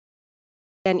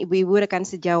dan ibu-ibu rekan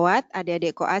sejawat,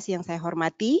 adik-adik koas yang saya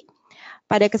hormati.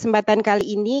 Pada kesempatan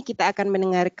kali ini kita akan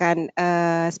mendengarkan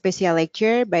special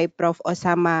lecture by Prof.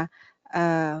 Osama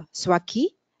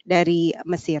Swaki dari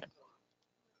Mesir.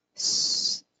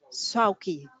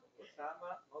 Swaki.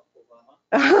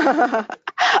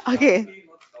 Okay.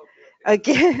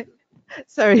 Okay.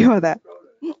 Sorry for that.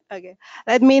 Okay.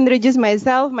 Let me introduce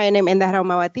myself. My name is Endah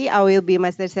Rahmawati. I will be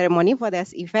master ceremony for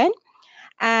this event.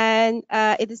 And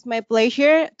it is my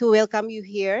pleasure to welcome you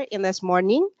here in this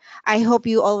morning. I hope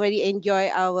you already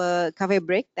enjoy our cafe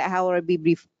break that I will be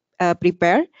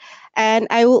prepared. And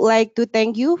I would like to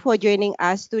thank you for joining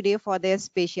us today for this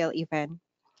special event.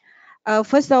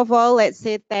 First of all, let's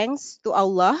say thanks to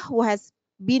Allah who has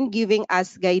been giving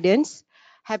us guidance,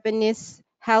 happiness,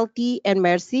 healthy, and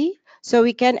mercy, so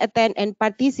we can attend and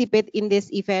participate in this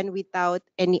event without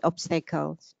any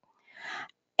obstacles.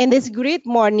 In this great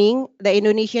morning, the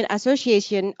Indonesian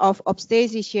Association of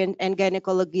Obstetricians and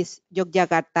Gynecologists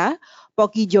Yogyakarta,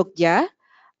 POGI Jogja,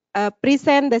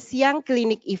 present the SIANG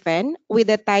KLINIK event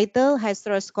with the title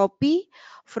Histeroscopy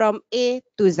from A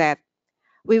to Z.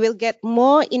 We will get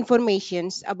more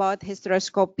information about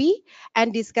hysteroscopy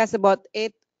and discuss about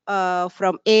it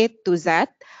from A to Z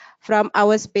from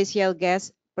our special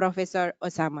guest, Professor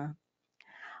Osama.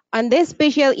 On this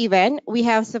special event, we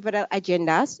have several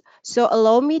agendas, so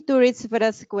allow me to read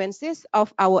several sequences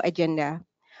of our agenda.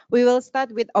 We will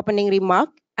start with opening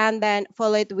remark and then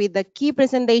follow it with the key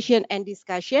presentation and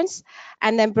discussions,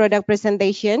 and then product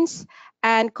presentations,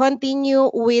 and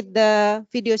continue with the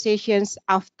video sessions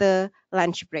after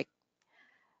lunch break.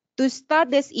 To start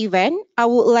this event, I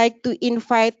would like to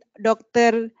invite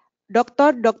Dr.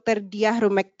 Diah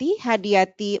Rumekti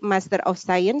Hadiati, Master of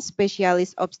Science,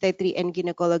 Specialist Obstetri and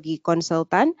Gynecology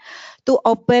Consultant, to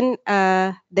open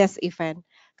this event.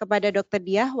 Kepada Dr.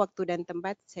 Diah, waktu dan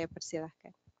tempat saya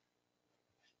persilahkan.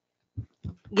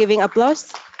 Giving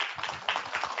applause.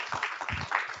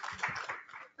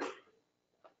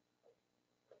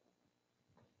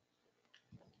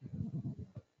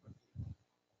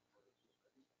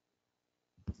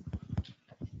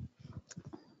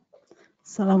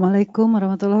 Assalamualaikum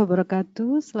warahmatullahi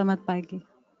wabarakatuh. Selamat pagi.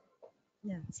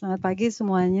 Ya, selamat pagi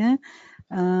semuanya.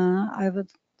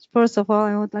 First of all,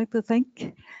 I would like to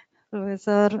thank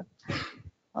Professor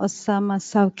Osama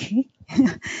Swaki.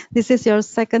 This is your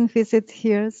second visit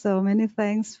here, so many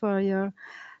thanks for your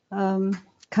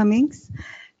comings.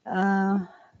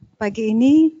 Pagi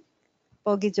ini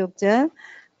POGI Jogja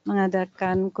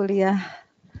mengadakan kuliah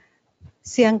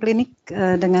siang klinik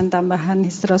dengan tambahan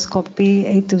histeroskopi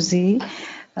A to Z.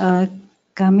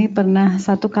 Kami pernah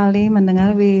satu kali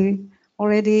mendengar, we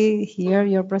already hear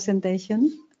your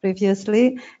presentation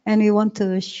previously, and we want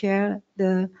to share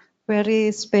the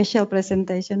very special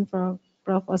presentation for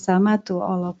Prof. Osama to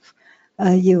all of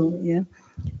you. Ya.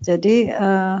 Jadi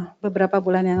beberapa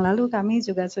bulan yang lalu kami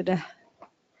juga sudah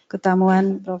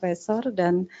ketemuan Profesor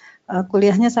dan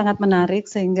kuliahnya sangat menarik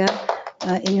sehingga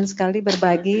ingin sekali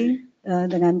berbagi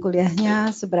dengan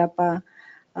kuliahnya seberapa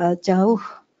jauh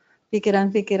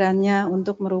pikiran-pikirannya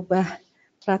untuk merubah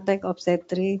praktek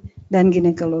obstetri dan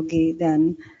ginekologi,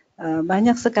 dan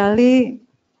banyak sekali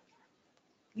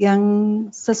yang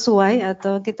sesuai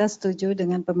atau kita setuju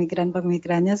dengan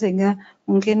pemikiran-pemikirannya, sehingga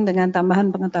mungkin dengan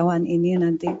tambahan pengetahuan ini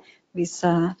nanti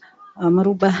bisa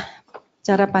merubah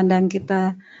cara pandang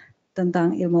kita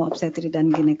tentang ilmu obstetri dan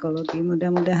ginekologi.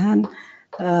 Mudah-mudahan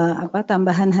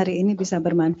tambahan hari ini bisa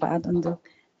bermanfaat untuk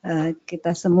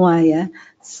kita semua ya.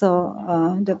 So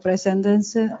the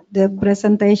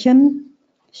presentation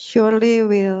surely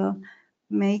will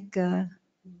make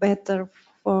better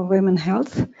for women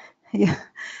health. Ya,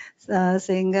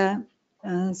 sehingga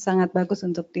sangat bagus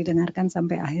untuk didengarkan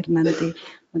sampai akhir nanti.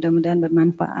 Mudah-mudahan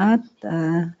bermanfaat.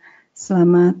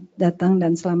 Selamat datang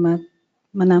dan selamat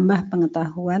menambah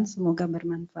pengetahuan. Semoga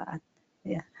bermanfaat.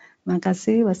 Ya. Terima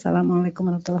kasih. Wassalamualaikum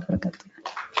warahmatullahi wabarakatuh.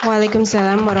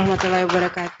 Waalaikumsalam warahmatullahi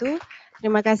wabarakatuh.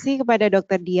 Terima kasih kepada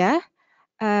Dr. Diah.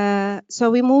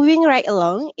 So we moving right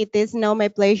along. It is now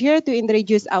my pleasure to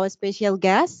introduce our special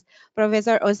guest,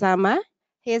 Professor Osama.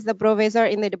 He is the professor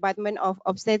in the Department of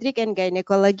Obstetric and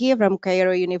Gynecology from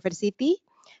Cairo University.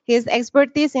 His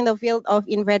expertise in the field of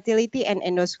infertility and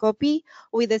endoscopy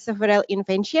with several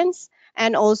inventions,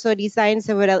 and also designed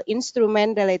several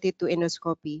instruments related to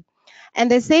endoscopy. And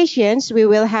the sessions, we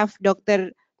will have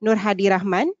Dr. Nur Hadi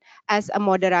Rahman as a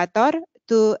moderator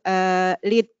to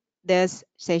lead these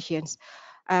sessions.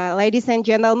 Ladies and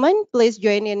gentlemen, please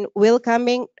join in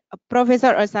welcoming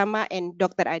Professor Osama and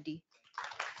Dr. Adi.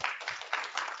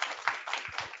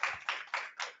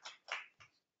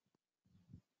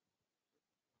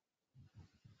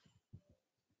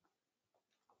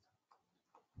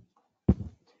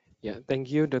 Ya, thank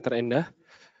you Dr. Endah,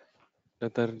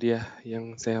 Dr. Diah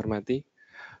yang saya hormati,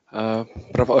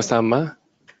 Prof. Osama,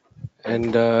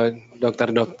 and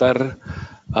dokter-dokter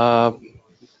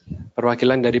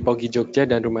perwakilan dari POGI Jogja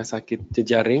dan Rumah Sakit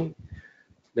Jejaring,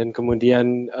 dan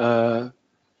kemudian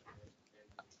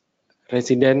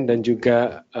residen dan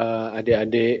juga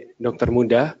adik-adik dokter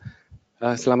muda.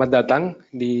 Selamat datang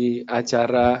di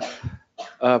acara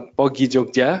POGI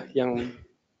Jogja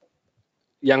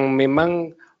yang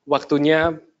memang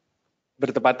waktunya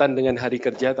bertepatan dengan hari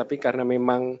kerja, tapi karena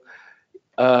memang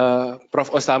Prof.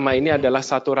 Osama ini adalah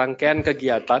satu rangkaian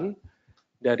kegiatan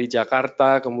dari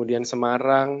Jakarta, kemudian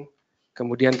Semarang,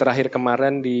 kemudian terakhir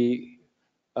kemarin di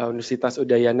Universitas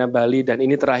Udayana Bali, dan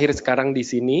ini terakhir sekarang di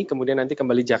sini, kemudian nanti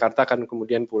kembali Jakarta akan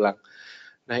kemudian pulang.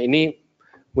 Nah, ini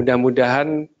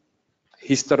mudah-mudahan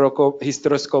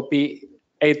histeroscopy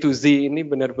A to Z ini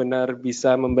benar-benar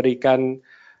bisa memberikan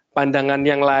pandangan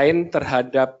yang lain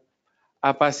terhadap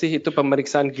apa sih itu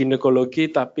pemeriksaan ginekologi,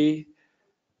 tapi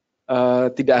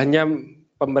tidak hanya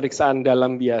pemeriksaan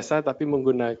dalam biasa, tapi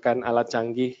menggunakan alat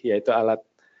canggih, yaitu alat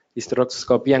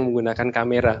histeroscopy yang menggunakan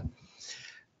kamera.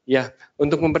 Ya,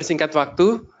 untuk mempersingkat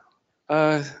waktu,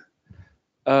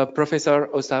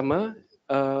 Professor Osama,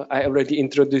 I already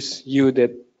introduced you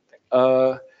that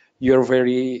you're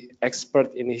very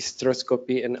expert in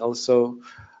hysteroscopy, and also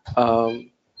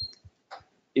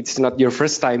it's not your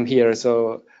first time here,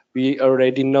 so we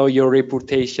already know your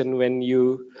reputation when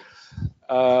you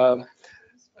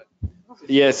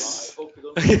yes.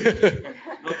 Not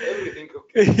everything.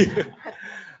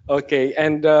 Okay,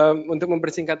 and untuk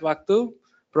mempersingkat waktu,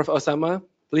 Prof. Osama,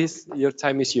 please, your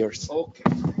time is yours. Okay.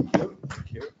 Thank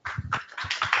you.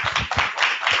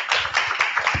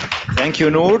 Thank you,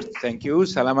 Noor. Thank you.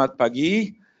 Selamat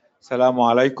pagi.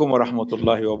 Assalamualaikum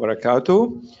warahmatullahi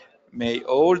wabarakatuh. May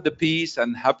all the peace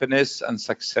and happiness and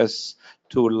success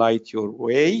to light your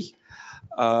way.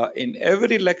 In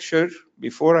every lecture,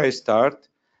 before I start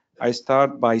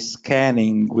by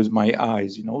scanning with my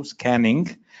eyes, scanning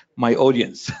my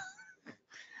audience.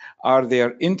 Are they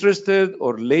interested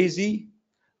or lazy?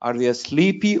 Are they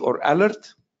sleepy or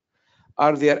alert?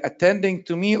 Are they attending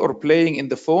to me or playing in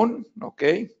the phone?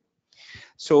 Okay.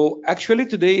 So actually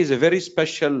today is a very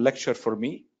special lecture for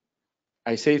me.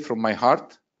 I say it from my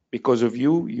heart because of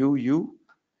you.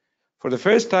 For the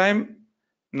first time,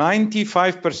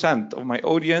 95% of my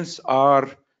audience are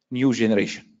new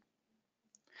generation.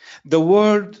 The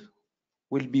world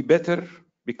will be better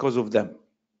because of them.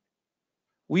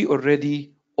 We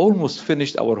already almost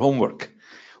finished our homework.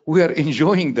 We are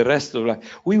enjoying the rest of life.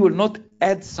 We will not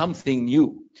add something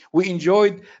new. We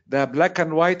enjoyed the black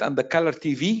and white and the color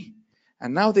TV,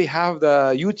 and now they have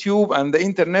the YouTube and the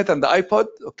internet and the iPod,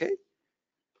 okay?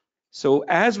 So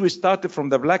as we started from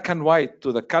the black and white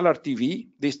to the color TV,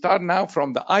 they start now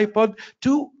from the iPod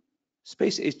to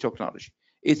space-age technology.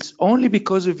 It's only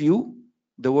because of you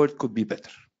the world could be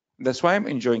better. That's why I'm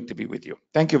enjoying to be with you.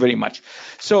 Thank you very much.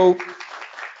 So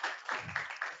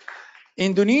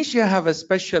Indonesia have a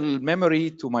special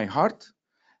memory to my heart,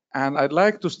 and I'd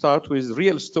like to start with a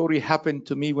real story happened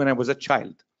to me when I was a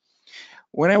child.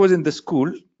 When I was in the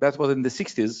school, that was in the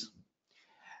 60s,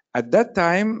 at that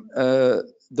time,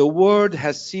 the world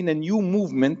has seen a new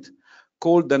movement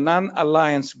called the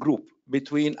Non-Alliance Group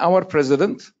between our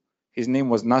president, his name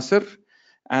was Nasser,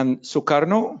 and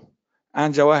Sukarno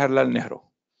and Jawaharlal Nehru.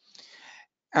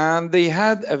 And they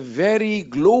had a very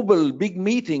global big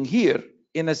meeting here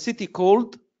in a city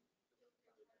called,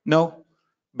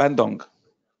 Bandung.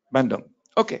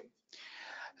 Okay.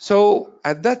 So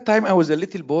at that time, I was a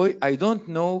little boy. I don't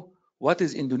know what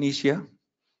is Indonesia,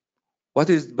 what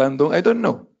is Bandung, I don't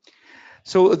know.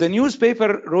 So the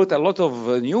newspaper wrote a lot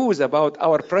of news about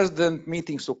our president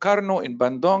meeting Sukarno in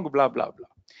Bandung, blah, blah, blah.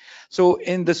 So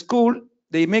in the school,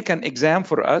 they make an exam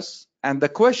for us. And the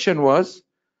question was,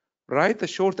 write a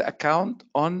short account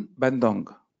on Bandung.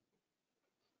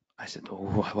 I said,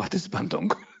 oh, what is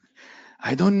Bandung?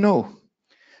 I don't know.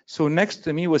 So next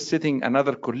to me was sitting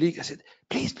another colleague. I said,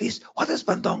 please, what is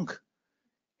Bandung?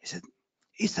 He said,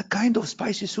 it's a kind of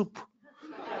spicy soup.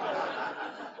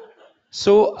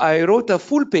 So I wrote a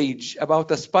full page about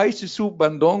a spicy soup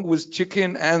Bandung with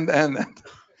chicken and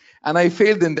I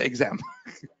failed in the exam.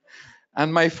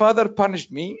 And my father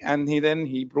punished me, and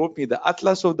he brought me the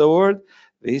atlas of the world.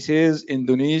 This is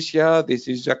Indonesia, this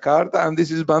is Jakarta, and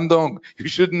this is Bandung. You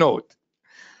should know it.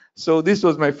 So this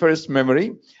was my first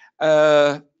memory.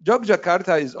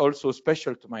 Yogyakarta is also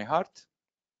special to my heart.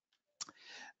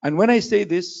 And when I say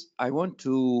this, I want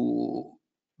to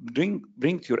bring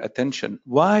to your attention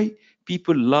why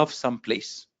people love some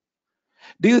place.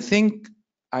 Do you think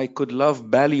I could love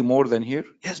Bali more than here.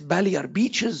 Yes, Bali are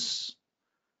beaches,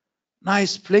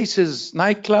 nice places,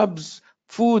 nightclubs,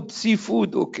 food,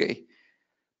 seafood, okay.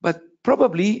 But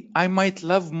probably I might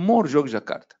love more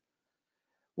Yogyakarta.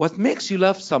 What makes you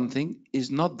love something is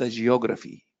not the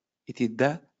geography, it is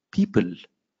the people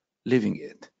living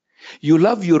it. You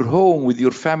love your home with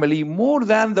your family more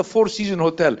than the Four Seasons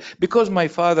Hotel because my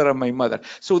father and my mother.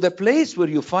 So the place where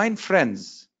you find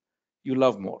friends, you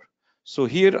love more. So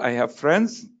here I have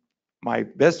friends, my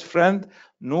best friend,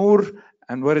 Noor,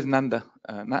 and where is Nanda?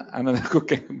 Nanda,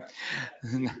 okay.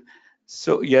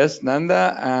 So yes,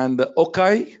 Nanda and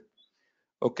Okay.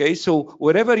 Okay, so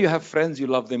wherever you have friends, you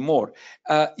love them more.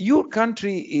 Your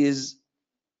country is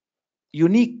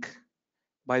unique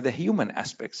by the human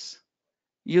aspects.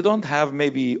 You don't have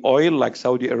maybe oil like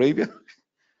Saudi Arabia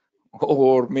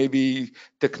or maybe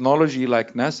technology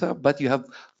like NASA, but you have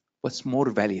what's more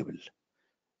valuable,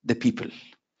 the people.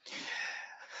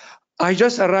 I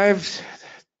just arrived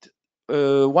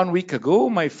 1 week ago.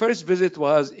 My first visit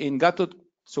was in Gatot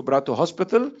Subrato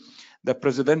Hospital, the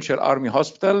Presidential Army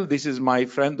Hospital. This is my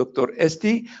friend, Dr.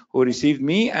 Esti, who received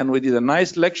me, and we did a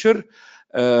nice lecture.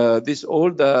 This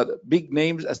all the big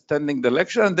names attending the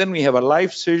lecture, and then we have a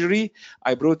live surgery.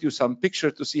 I brought you some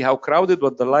picture to see how crowded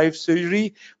was the live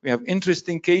surgery. We have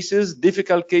interesting cases,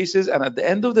 difficult cases, and at the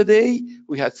end of the day,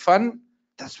 we had fun.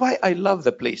 That's why I love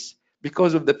the place,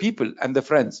 because of the people and the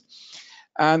friends.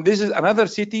 And this is another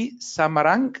city,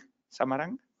 Samarang,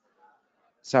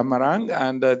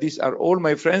 and these are all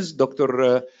my friends,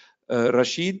 Dr.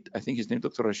 Rashid, I think his name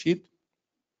Dr. Rashid,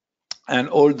 and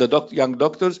all the young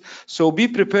doctors. So be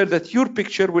prepared that your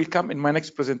picture will come in my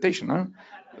next presentation.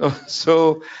 Huh?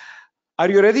 So are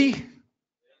you ready?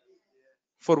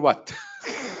 For what?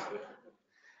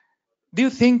 Do you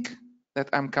think that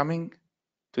I'm coming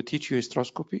to teach you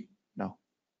hysteroscopy? No.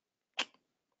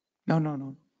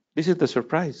 No. This is the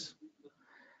surprise.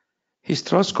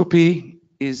 Hysteroscopy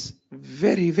is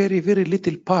very, very, very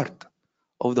little part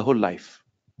of the whole life.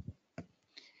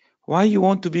 Why you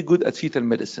want to be good at fetal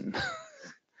medicine?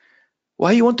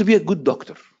 Why you want to be a good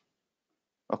doctor?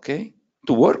 Okay,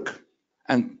 to work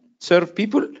and serve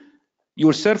people. You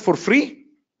will serve for free,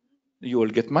 you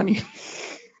will get money.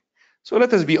 So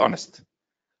let us be honest.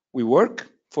 We work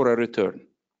for a return.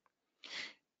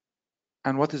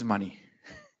 And what is money?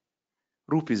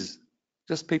 Rupees,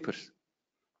 just papers.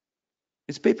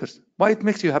 It's papers. Why it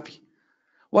makes you happy?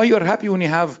 Why you are happy when you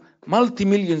have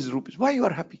multi-millions rupees? Why you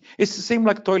are happy? It's the same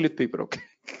like toilet paper, okay?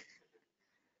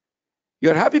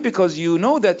 You're happy because you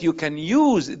know that you can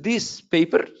use this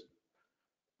paper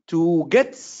to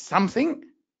get something,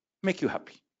 make you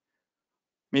happy.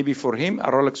 Maybe for him, a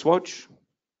Rolex watch.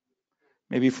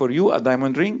 Maybe for you, a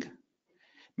diamond ring.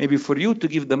 Maybe for you to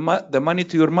give the money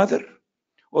to your mother,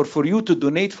 or for you to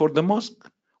donate for the mosque.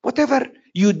 Whatever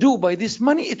you do by this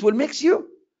money, it will make you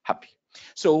happy.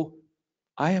 So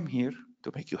I am here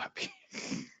to make you happy.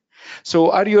 So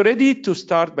are you ready to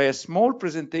start by a small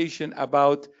presentation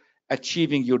about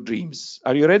achieving your dreams?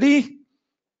 Are you ready?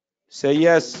 Say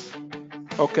yes.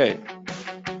 Okay.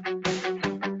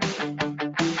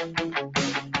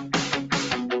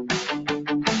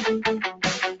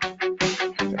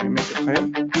 Can I make it higher?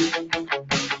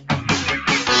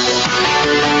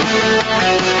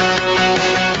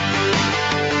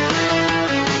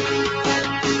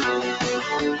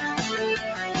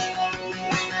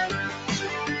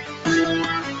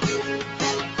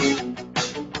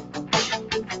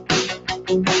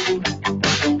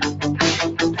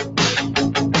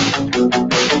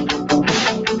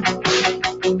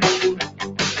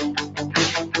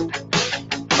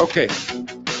 Okay,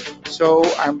 so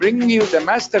I'm bringing you the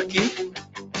master key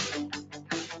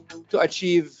to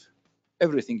achieve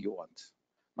everything you want,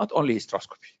 not only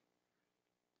hysteroscopy.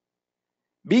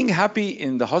 Being happy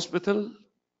in the hospital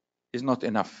is not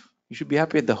enough. You should be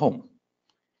happy at the home.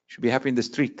 You should be happy in the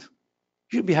street.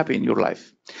 You should be happy in your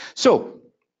life. So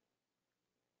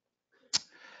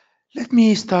let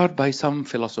me start by some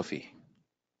philosophy.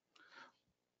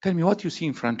 Tell me what you see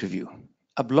in front of you.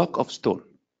 A block of stone.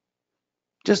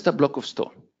 Just a block of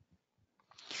stone.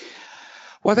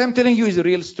 What I'm telling you is a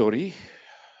real story.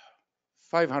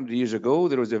 500 years ago,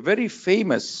 there was a very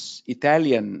famous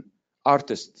Italian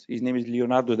artist. His name is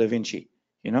Leonardo da Vinci,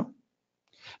 you know?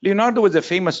 Leonardo was a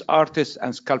famous artist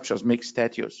and sculptors, make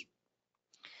statues.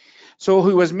 So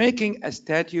he was making a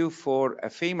statue for a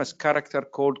famous character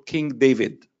called King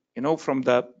David, you know, from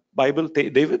the Bible,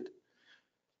 David.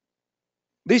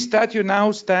 This statue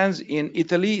now stands in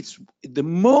Italy. It's the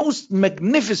most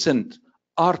magnificent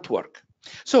artwork.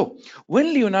 So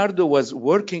when Leonardo was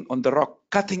working on the rock,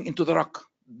 cutting into the rock,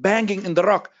 banging in the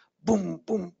rock, boom,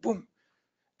 boom, boom,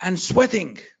 and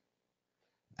sweating.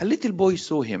 A little boy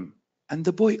saw him, and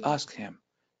the boy asked him,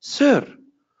 "Sir,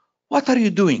 what are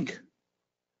you doing?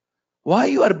 Why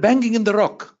you are banging in the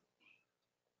rock?"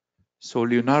 So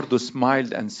Leonardo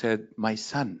smiled and said, "My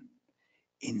son,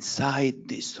 inside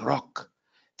this rock,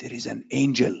 there is an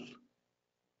angel.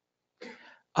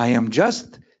 I am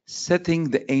just setting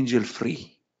the angel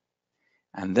free."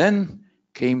 And then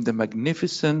came the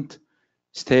magnificent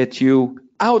statue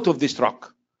out of this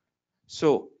rock.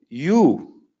 So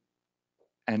you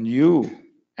and you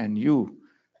and you,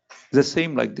 the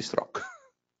same like this rock.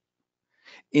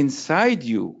 Inside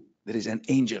you, there is an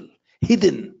angel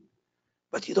hidden,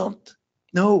 but you don't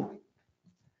know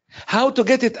how to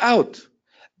get it out.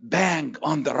 Bang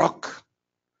on the rock,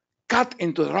 cut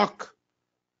into the rock,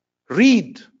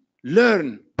 read,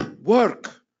 learn, work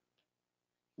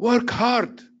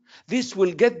hard. This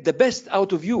will get the best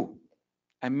out of you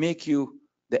and make you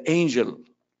the angel.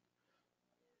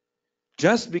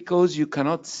 Just because you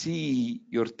cannot see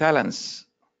your talents,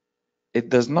 it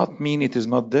does not mean it is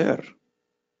not there.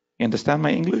 You understand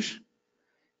my English?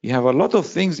 You have a lot of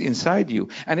things inside you,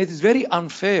 and it is very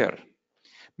unfair.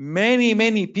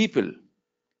 Many people,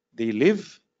 they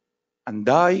live and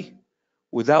die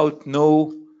without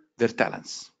know their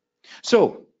talents.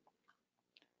 So,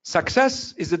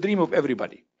 success is the dream of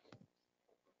everybody.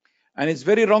 And it's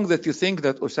very wrong that you think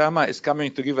that Osama is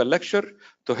coming to give a lecture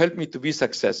to help me to be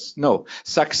success. No,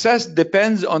 success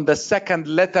depends on the second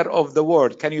letter of the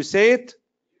word. Can you say it?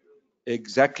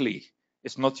 Exactly.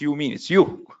 It's not you, mean, it's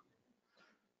you.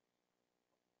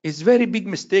 It's a very big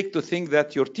mistake to think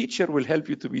that your teacher will help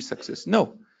you to be success.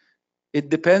 No, it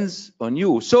depends on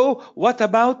you. So what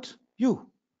about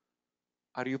you?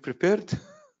 Are you prepared?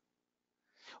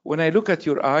 When I look at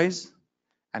your eyes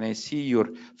and I see your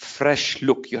fresh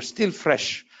look, you're still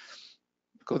fresh,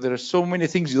 because there are so many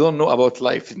things you don't know about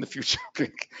life in the future.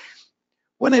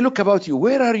 When I look about you,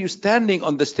 where are you standing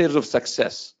on the stairs of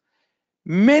success?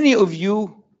 Many of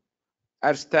you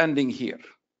are standing here.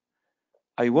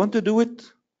 I want to do it.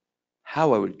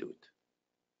 How I will do it?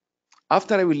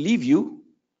 After I will leave you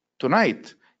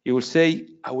tonight, you will say,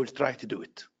 I will try to do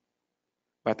it.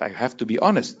 But I have to be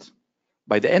honest.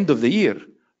 By the end of the year,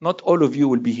 not all of you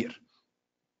will be here.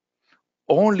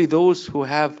 Only those who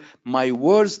have my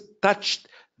words touched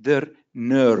their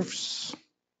nerves,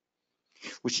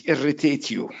 which irritate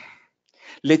you,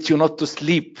 let you not to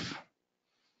sleep.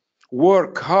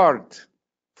 Work hard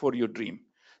for your dream.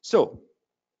 So,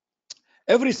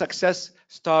 every success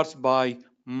starts by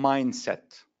mindset.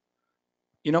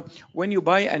 You know, when you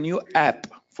buy a new app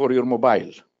for your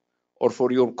mobile or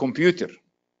for your computer,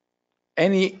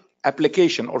 any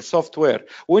application or software,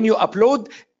 when you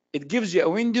upload, it gives you a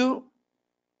window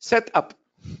set up,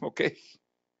 okay?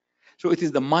 So it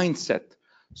is the mindset.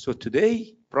 So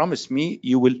today, promise me,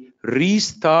 you will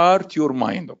restart your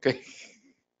mind, okay?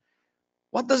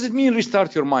 What does it mean,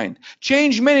 restart your mind?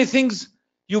 Change many things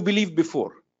you believed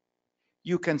before.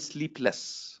 You can sleep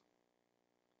less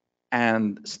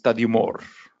and study more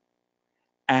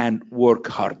and work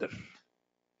harder.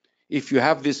 If you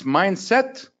have this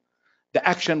mindset, the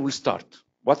action will start.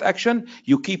 What action?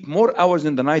 You keep more hours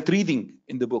in the night reading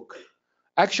in the book.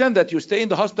 Action that you stay in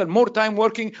the hospital more time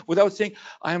working without saying,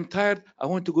 I am tired, I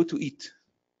want to go to eat.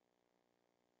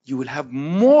 You will have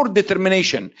more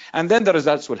determination, and then the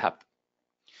results will happen.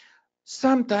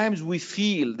 Sometimes we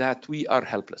feel that we are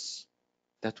helpless,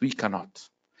 that we cannot,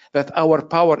 that our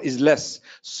power is less.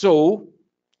 So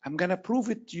I'm going to prove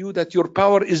it to you that your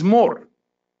power is more.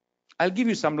 I'll give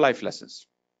you some life lessons.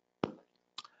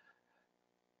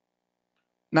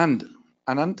 Nanda,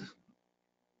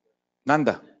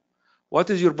 what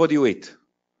is your body weight?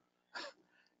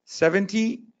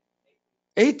 70,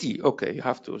 80. Okay, you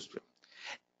have to.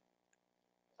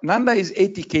 Nanda is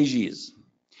 80 kgs.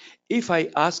 If I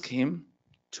ask him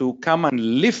to come and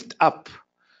lift up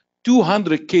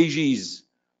 200 kgs,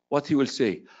 what he will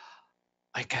say?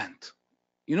 I can't.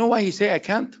 You know why he say I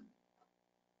can't?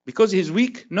 Because he's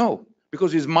weak? No,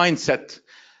 because his mindset.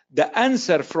 The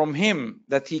answer from him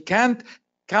that he can't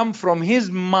come from his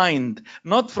mind,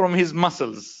 not from his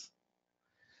muscles.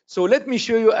 So let me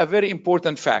show you a very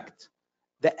important fact.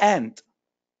 The ant,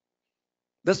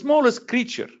 the smallest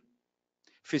creature,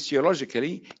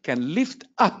 physiologically can lift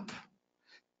up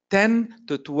 10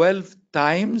 to 12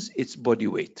 times its body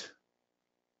weight.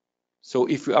 So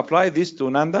if you apply this to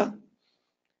Nanda,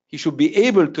 he should be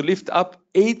able to lift up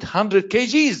 800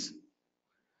 kgs.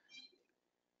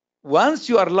 Once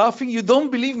you are laughing, you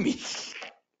don't believe me.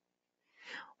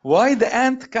 Why the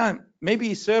ant can?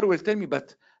 Maybe sir will tell me,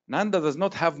 but Nanda does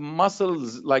not have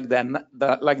muscles like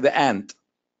the ant.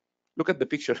 Look at the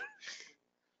picture.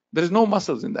 There is no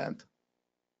muscles in the ant.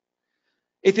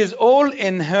 It is all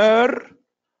in her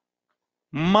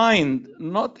mind,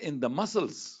 not in the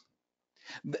muscles.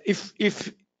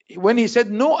 If when he said,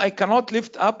 no, I cannot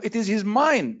lift up, it is his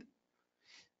mind.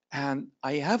 And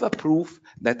I have a proof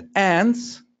that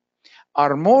ants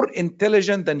are more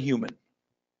intelligent than human.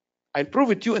 I'll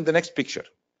prove it to you in the next picture.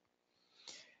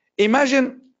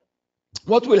 Imagine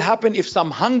what will happen if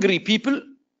some hungry people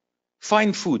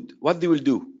find food. What they will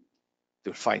do? They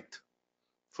will fight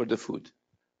for the food.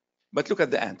 But look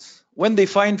at the ants. When they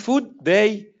find food,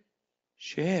 they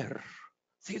share.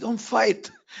 They don't fight.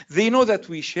 They know that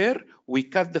we share, we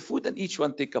cut the food, and each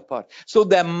one take a part. So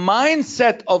the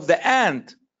mindset of the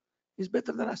ant is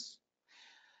better than us.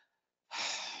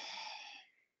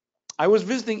 I was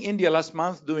visiting India last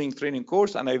month doing training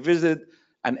course, and I visited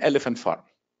an elephant farm.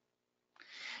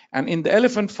 And in the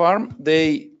elephant farm,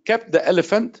 they kept the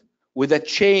elephant with a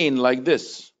chain like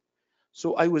this.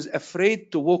 So I was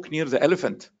afraid to walk near the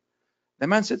elephant. The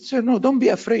man said, sir, no, don't be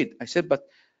afraid. I said, but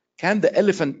can the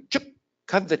elephant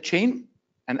cut the chain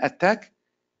and attack?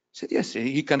 He said, yes,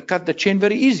 he can cut the chain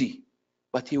very easy,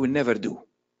 but he will never do.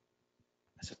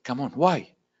 I said, come on,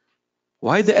 why?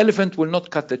 Why the elephant will not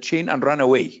cut the chain and run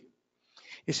away?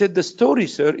 He said, the story,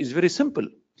 sir, is very simple.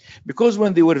 Because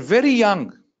when they were very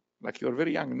young, like you're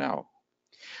very young now,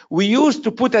 we used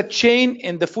to put a chain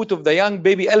in the foot of the young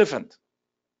baby elephant.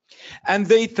 And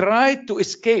they tried to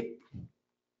escape,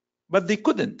 but they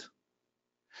couldn't.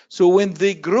 So when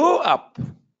they grow up,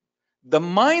 the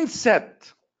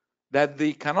mindset that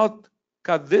they cannot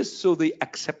cut this, so they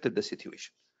accepted the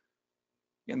situation.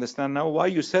 You understand now why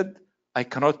you said, I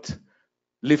cannot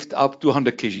lift up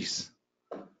 200 kgs?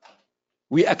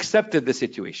 We accepted the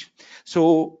situation.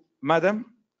 So, madam,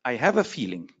 I have a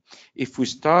feeling if we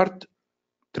start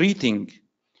teaching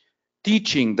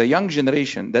the young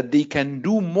generation that they can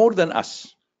do more than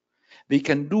us, they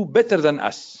can do better than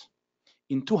us,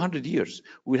 in 200 years,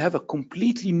 we'll have a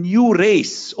completely new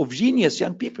race of genius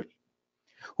young people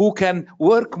who can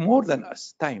work more than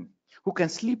us time, who can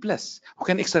sleep less, who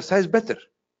can exercise better.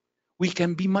 We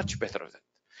can be much better at that.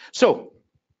 So,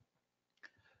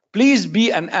 please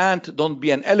be an ant, don't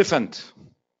be an elephant.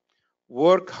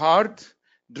 Work hard,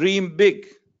 dream big.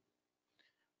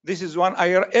 This is one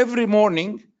every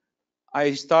morning.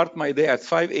 I start my day at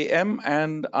 5 a.m.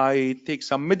 and I take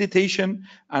some meditation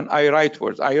and I write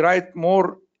words. I write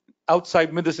more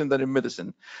outside medicine than in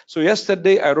medicine. So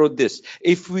yesterday I wrote this: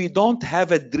 if we don't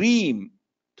have a dream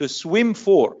to swim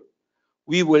for,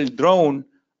 we will drown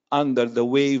under the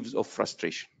waves of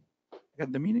frustration.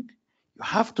 Get the meaning? You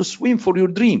have to swim for your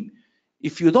dream.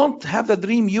 If you don't have the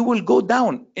dream, you will go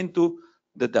down into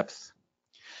the depth.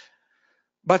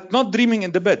 But not dreaming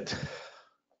in the bed.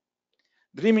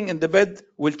 Dreaming in the bed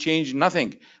will change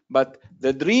nothing. But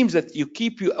the dreams that you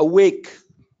keep you awake,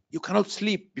 you cannot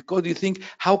sleep because you think,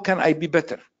 how can I be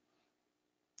better?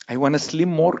 I want to slim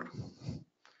more.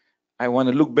 I want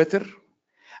to look better.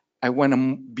 I want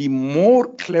to be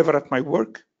more clever at my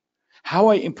work. How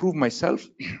I improve myself.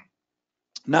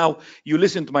 Now, you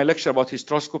listen to my lecture about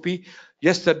hysteroscopy.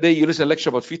 Yesterday, you listen to a lecture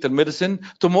about fetal medicine.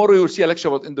 Tomorrow, you'll see a lecture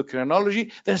about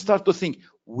endocrinology. Then start to think,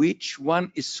 which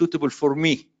one is suitable for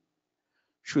me?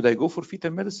 Should I go for fetal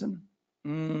medicine?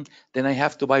 Then I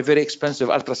have to buy very expensive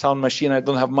ultrasound machine. I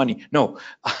don't have money. No.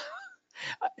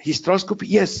 Hysteroscopy,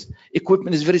 yes.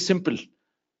 Equipment is very simple.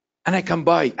 And I can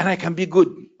buy, and I can be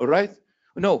good, all right?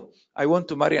 No, I want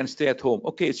to marry and stay at home.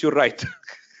 Okay, it's your right.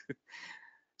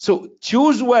 So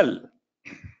choose well.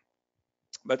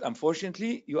 But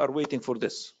unfortunately, you are waiting for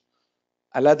this.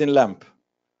 Aladdin lamp.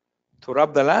 To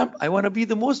rub the lamp, I want to be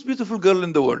the most beautiful girl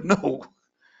in the world. No.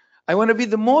 I want to be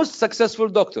the most successful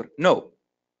doctor. No.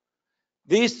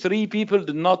 These three people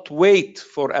did not wait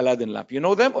for Aladdin lamp. You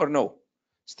know them or no?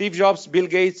 Steve Jobs, Bill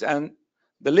Gates, and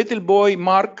the little boy,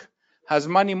 Mark, has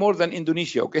money more than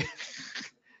Indonesia, okay?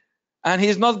 And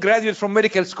he's not graduate from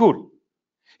medical school.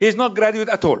 He's not graduate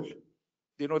at all. Do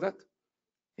you know that?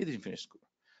 He didn't finish school.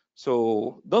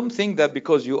 So don't think that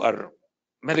because you are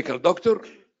medical doctor,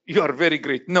 you are very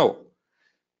great. No.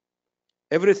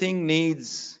 Everything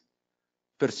needs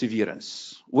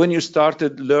perseverance. When you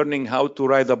started learning how to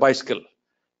ride a bicycle,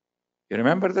 you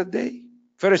remember that day?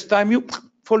 First time you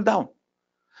fall down.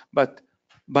 But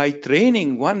by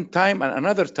training one time and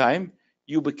another time,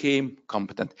 you became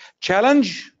competent.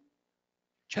 Challenge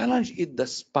is the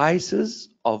spices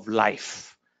of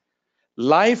life.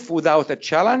 Life without a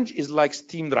challenge is like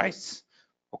steamed rice,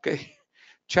 okay?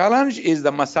 Challenge is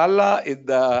the masala, is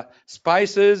the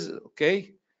spices,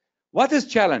 okay? What is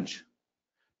challenge?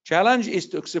 Challenge is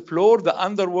to explore the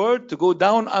underworld, to go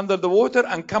down under the water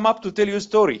and come up to tell you a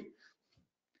story.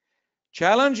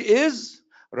 Challenge is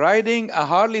riding a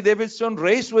Harley Davidson,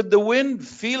 race with the wind,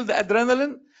 feel the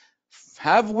adrenaline,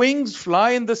 have wings,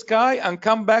 fly in the sky, and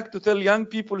come back to tell young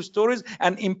people stories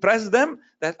and impress them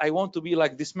that I want to be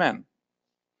like this man.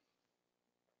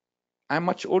 I'm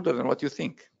much older than what you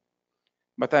think,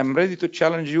 but I'm ready to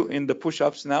challenge you in the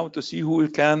push-ups now to see who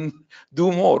can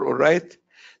do more, all right?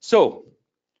 So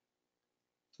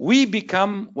we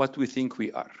become what we think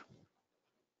we are.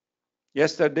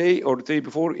 Yesterday or the day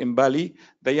before in Bali,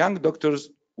 the young doctors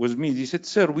with me, they said,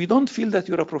 sir, we don't feel that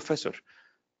you're a professor.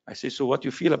 I say, so what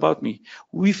you feel about me?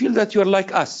 We feel that you're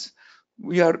like us.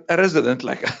 We are a resident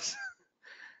like us.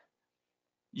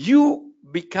 You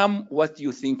become what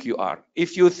you think you are.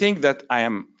 If you think that I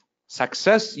am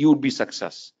success, you will be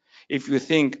success. If you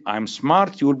think I'm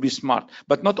smart, you will be smart.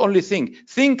 But not only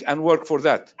think and work for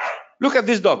that. Look at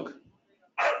this dog.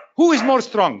 Who is more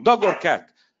strong, dog or cat?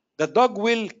 The dog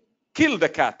will kill the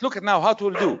cat. Look at now how it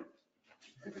will do.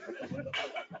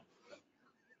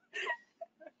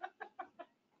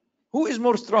 Who is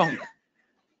more strong?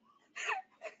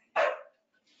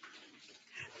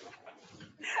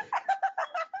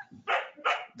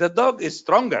 The dog is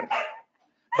stronger,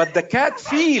 but the cat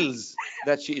feels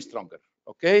that she is stronger.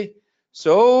 Okay?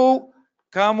 So,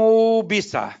 kamu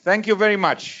bisa. Thank you very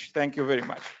much. Thank you very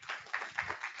much.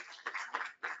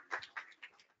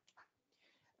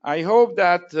 I hope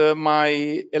that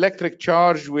my electric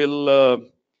charge will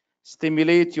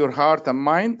stimulate your heart and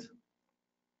mind.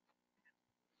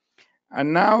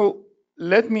 And now,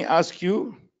 let me ask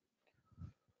you,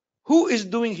 who is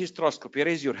doing hysteroscopy?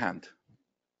 Raise your hand.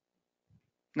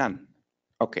 None.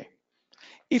 Okay.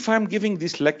 If I'm giving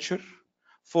this lecture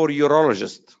for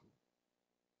urologist,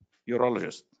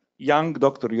 young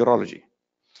doctor urology,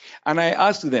 and I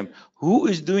ask them, who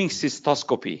is doing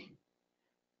cystoscopy?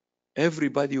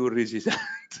 Everybody will raise his hand.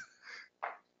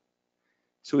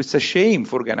 So it's a shame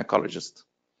for gynecologists.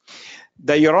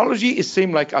 The urology is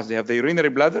same like us. They have the urinary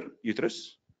bladder,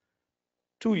 uterus,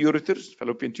 2 ureters,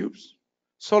 fallopian tubes,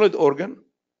 solid organ,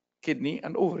 kidney,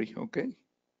 and ovary, okay?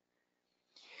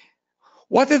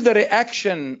 What is the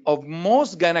reaction of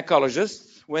most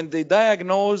gynecologists when they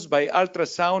diagnose by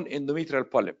ultrasound endometrial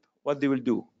polyp? What they will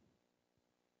do?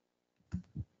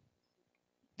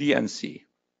 DNC.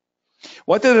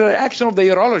 What is the reaction of the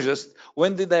urologist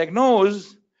when they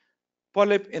diagnose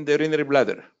polyp in the urinary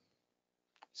bladder?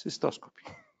 Cystoscopy.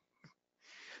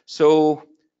 So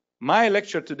my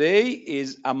lecture today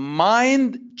is a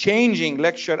mind-changing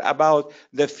lecture about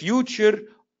the future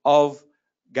of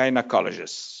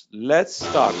gynecologists. Let's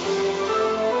start.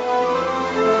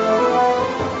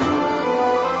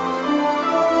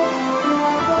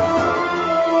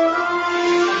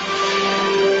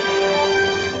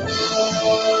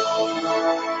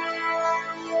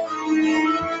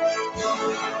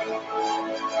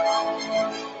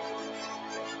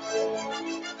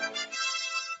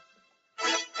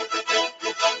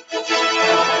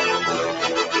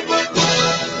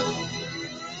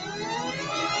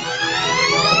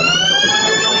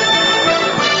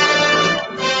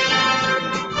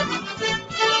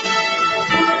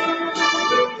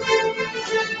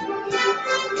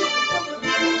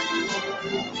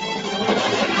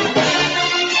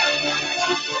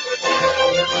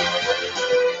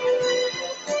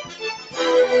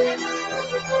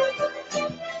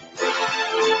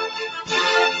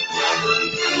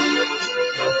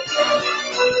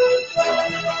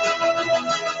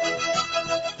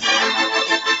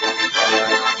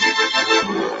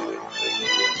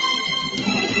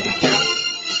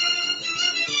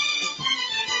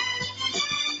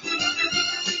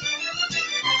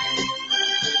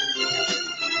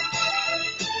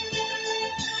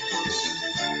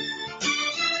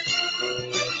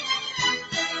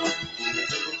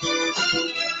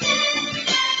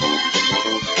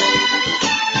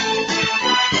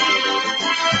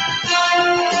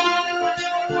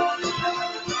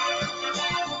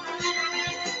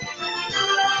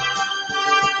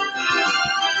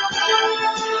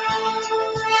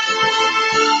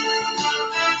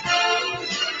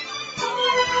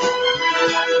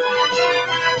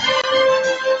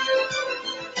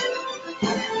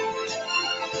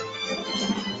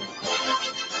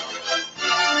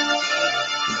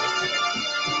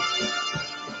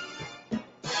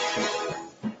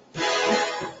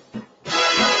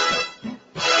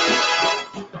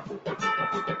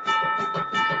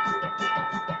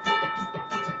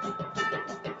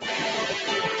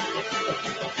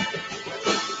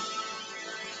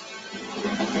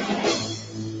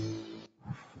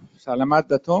 Salamat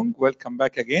Datong, welcome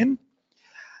back again.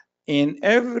 In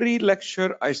every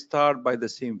lecture, I start by the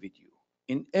same video.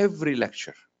 In every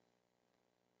lecture.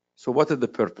 So what is the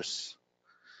purpose?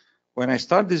 When I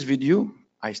start this video,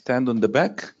 I stand on the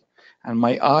back and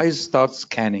my eyes start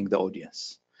scanning the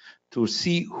audience to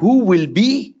see who will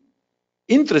be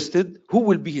interested, who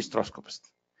will be hysteroscopist.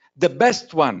 The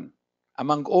best one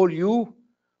among all you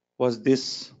was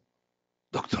this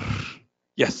doctor.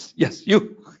 Yes, yes,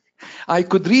 you. I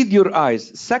could read your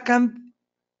eyes. Second,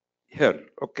 her,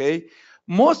 okay?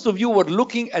 Most of you were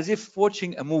looking as if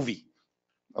watching a movie,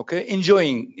 okay?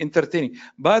 Enjoying, entertaining.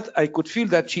 But I could feel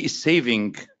that she is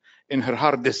saving in her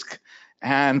hard disk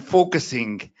and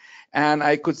focusing. And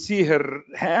I could see her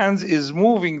hands is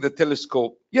moving the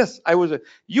telescope. Yes,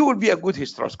 you will be a good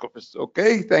hysteroscopist,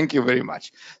 okay? Thank you very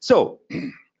much. So,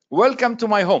 welcome to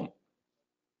my home.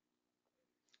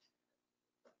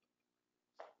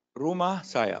 Ruma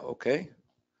Saya, okay?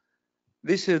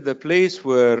 This is the place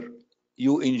where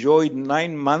you enjoyed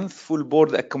 9-month full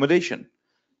board accommodation.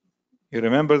 You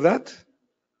remember that?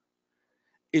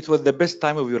 It was the best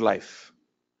time of your life.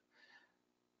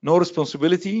 No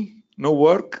responsibility, no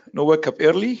work, no wake up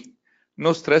early,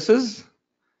 no stresses,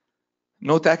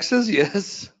 no taxes,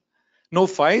 yes, no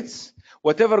fights.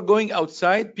 Whatever going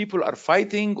outside, people are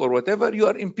fighting or whatever, you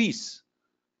are in peace,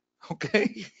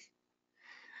 okay?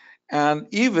 And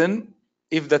even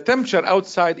if the temperature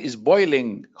outside is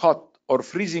boiling hot or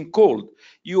freezing cold,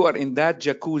 you are in that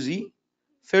jacuzzi,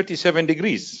 37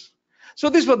 degrees. So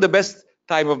this was the best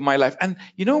time of my life. And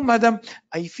you know, madam,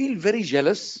 I feel very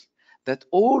jealous that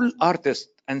all artists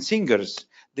and singers,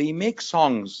 they make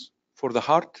songs for the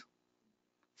heart,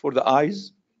 for the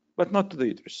eyes, but not to the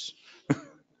uterus.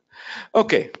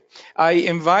 Okay, I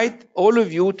invite all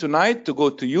of you tonight to go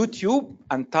to YouTube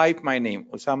and type my name,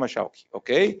 Osama Shawki,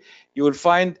 okay? You will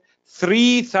find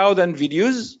 3,000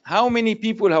 videos. How many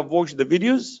people have watched the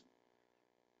videos?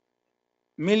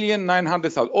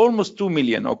 1,900,000, almost 2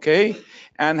 million, okay?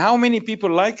 And how many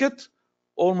people like it?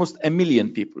 Almost 1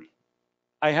 million people.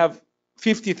 I have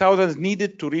 50,000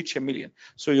 needed to reach 1 million.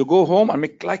 So you go home and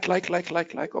make like,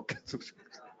 okay.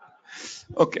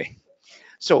 Okay.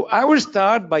 So I will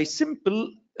start by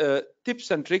simple tips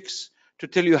and tricks to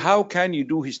tell you how can you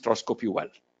do hysteroscopy well.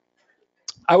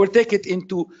 I will take it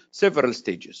into several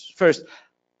stages. First,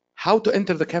 how to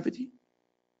enter the cavity,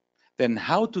 then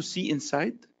how to see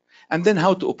inside, and then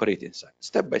how to operate inside,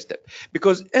 step by step.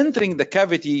 Because entering the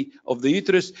cavity of the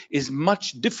uterus is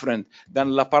much different than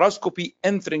laparoscopy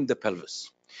entering the pelvis.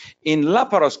 In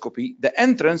laparoscopy, the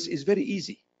entrance is very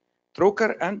easy.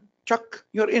 Trocar and chuck,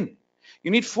 you're in.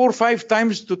 You need 4 or 5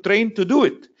 times to train to do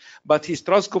it. But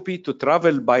hysteroscopy, to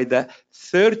travel by the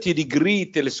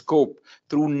 30-degree telescope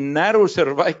through narrow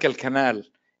cervical canal,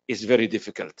 is very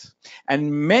difficult.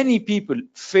 And many people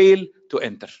fail to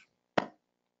enter.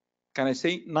 Can I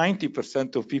say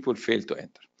 90% of people fail to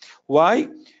enter? Why?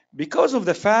 Because of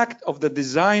the fact of the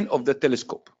design of the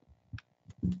telescope.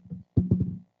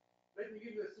 Let me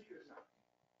give you a secret now.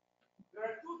 There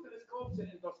are 2 telescopes in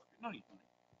endoscopy. No need.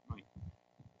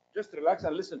 Just relax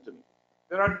and listen to me.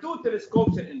 There are 2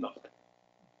 telescopes in endoscopy.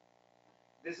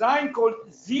 Design called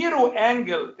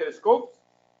zero-angle telescopes.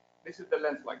 This is the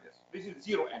lens like this. This is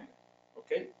zero angle,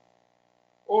 okay?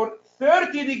 Or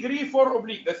 30-degree for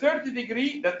oblique. The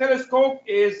 30-degree, the telescope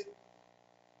is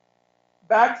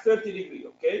back 30-degree,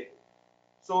 okay?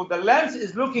 So the lens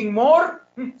is looking more,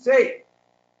 say,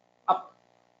 up,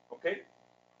 okay?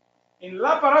 In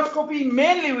laparoscopy,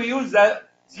 mainly we use the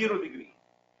 0-degree.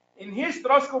 In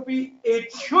hysteroscopy,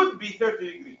 it should be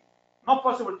 30-degree. Not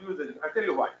possible to use it. I'll tell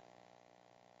you why.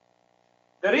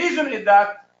 The reason is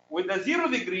that with the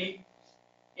 0-degree,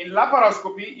 in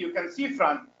laparoscopy, you can see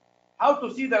front. How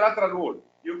to see the lateral wall?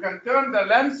 You can turn the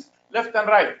lens left and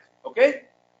right, okay?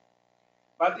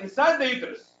 But inside the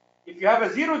uterus, if you have a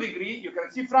 0-degree, you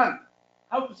can see front.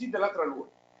 How to see the lateral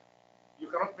wall? You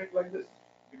cannot make like this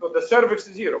because the cervix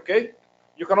is here, okay?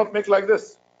 You cannot make like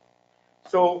this.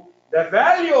 So the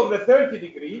value of the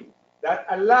 30-degree that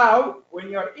allow when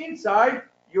you're inside,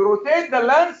 you rotate the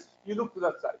lens, you look to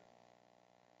that side.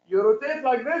 You rotate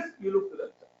like this, you look to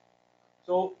that side.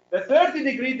 So the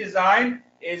 30-degree design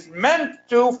is meant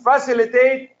to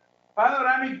facilitate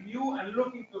panoramic view and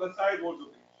looking to the side walls of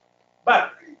the uterus.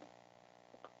 But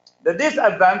the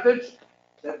disadvantage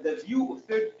that the view of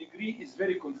 30-degree is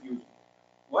very confusing.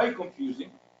 Why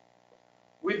confusing?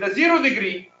 With the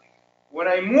 0-degree, when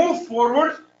I move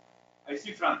forward, I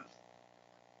see front.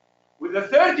 With the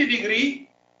 30-degree,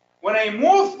 when I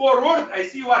move forward, I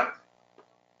see what?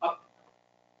 Up.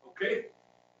 Okay?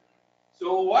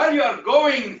 So while you are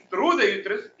going through the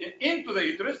uterus, into the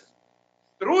uterus,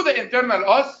 through the internal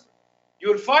os,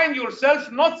 you'll find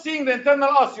yourself not seeing the internal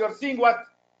os, you're seeing what?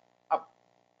 Up.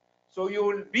 So you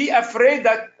will be afraid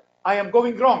that I am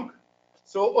going wrong.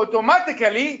 So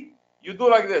automatically, you do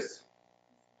like this.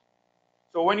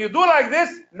 So when you do like this,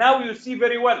 now you see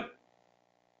very well.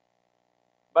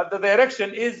 But the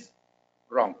direction is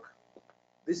wrong.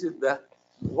 This is the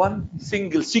one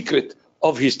single secret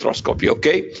of hysteroscopy,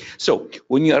 okay? So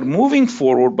when you are moving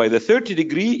forward by the 30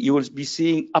 degree, you will be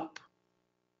seeing up.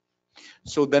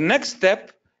 So the next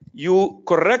step, you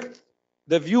correct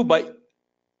the view by,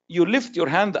 you lift your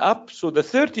hand up, so the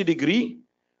 30 degree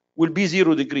will be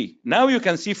 0 degree. Now you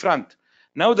can see front.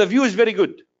 Now the view is very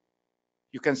good.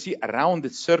 You can see around the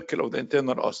circle of the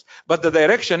internal os, but the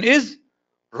direction is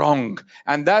wrong,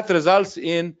 and that results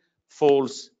in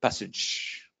false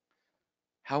passage.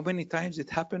 How many times it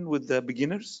happened with the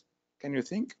beginners? Can you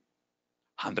think?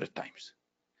 100 times.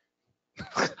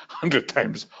 100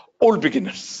 times, all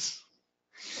beginners.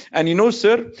 And you know,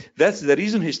 sir, that's the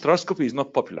reason hysteroscopy is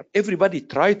not popular. Everybody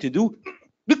tried to do,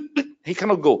 he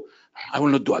cannot go. I will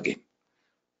not do again.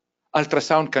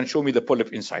 Ultrasound can show me the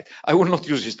polyp inside. I will not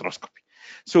use hysteroscopy.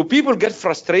 So people get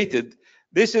frustrated.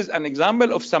 This is an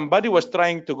example of somebody was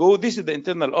trying to go, this is the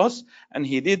internal os, and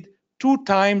he did 2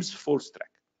 times false track.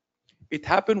 It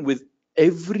happened with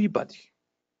everybody.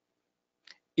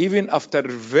 Even after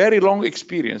very long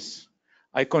experience,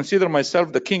 I consider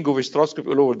myself the king of hysteroscopy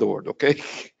all over the world, okay?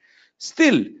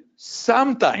 Still,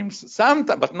 sometimes,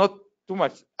 but not too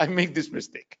much, I make this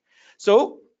mistake.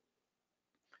 So,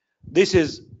 this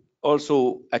is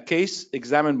also a case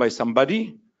examined by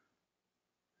somebody,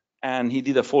 and he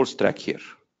did a false track here.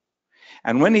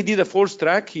 And when he did a false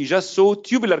track, he just saw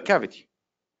tubular cavity.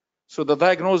 So the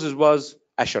diagnosis was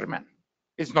Asherman.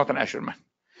 It's not an Asherman.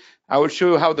 I will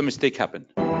show you how the mistake happened.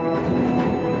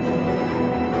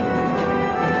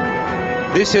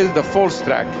 This is the false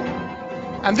track,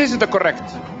 and this is the correct.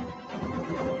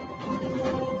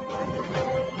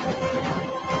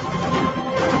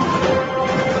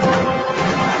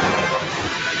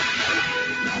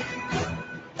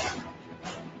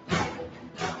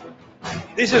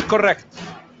 This is correct.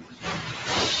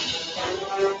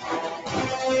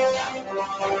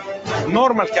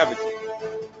 Normal cavity.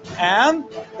 And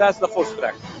that's the false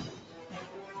track.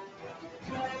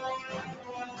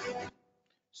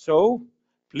 So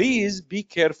please be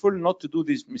careful not to do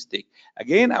this mistake.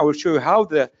 Again, I will show you how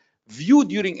the view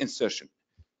during insertion.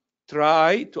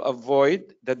 Try to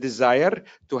avoid the desire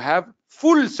to have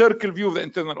full circle view of the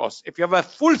internal os. If you have a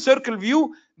full circle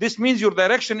view, this means your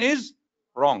direction is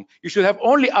wrong. You should have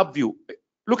only up view.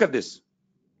 Look at this.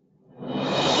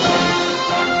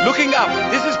 Looking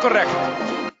up, this is correct.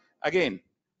 Again,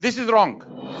 this is wrong.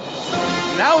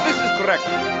 Now this is correct.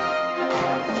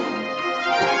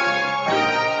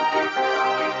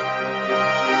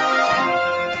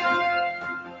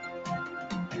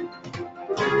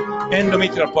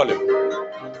 Endometrial polyp.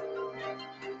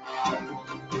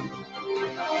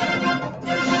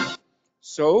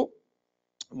 So,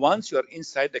 once you are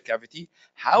inside the cavity,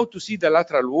 how to see the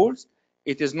lateral walls?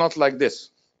 It is not like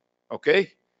this,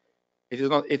 okay? It is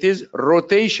not, it is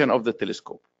rotation of the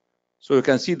telescope. So you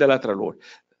can see the lateral wall.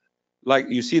 Like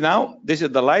you see now, this is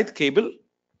the light cable,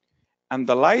 and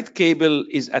the light cable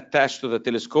is attached to the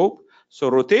telescope. So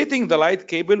rotating the light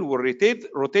cable will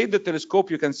rotate the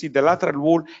telescope. You can see the lateral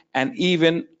wall and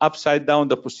even upside down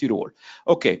the posterior wall.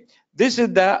 Okay, this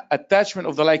is the attachment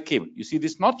of the light cable. You see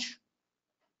this notch?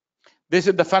 This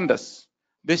is the fundus.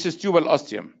 This is tubal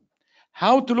ostium.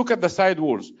 How to look at the side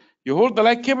walls? You hold the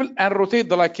light cable and rotate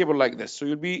the light cable like this. So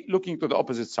you'll be looking to the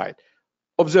opposite side.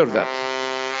 Observe that.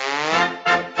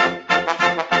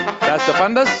 That's the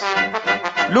fundus.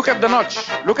 Look at the notch.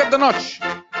 Look at the notch.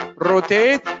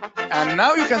 Rotate, and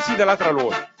now you can see the lateral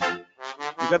wall.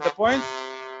 You get the point?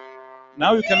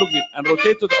 Now you can look it and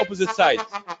rotate to the opposite side.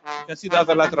 You can see the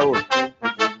other lateral wall.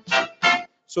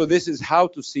 So this is how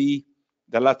to see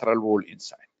the lateral wall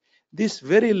inside. These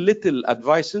very little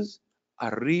advices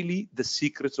are really the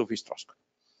secrets of hysteroscopy.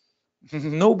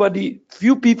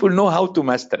 Few people know how to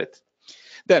master it.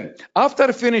 Then,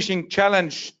 after finishing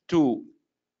challenge to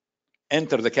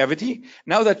enter the cavity,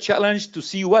 now the challenge to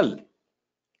see well.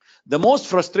 The most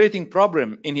frustrating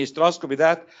problem in hysteroscopy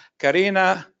that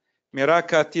Karina,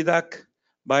 Miraka, Tidak,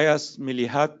 Bias,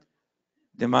 Milihat,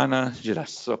 Demana,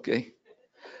 Jiras, okay?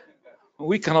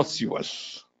 We cannot see well.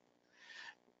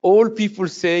 All people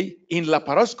say in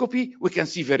laparoscopy, we can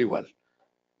see very well.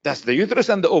 That's the uterus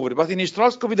and the ovary. But in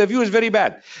hysteroscopy, the view is very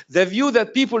bad. The view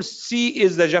that people see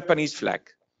is the Japanese flag.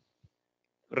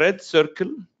 Red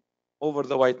circle over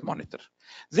the white monitor.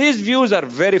 These views are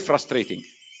very frustrating.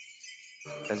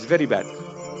 That's very bad.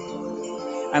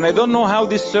 And I don't know how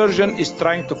this surgeon is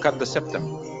trying to cut the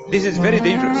septum. This is very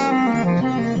dangerous.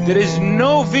 There is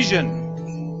no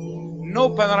vision,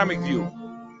 no panoramic view.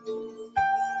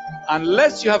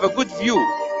 Unless you have a good view,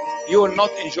 you will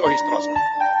not enjoy hysteroscopy.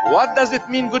 What does it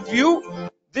mean, good view?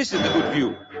 This is the good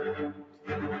view.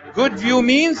 Good view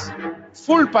means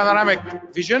full panoramic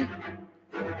vision.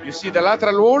 You see the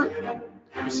lateral wall,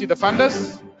 you see the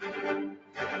fundus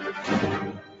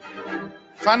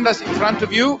in front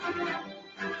of you,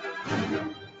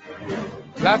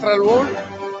 lateral wall,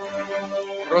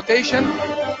 rotation,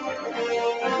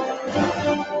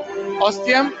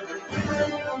 ostium,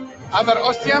 other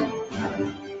ostium,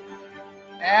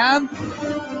 and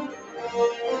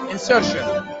insertion.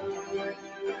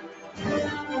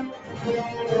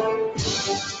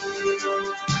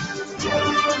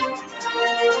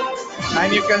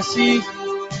 And you can see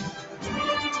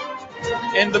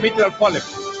endometrial polyp.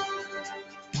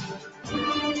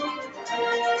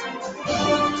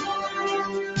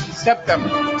 Septum.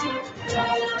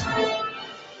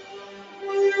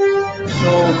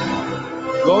 So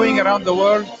going around the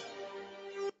world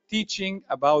teaching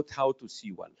about how to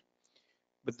see well.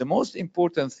 But the most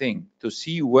important thing to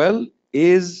see well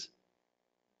is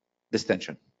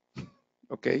distension.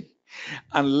 Okay?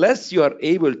 Unless you are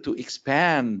able to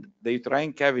expand the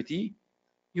uterine cavity,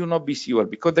 you will not be see well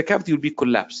because the cavity will be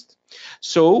collapsed.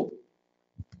 So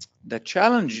the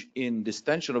challenge in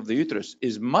distension of the uterus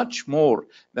is much more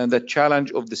than the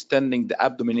challenge of distending the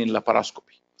abdomen in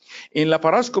laparoscopy. In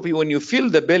laparoscopy, when you fill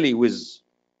the belly with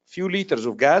few liters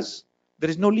of gas, there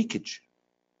is no leakage.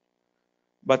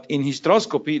 But in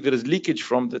hysteroscopy, there is leakage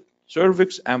from the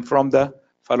cervix and from the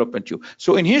fallopian tube.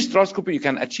 So in hysteroscopy, you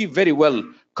can achieve very well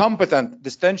competent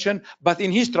distension, but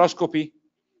in hysteroscopy,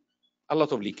 a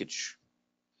lot of leakage.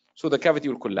 So the cavity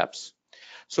will collapse.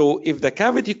 So if the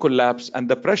cavity collapses and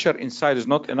the pressure inside is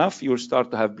not enough, you will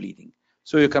start to have bleeding.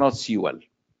 So you cannot see well.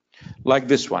 Like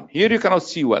this one. Here you cannot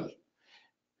see well.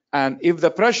 And if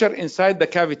the pressure inside the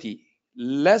cavity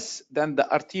less than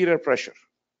the arterial pressure,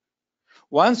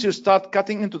 once you start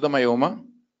cutting into the myoma,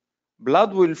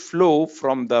 blood will flow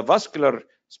from the vascular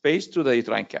space to the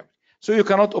uterine cavity. So you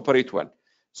cannot operate well.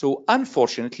 So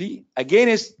unfortunately,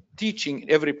 against teaching in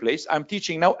every place, I'm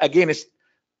teaching now against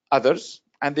others,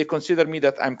 and they consider me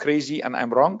that I'm crazy and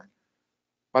I'm wrong.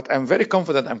 But I'm very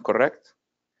confident I'm correct.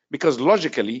 Because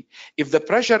logically, if the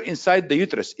pressure inside the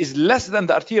uterus is less than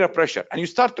the arterial pressure and you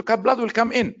start to cut, blood will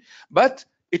come in. But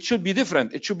it should be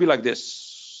different. It should be like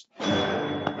this.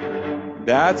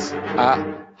 That's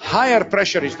a higher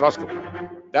pressure hysteroscopy.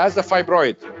 That's the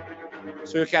fibroid.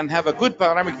 So you can have a good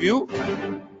panoramic view.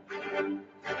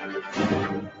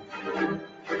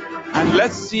 And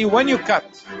let's see, when you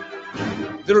cut,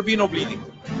 there will be no bleeding.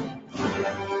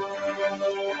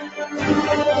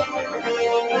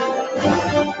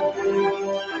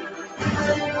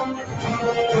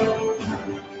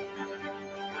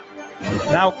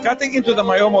 Now, cutting into the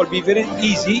myoma will be very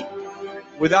easy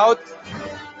without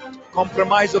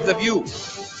compromise of the view.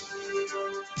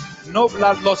 No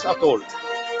blood loss at all.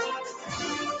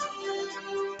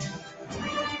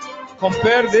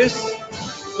 Compare this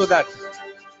to that.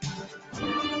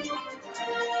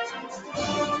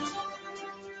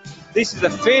 This is a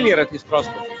failure at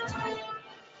hysteroscopy.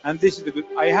 And this is the good.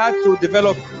 I had to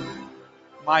develop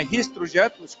my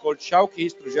Histrojet, which is called Shauki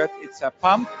Histrojet. It's a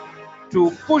pump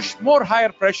to push more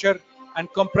higher pressure and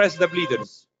compress the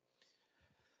bleeders.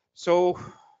 So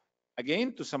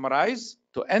again, to summarize,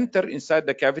 to enter inside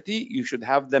the cavity, you should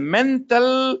have the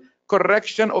mental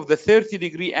correction of the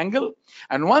 30-degree angle.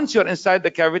 And once you're inside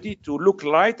the cavity, to look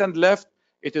right and left.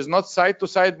 It is not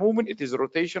side-to-side movement, it is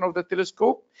rotation of the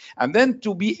telescope. And then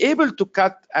to be able to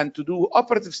cut and to do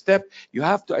operative step, you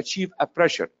have to achieve a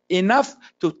pressure enough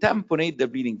to tamponate the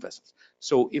bleeding vessels.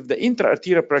 So if the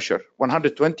intra-arterial pressure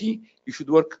 120, you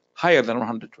should work higher than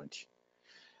 120.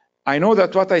 I know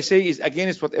that what I say is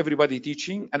against what everybody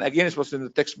teaching and against what's in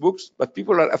the textbooks, but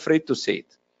people are afraid to say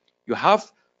it. You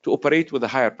have to operate with a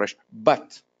higher pressure.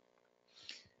 But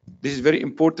this is a very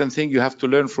important thing you have to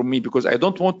learn from me, because I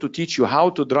don't want to teach you how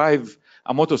to drive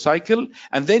a motorcycle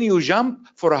and then you jump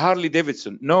for a Harley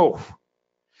Davidson. No,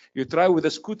 you try with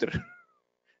a scooter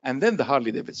and then the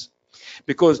Harley Davidson.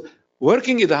 Because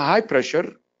working at a high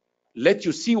pressure let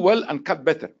you see well and cut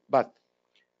better. But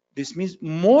this means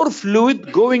more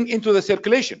fluid going into the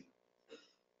circulation.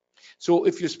 So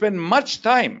if you spend much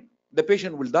time, the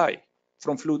patient will die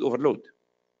from fluid overload.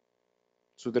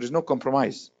 So there is no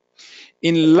compromise.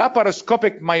 In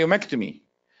laparoscopic myomectomy,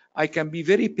 I can be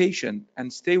very patient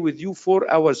and stay with you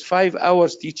 4 hours, 5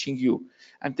 hours teaching you,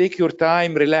 and take your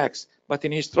time, relax. But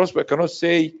in hysteroscopy, I cannot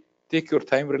say, take your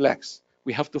time, relax.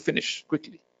 We have to finish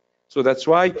quickly. So that's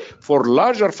why for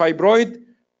larger fibroid,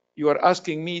 you are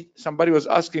asking me, somebody was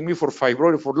asking me for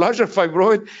fibroid. For larger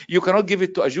fibroid, you cannot give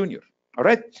it to a junior. All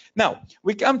right. Now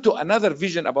we come to another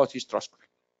vision about hysteroscopy.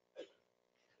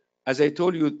 As I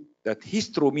told you that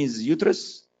hystero means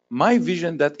uterus, my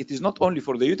vision that it is not only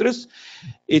for the uterus,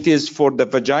 it is for the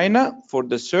vagina, for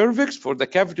the cervix, for the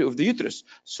cavity of the uterus.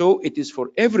 So it is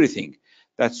for everything.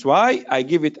 That's why I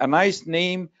give it a nice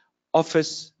name,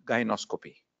 office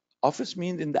gynoscopy. Office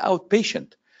means in the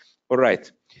outpatient. All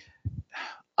right.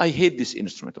 I hate this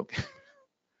instrument, okay?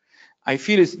 I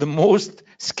feel it's the most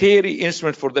scary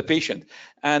instrument for the patient.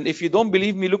 And if you don't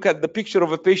believe me, look at the picture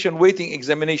of a patient waiting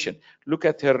examination. Look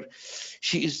at her.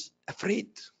 She is afraid.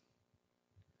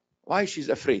 Why she's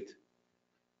afraid?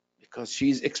 Because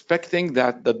she's expecting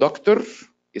that the doctor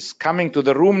is coming to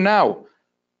the room now,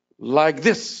 like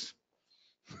this.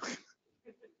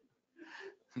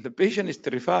 The patient is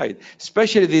terrified,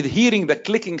 especially hearing the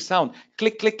clicking sound,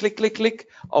 click, click, click, click, click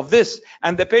of this.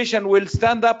 And the patient will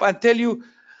stand up and tell you,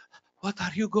 what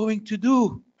are you going to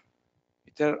do?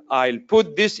 I'll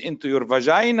put this into your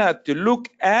vagina to look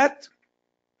at.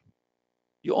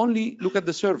 You only look at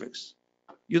the cervix.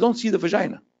 You don't see the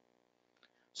vagina.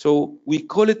 So we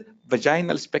call it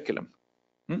vaginal speculum.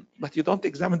 But you don't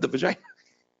examine the vagina.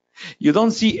 You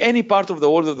don't see any part of the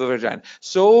wall of the vagina.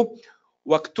 So,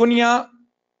 waktunya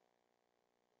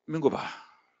minguba.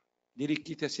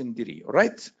 Dirikita sindiri.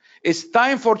 Right? It's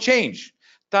time for change.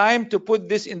 Time to put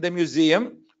this in the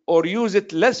museum or use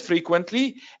it less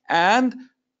frequently and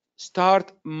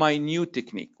start my new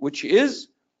technique, which is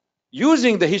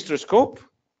using the hysteroscope.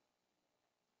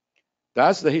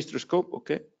 That's the hysteroscope,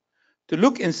 okay? To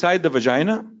look inside the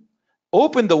vagina,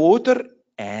 open the water,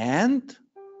 and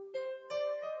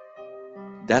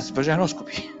that's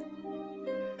vaginoscopy.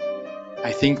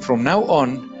 I think from now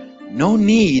on, no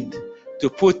need to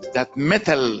put that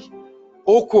metal,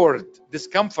 awkward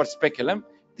discomfort speculum.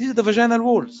 These are the vaginal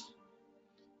walls.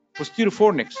 Posterior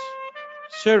fornix,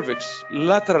 cervix,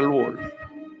 lateral wall.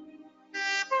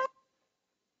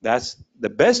 That's the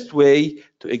best way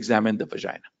to examine the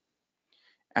vagina.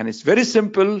 And it's very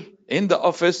simple in the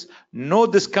office, no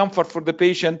discomfort for the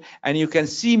patient, and you can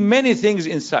see many things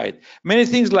inside. Many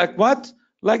things like what?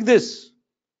 Like this.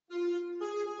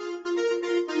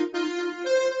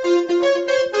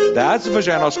 That's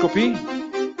vaginoscopy,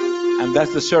 and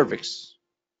that's the cervix.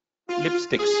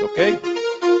 Lipsticks, okay?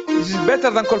 This is better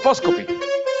than colposcopy.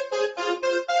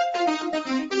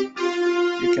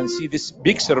 You can see this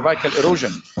big cervical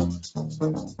erosion.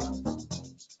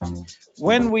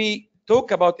 When we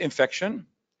talk about infection,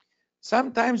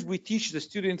 sometimes we teach the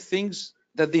student things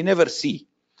that they never see.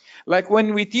 Like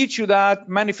when we teach you that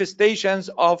manifestations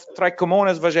of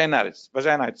trichomonas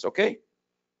vaginitis, okay?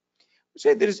 We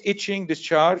say there is itching,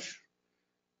 discharge,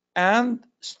 and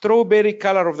strawberry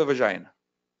color of the vagina.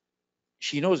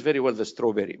 She knows very well the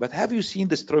strawberry, but have you seen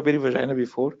the strawberry vagina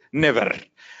before? Never.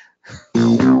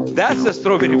 That's the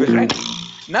strawberry vagina.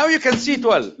 Now you can see it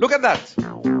well. Look at that.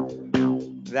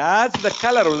 That's the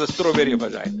color of the strawberry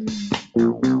vagina.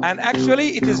 And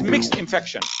actually, it is mixed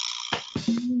infection.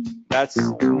 That's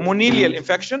monilial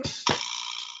infection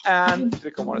and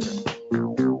trichomonas.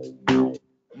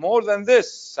 More than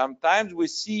this, sometimes we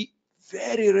see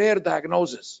very rare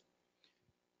diagnosis.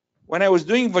 When I was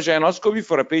doing vaginoscopy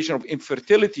for a patient of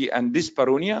infertility and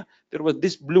dyspareunia, there was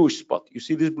this bluish spot. You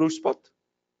see this bluish spot?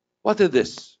 What is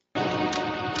this? Look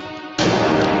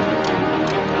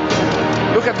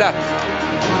at that.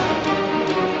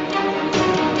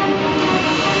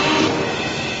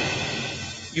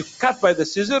 You cut by the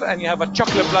scissor and you have a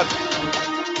chocolate blood.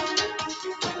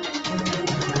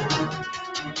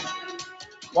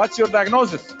 What's your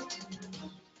diagnosis?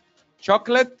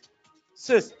 Chocolate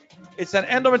cyst. It's an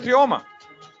endometrioma.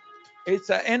 It's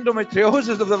an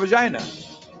endometriosis of the vagina.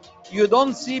 You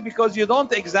don't see because you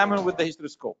don't examine with the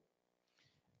hysteroscope.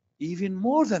 Even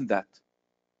more than that,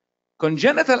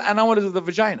 congenital anomalies of the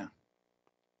vagina.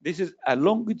 This is a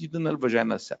longitudinal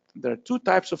vaginal septum. There are two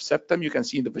types of septum you can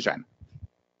see in the vagina.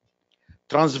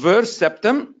 Transverse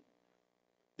septum,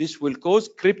 this will cause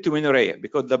cryptomenorrhea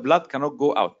because the blood cannot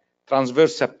go out.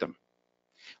 Transverse septum.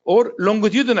 Or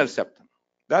longitudinal septum,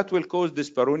 that will cause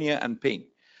dyspareunia and pain.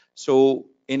 So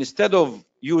instead of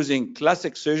using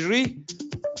classic surgery,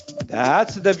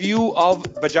 that's the view of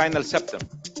vaginal septum.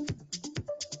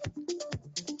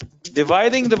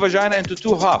 Dividing the vagina into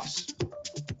two halves.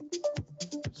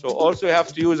 So also you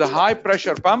have to use a high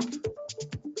pressure pump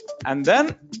and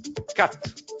then cut.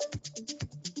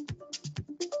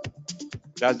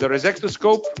 That's the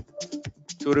resectoscope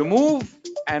to remove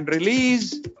and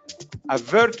release a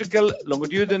vertical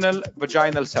longitudinal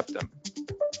vaginal septum.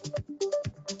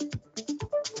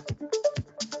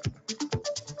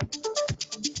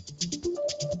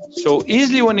 So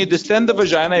easily when you distend the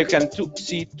vagina, you can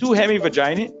see two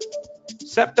hemivaginae.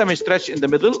 Septum is stretched in the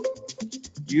middle.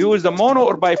 You use the mono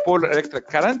or bipolar electric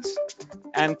current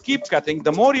and keep cutting.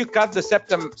 The more you cut, the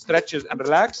septum stretches and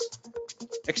relax.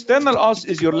 External os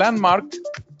is your landmark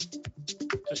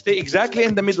to stay exactly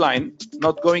in the midline,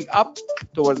 not going up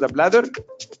towards the bladder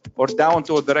or down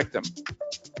toward the rectum.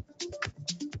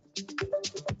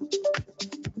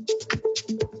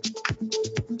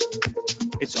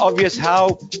 It's obvious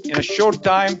how, in a short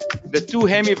time, the two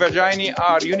hemivaginae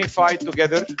are unified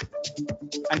together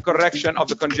and correction of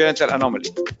the congenital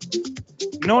anomaly.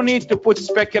 No need to put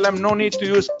speculum, no need to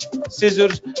use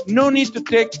scissors, no need to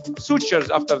take sutures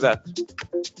after that.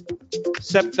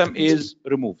 Septum is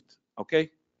removed,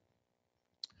 okay?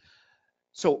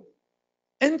 So,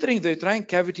 entering the uterine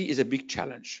cavity is a big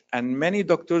challenge, and many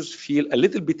doctors feel a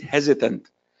little bit hesitant.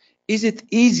 Is it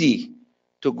easy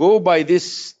to go by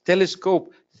this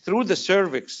telescope through the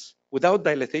cervix without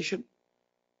dilatation,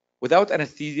 without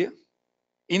anesthesia,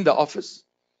 in the office?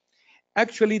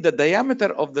 Actually, the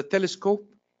diameter of the telescope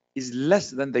is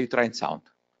less than the uterine sound.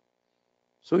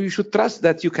 So you should trust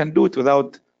that you can do it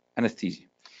without anesthesia.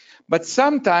 But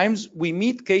sometimes we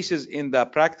meet cases in the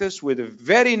practice with a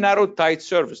very narrow, tight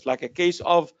cervix, like a case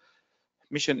of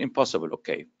Mission Impossible,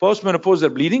 okay.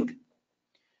 Postmenopausal bleeding.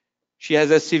 She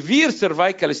has a severe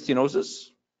cervical stenosis.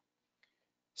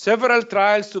 Several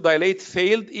trials to dilate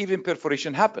failed, even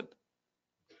perforation happened.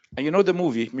 And you know the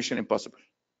movie, Mission Impossible.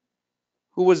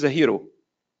 Who was the hero?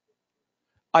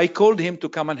 I called him to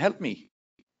come and help me.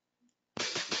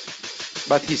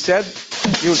 But he said,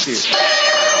 you'll see it.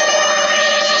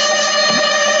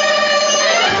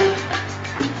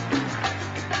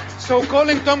 So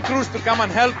calling Tom Cruise to come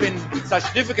and help in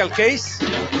such difficult case,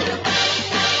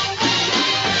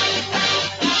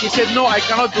 he said, no, I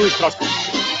cannot do hysteroscopy.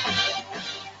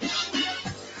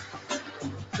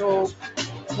 So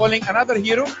calling another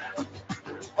hero,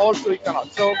 also he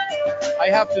cannot. So I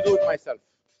have to do it myself.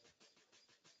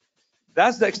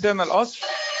 That's the external os.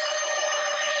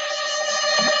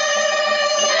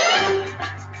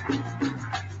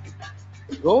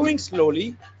 Going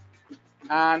slowly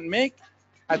and make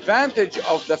advantage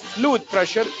of the fluid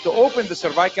pressure to open the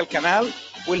cervical canal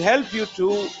will help you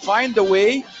to find the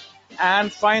way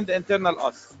and find the internal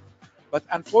os. But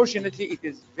unfortunately, it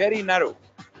is very narrow.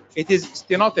 It is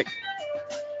stenotic.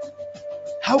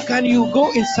 How can you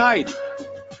go inside?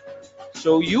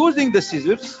 So using the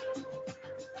scissors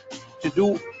to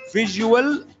do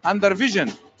visual under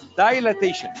vision,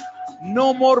 dilatation.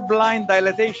 No more blind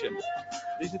dilatation.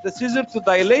 This is the scissor to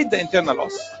dilate the internal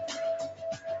os.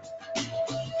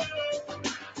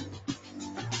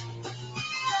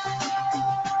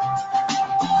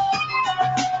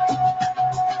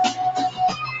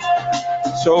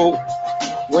 So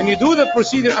when you do the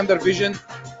procedure under vision,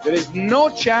 there is no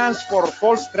chance for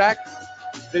false track.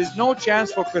 There is no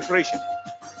chance for perforation.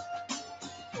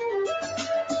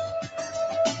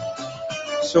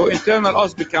 So internal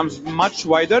os becomes much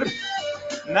wider.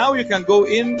 Now you can go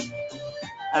in,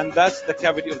 and that's the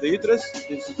cavity of the uterus.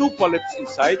 There's two polyps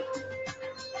inside.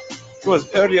 It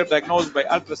was earlier diagnosed by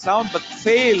ultrasound, but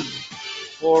failed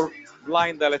for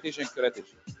blind dilatation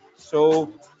curettage.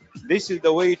 So this is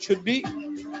the way it should be,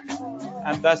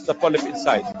 and that's the polyp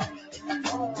inside.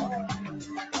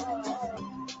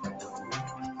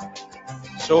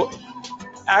 So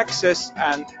access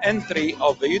and entry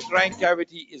of the uterine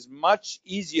cavity is much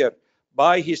easier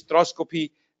by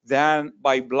hysteroscopy than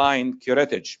by blind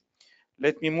curettage.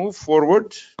 Let me move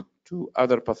forward to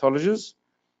other pathologies.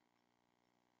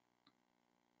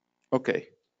 Okay,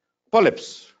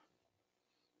 polyps.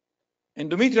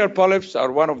 Endometrial polyps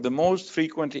are one of the most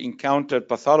frequently encountered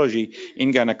pathology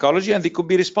in gynecology, and they could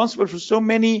be responsible for so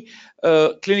many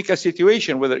clinical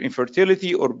situations, whether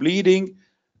infertility or bleeding,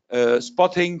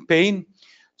 spotting, pain.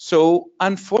 So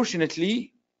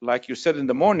unfortunately, like you said in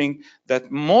the morning, that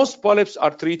most polyps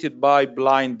are treated by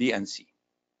blind DNC.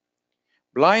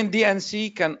 Blind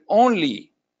DNC can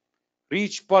only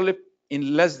reach polyp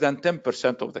in less than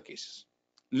 10% of the cases.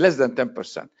 Less than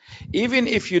 10%. Even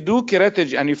if you do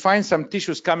curettage and you find some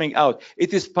tissues coming out,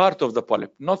 it is part of the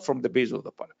polyp, not from the base of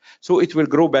the polyp. So it will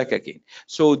grow back again.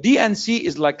 So DNC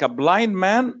is like a blind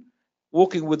man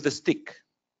walking with the stick.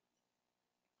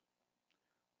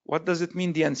 What does it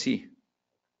mean, DNC?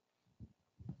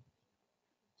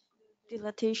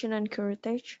 Dilatation and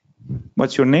curettage.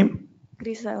 What's your name?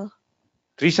 Grisel.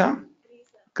 Teresa?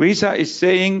 Grisa is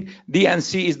saying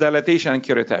DNC is dilatation and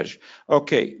curettage.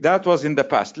 Okay, that was in the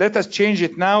past. Let us change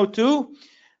it now to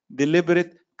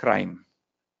deliberate crime.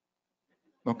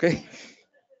 Okay?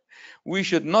 we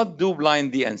should not do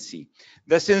blind DNC.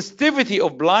 The sensitivity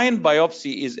of blind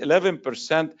biopsy is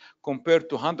 11% compared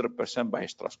to 100% by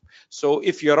hysteroscopy. So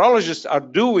if urologists are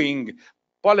doing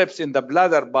polyps in the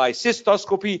bladder by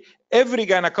cystoscopy, every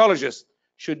gynecologist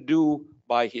should do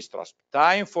by hysteroscopy.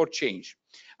 Time for change.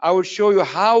 I will show you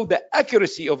how the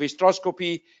accuracy of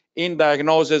hysteroscopy in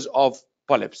diagnosis of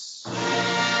polyps.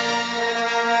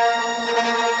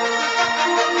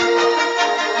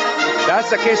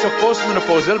 That's a case of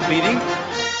postmenopausal bleeding,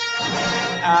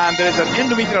 and there is an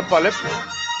endometrial polyp.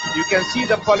 You can see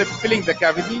the polyp filling the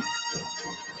cavity.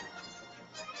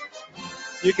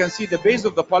 You can see the base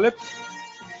of the polyp.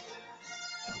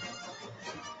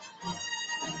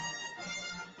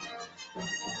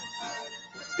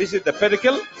 This is the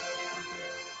pedicle.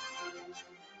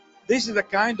 This is a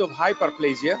kind of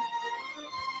hyperplasia,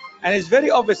 and it's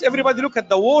very obvious. Everybody look at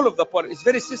the wall of the polyp. It's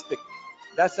very cystic.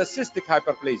 That's a cystic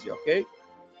hyperplasia, okay?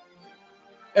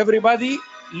 Everybody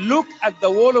look at the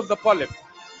wall of the polyp.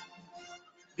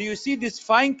 Do you see these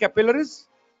fine capillaries?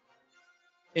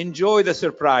 Enjoy the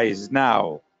surprise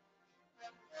now.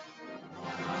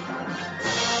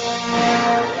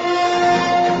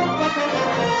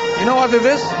 You know what it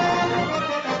is?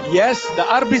 Yes, the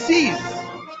RBCs.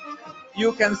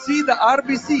 You can see the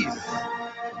RBCs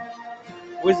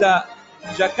with a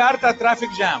Jakarta traffic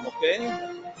jam, okay?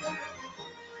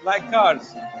 Like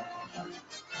cars.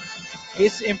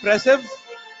 It's impressive.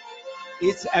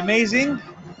 It's amazing.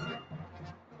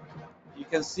 You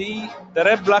can see the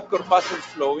red blood corpuscles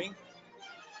flowing.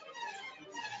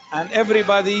 And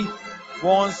everybody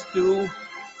wants to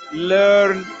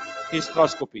learn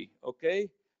hysteroscopy, okay?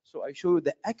 So I show you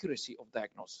the accuracy of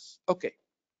diagnosis. Okay.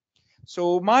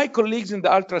 So my colleagues in the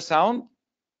ultrasound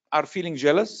are feeling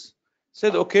jealous.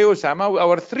 Said, okay, Osama,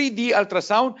 our 3D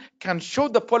ultrasound can show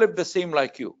the polyp the same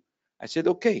like you. I said,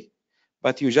 okay,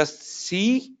 but you just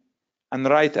see and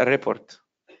write a report.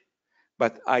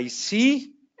 But I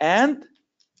see and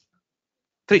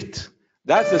treat.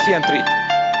 That's the see and treat.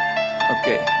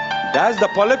 Okay, that's the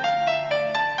polyp.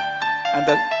 And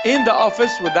in the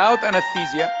office, without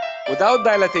anesthesia, without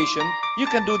dilatation, you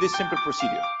can do this simple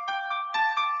procedure.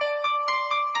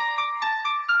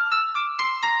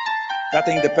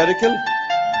 Cutting the pedicle.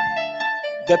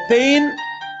 The pain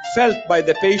felt by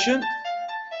the patient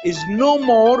is no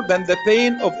more than the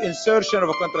pain of insertion of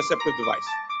a contraceptive device.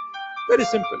 Very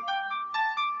simple.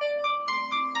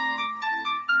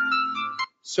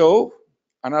 So,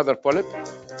 another polyp.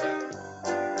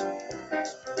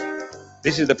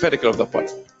 This is the pedicle of the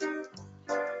polyp.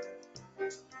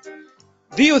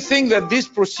 Do you think that these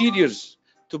procedures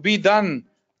to be done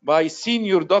by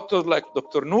senior doctors like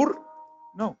Dr. Noor?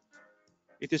 No.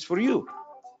 It is for you,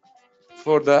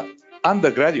 for the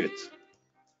undergraduate.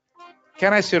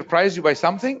 Can I surprise you by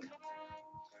something?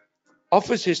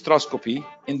 Office hysteroscopy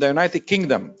in the United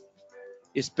Kingdom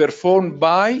is performed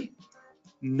by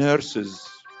nurses.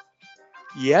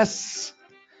 Yes,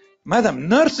 madam,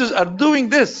 nurses are doing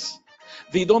this.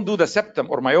 They don't do the septum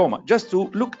or myoma, just to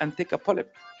look and take a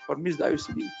polyp or miss the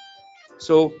IUCD.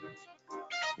 So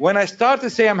when I start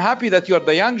to say I'm happy that you are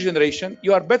the young generation,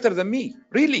 you are better than me.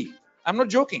 Really, I'm not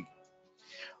joking.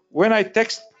 When I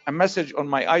text a message on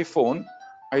my iPhone,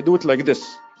 I do it like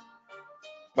this.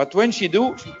 But when she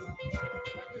do,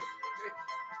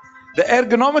 the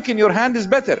ergonomic in your hand is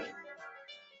better.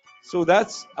 So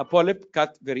that's a polyp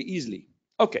cut very easily.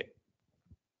 Okay.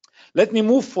 Let me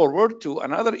move forward to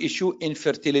another issue,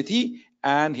 infertility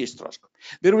and hysteroscopy.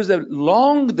 There was a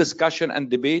long discussion and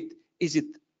debate. Is it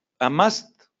a must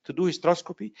to do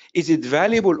hysteroscopy? Is it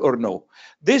valuable or no?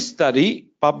 This study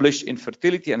published in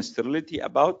Fertility and Sterility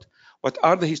about what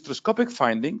are the hysteroscopic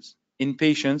findings in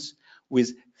patients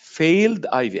with failed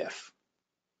IVF.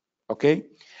 Okay?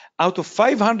 Out of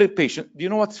 500 patients, do you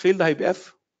know what's failed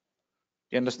IVF?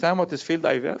 You understand what is failed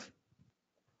IVF?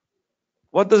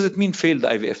 What does it mean, failed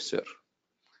IVF, sir?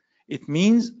 It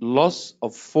means loss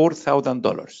of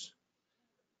 $4,000.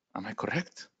 Am I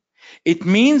correct? It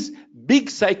means big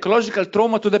psychological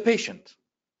trauma to the patient.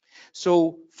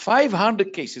 So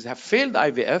 500 cases have failed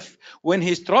IVF. When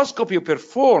hysteroscopy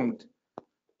performed,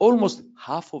 almost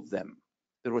half of them,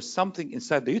 there was something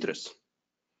inside the uterus.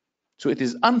 So it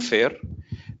is unfair.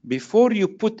 Before you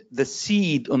put the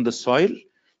seed on the soil,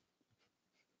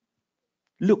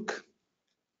 look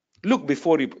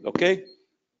before you put, okay?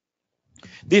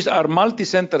 These are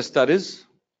multi-center studies.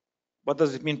 What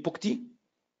does it mean, POGI?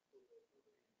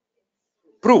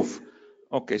 Proof.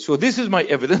 Okay, so this is my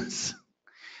evidence.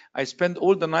 I spent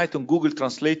all the night on Google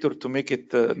Translator to make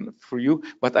it for you,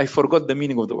 but I forgot the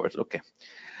meaning of the words. Okay,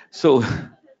 so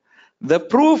the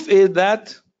proof is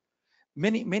that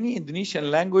Many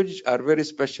Indonesian language are very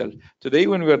special. Today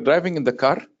when we were driving in the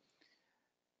car,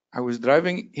 he was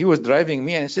driving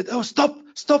me, and I said, "Oh,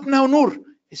 stop now, Noor."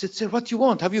 He said, "Sir, what you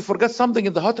want? Have you forgot something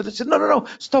in the hotel?" I said, No,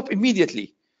 stop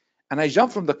immediately. And I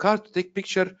jumped from the car to take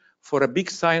picture for a big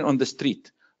sign on the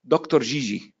street, Dr.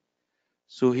 Gigi.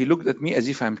 So he looked at me as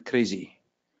if I'm crazy.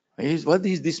 What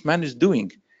is this man is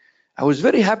doing? I was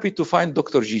very happy to find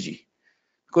Dr. Gigi,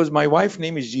 because my wife's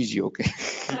name is Gigi, okay?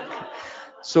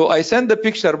 So I sent the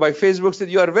picture by Facebook, said,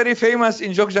 "You are very famous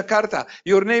in Yogyakarta,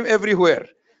 your name everywhere."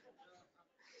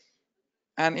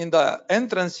 And in the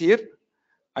entrance here,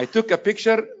 I took a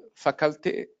picture,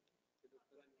 faculty,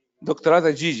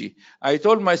 Dr. Gigi. I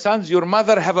told my sons, "Your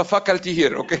mother have a faculty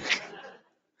here," okay?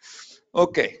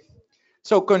 Okay.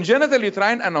 So congenital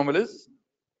uterine anomalies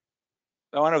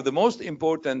are one of the most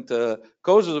important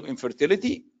causes of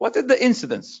infertility. What is the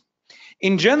incidence?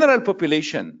 In general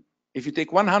population, if you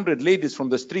take 100 ladies from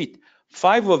the street,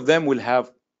 5 of them will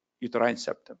have uterine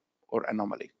septum or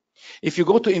anomaly. If you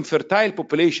go to infertile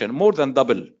population, more than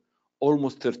double,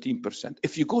 almost 13%.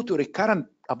 If you go to recurrent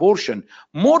abortion,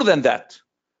 more than that,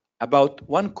 about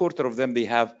 1/4 of them, they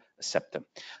have a septum.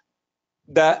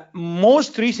 The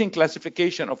most recent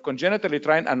classification of congenital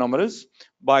uterine anomalies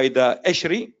by the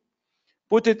Esri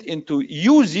put it into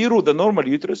U0, the normal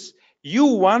uterus,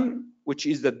 U1, which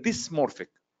is the dysmorphic.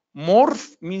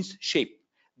 Morph means shape.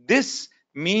 This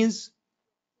means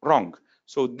wrong.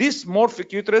 So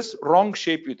dysmorphic uterus, wrong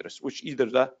shape uterus, which either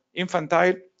the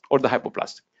infantile or the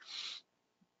hypoplastic.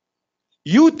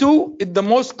 U2 is the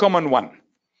most common one.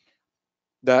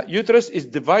 The uterus is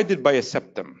divided by a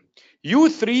septum.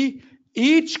 U3,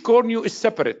 each cornea is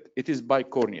separate. It is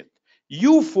bicornuate.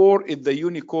 U4 is the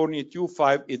unicornuate.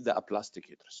 U5 is the aplastic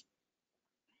uterus.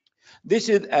 This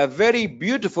is a very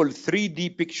beautiful 3D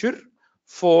picture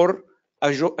for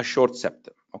a short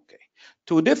septum. Okay.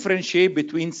 To differentiate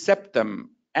between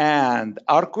septum and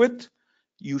arcuate,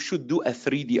 you should do a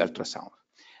 3D ultrasound.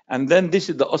 And then this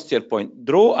is the ostial point.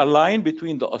 Draw a line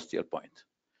between the ostial point.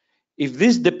 If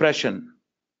this depression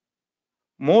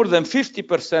more than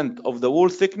 50% of the wall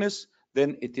thickness,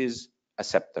 then it is a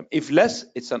septum. If less,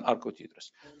 it's an arcuate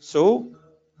uterus. So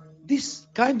this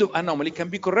kind of anomaly can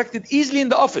be corrected easily in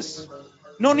the office.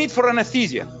 No need for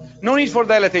anesthesia, no need for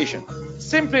dilatation,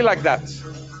 simply like that.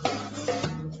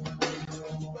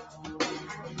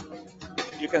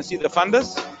 You can see the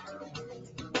fundus.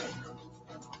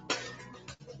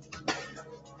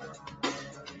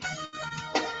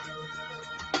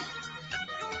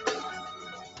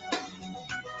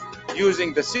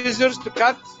 Using the scissors to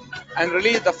cut and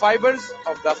release the fibers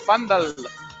of the fundal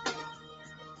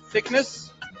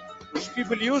thickness, which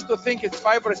people used to think it's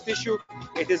fibrous tissue.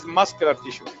 It is muscular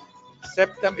tissue.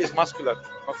 Septum is muscular,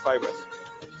 not fibrous.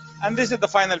 And this is the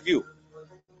final view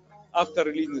after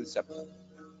releasing the septum.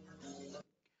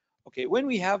 Okay, when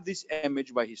we have this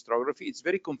image by hysterography, it's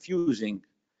very confusing.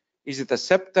 Is it a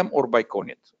septum or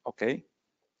bicornuate? Okay,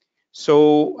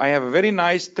 so I have a very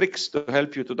nice tricks to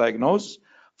help you to diagnose.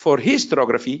 For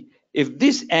hysterography, if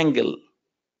this angle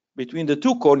between the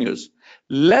two corneas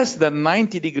less than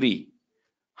 90 degrees,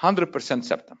 100%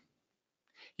 septum.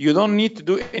 You don't need to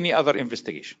do any other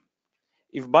investigation.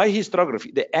 If by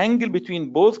hysterography, the angle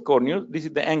between both corneas, this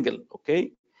is the angle,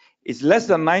 okay, is less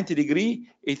than 90 degrees,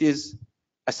 it is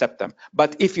a septum.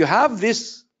 But if you have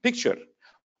this picture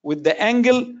with the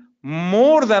angle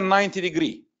more than 90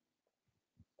 degrees,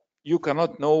 you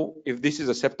cannot know if this is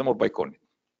a septum or bicornuate.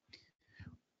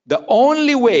 The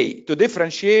only way to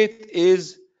differentiate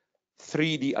is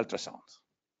 3D ultrasound.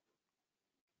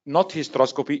 Not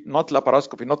hysteroscopy, not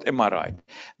laparoscopy, not MRI.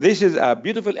 This is a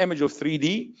beautiful image of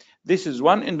 3D. This is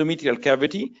one endometrial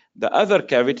cavity, the other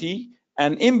cavity,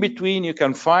 and in between you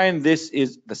can find this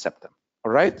is the septum,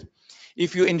 all right?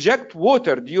 If you inject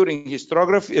water during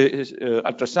hysterography,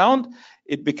 ultrasound,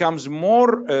 it becomes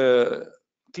more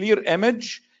clear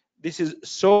image. This is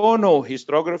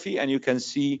sonohysterography, and you can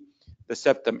see the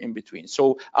septum in between.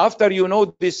 So after you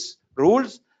know these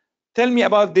rules, tell me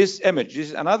about this image. This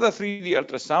is another 3D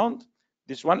ultrasound.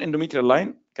 This one endometrial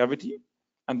line cavity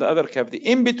and the other cavity.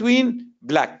 In between,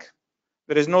 black.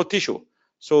 There is no tissue.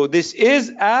 So this is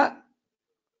a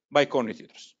bicornuate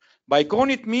uterus.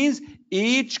 Bicornuate means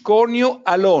each cornea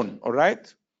alone, all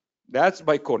right? That's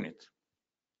bicornuate.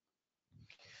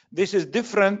 This is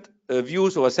different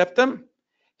views of a septum.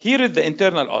 Here is the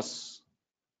internal os.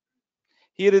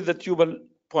 Here is the tubal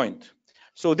point.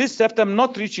 So this septum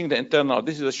not reaching the internal,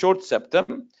 this is a short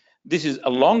septum. This is a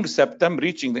long septum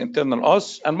reaching the internal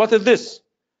os. And what is this?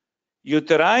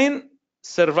 Uterine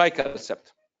cervical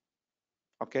septum.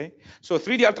 Okay, so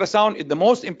 3D ultrasound is the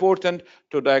most important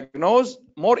to diagnose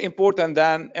more important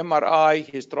than MRI,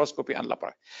 hysteroscopy, and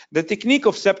laparoscopy. The technique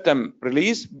of septum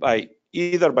release by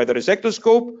either by the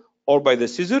resectoscope or by the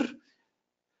scissor.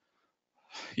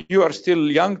 You are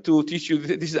still young to teach you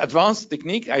this advanced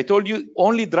technique. I told you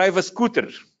only drive a scooter.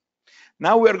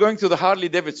 Now we are going to the Harley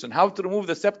Davidson, how to remove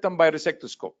the septum by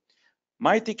resectoscope.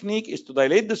 My technique is to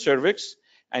dilate the cervix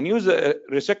and use a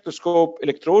resectoscope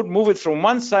electrode, move it from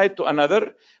one side to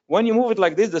another. When you move it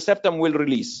like this, the septum will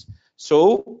release.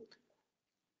 So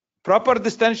proper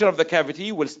distension of the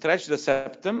cavity will stretch the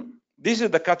septum. This is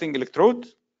the cutting electrode.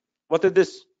 What is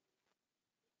this?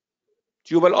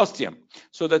 Tubal ostium.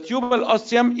 So the tubal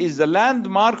ostium is the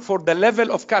landmark for the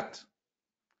level of cut.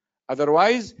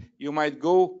 Otherwise, you might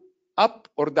go up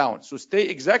or down. So stay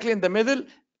exactly in the middle,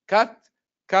 cut,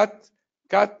 cut,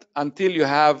 cut until you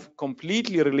have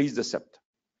completely released the septum.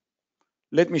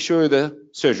 Let me show you the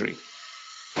surgery.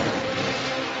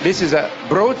 This is a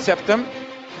broad septum.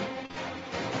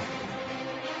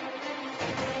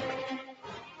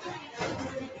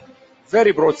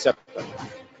 Very broad septum.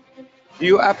 Do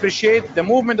you appreciate the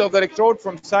movement of the electrode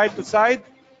from side to side?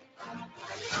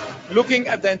 Looking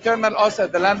at the internal os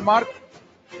at the landmark.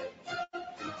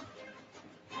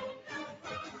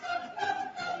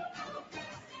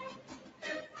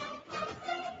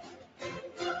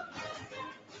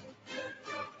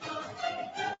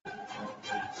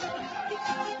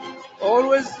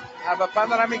 Always have a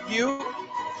panoramic view.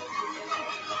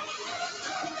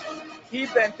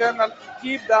 Keep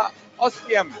the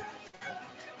ostium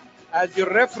as your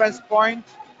reference point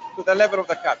to the level of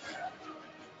the cut.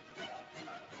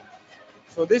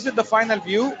 So this is the final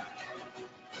view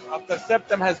after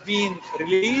septum has been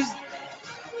released.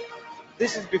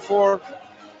 This is before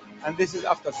and this is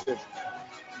after surgery.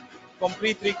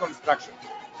 Complete reconstruction.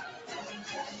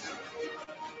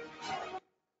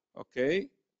 Okay.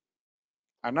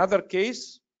 Another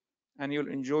case, and you'll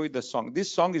enjoy the song.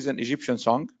 This song is an Egyptian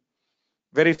song,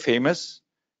 very famous.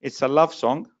 It's a love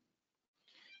song.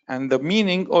 And the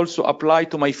meaning also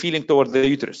applied to my feeling toward the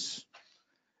uterus.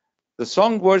 The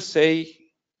song words say,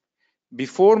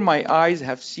 before my eyes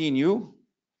have seen you,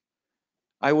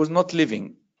 I was not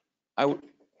living.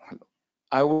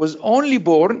 I was only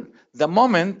born the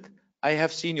moment I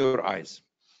have seen your eyes.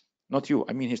 Not you,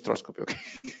 I mean hysteroscopy, okay?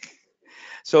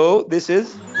 So this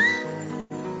is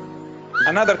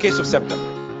another case of septum.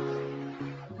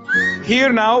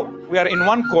 Here now, we are in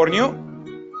one cornea,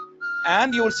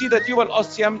 and you will see the tubal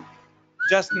ostium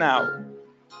just now.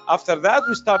 After that,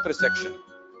 we start resection.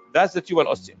 That's the tubal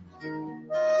ostium.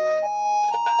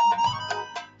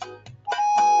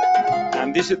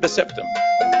 And this is the septum.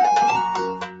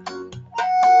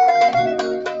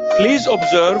 Please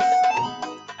observe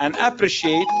and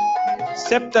appreciate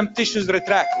septum tissues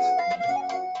retract.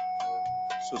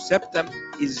 So septum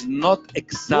is not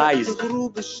excised.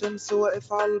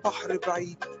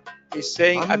 He's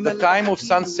saying at the time of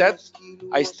sunset,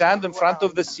 I stand in front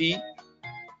of the sea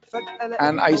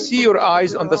and I see your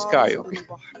eyes on the sky. Okay?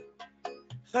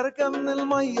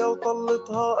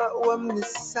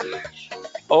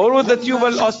 Always the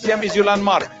tubal ostium is your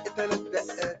landmark.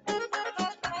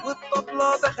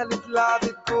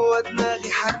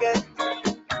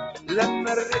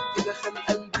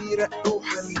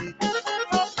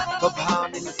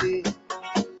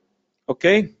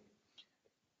 Okay.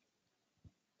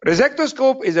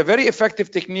 Resectoscope is a very effective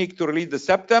technique to release the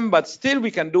septum, but still we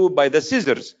can do it by the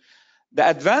scissors. The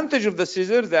advantage of the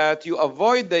scissors that you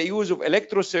avoid the use of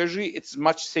electrosurgery, it's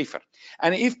much safer.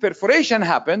 And if perforation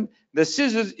happened, the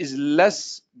scissors is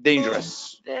less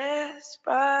dangerous. That's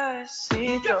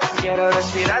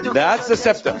the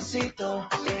septum.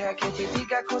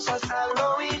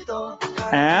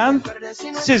 And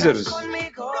scissors.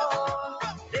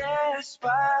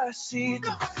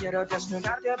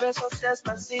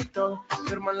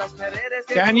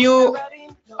 Can you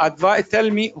tell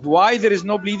me why there is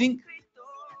no bleeding?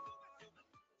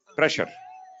 Pressure.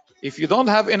 If you don't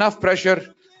have enough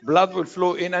pressure, blood will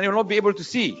flow in and you'll not be able to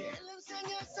see.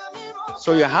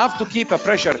 So you have to keep a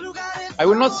pressure. I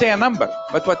will not say a number,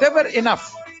 but whatever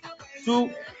enough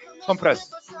to compress.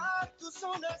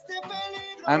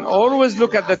 And always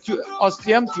look at the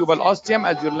tubal ostium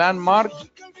as your landmark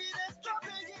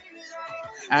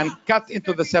and cut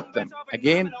into the septum.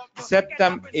 Again,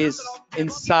 septum is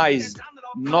incised,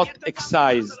 not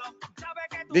excised.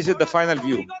 This is the final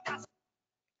view.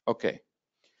 Okay.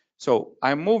 So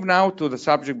I move now to the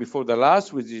subject before the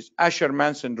last, which is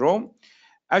Asherman syndrome.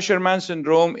 Asherman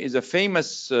syndrome is a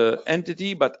famous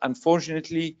entity, but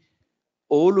unfortunately,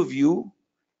 all of you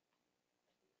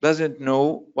doesn't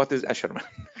know what is Asherman.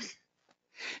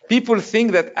 People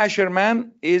think that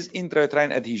Asherman is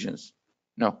intrauterine adhesions.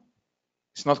 No.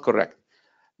 It's not correct.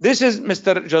 This is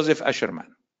Mr. Joseph Asherman.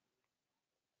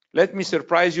 Let me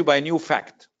surprise you by a new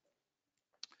fact.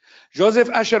 Joseph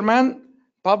Asherman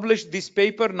published this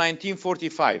paper in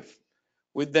 1945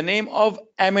 with the name of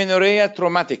Amenorrhea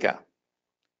traumatica,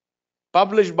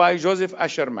 published by Joseph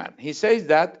Asherman. He says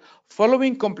that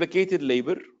following complicated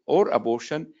labor or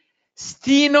abortion,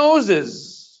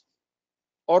 stenosis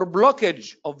or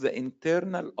blockage of the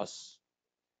internal os.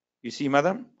 You see,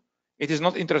 madam, it is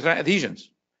not intrauterine adhesions.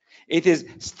 It is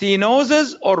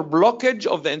stenosis or blockage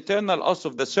of the internal os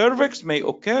of the cervix may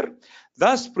occur,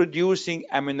 thus producing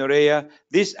amenorrhea.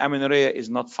 This amenorrhea is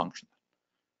not functional.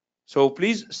 So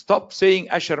please stop saying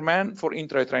Asherman for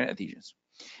intrauterine adhesions.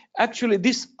 Actually,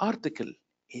 this article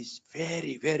is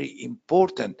very, very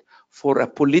important for a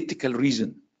political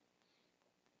reason.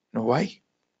 You know why?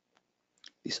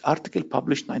 This article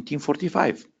published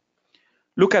 1945.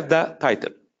 Look at the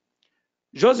title.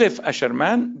 Joseph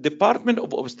Asherman, Department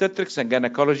of Obstetrics and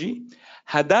Gynecology,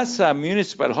 Hadassah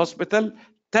Municipal Hospital,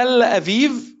 Tel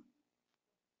Aviv.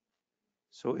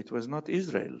 So it was not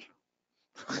Israel.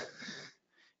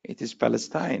 It is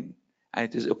Palestine, and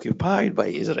it is occupied by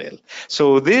Israel.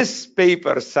 So this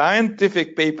paper,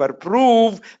 scientific paper,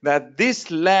 proved that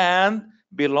this land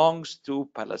belongs to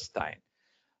Palestine.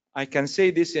 I can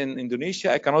say this in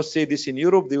Indonesia. I cannot say this in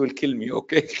Europe. They will kill me,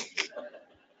 okay?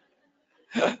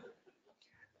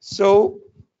 So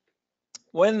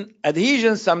when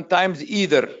adhesions sometimes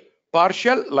either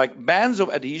partial, like bands of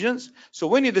adhesions. So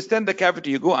when you distend the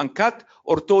cavity, you go and cut,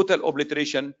 or total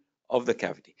obliteration of the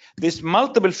cavity. This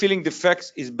multiple filling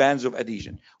defects is bands of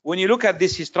adhesion. When you look at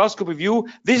this hysteroscopy view,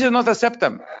 this is not a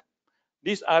septum.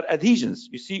 These are adhesions.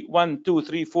 You see 1, 2,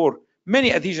 3, 4,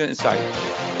 many adhesions inside.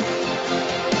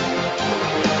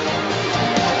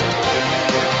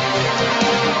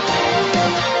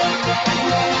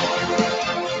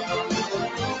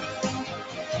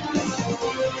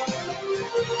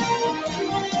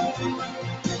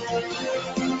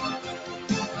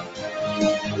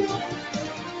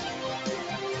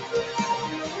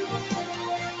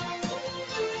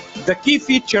 The key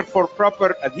feature for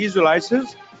proper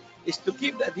adhesolysis is to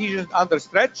keep the adhesions under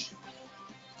stretch,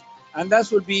 and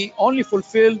that will be only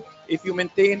fulfilled if you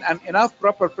maintain an enough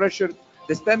proper pressure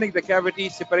distending the cavity,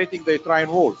 separating the uterine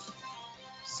walls.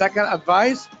 Second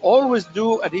advice, always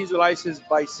do adhesolysis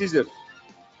by scissors,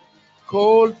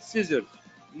 cold scissors,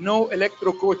 no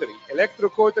electrocautery.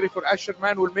 Electrocautery for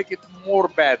Asherman will make it more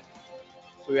bad.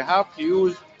 So you have to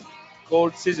use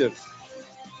cold scissors.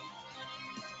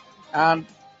 And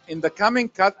in the coming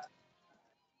cut,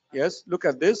 yes, look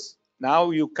at this.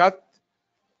 Now you cut.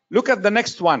 Look at the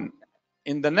next one.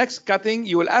 In the next cutting,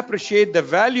 you will appreciate the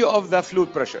value of the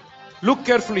fluid pressure. Look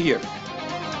carefully here.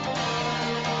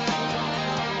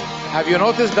 Have you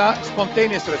noticed that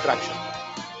spontaneous retraction?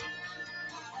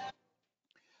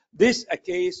 This is a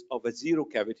case of a zero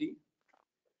cavity.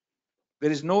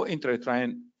 There is no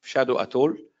intrauterine shadow at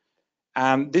all.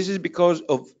 And this is because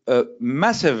of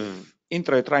massive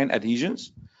intrauterine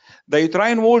adhesions. The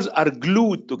uterine walls are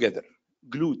glued together.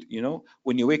 Glued, you know,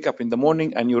 when you wake up in the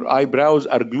morning and your eyebrows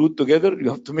are glued together, you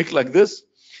have to make like this.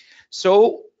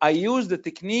 So I use the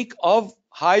technique of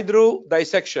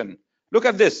hydrodissection. Look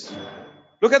at this.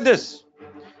 Look at this.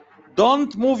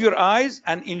 Don't move your eyes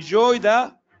and enjoy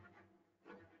the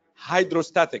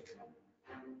hydrostatic.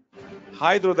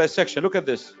 Hydrodissection. Look at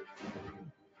this.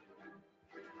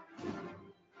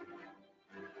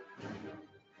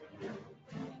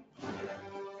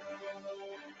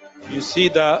 You see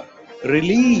the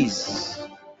release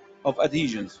of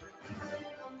adhesions.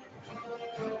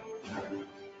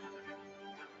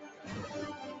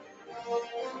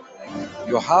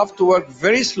 You have to work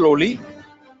very slowly,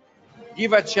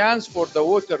 give a chance for the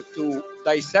water to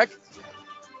dissect,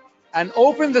 and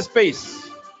open the space.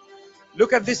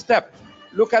 Look at this step.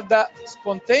 Look at the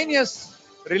spontaneous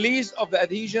release of the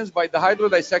adhesions by the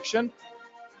hydrodissection,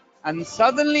 and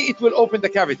suddenly it will open the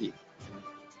cavity.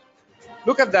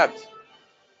 Look at that.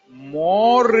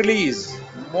 More release,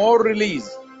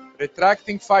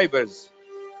 retracting fibers.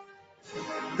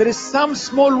 There is some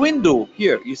small window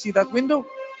here. You see that window?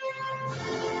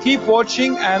 Keep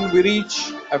watching and we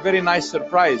reach a very nice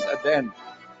surprise at the end.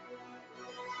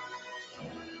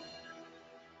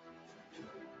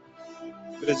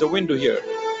 There is a window here.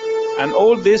 And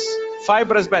all this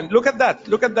fibrous band. Look at that.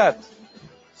 Look at that.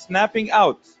 Snapping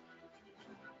out.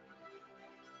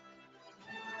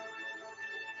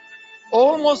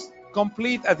 Almost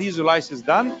complete adhesolysis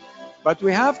done, but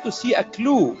we have to see a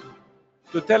clue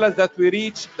to tell us that we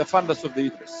reach the fundus of the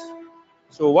uterus.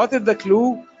 So what is the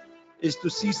clue? Is to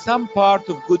see some part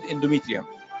of good endometrium.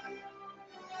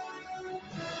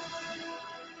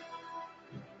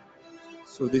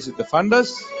 So this is the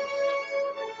fundus.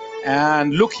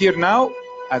 And look here now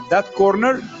at that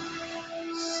corner.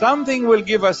 Something will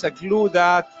give us a clue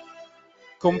that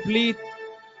complete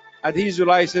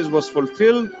adhesiolysis was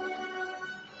fulfilled,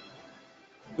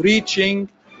 reaching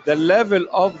the level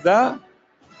of the,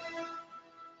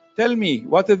 tell me,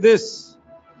 what is this?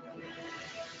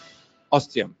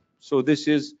 Ostium. So this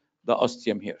is the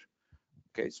ostium here.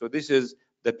 Okay, so this is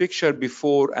the picture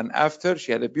before and after.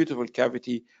 She had a beautiful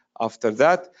cavity after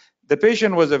that. The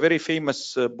patient was a very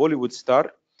famous Bollywood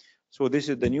star. So this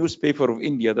is the newspaper of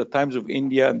India, the Times of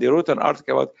India, and they wrote an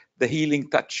article about the healing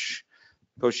touch.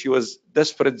 So she was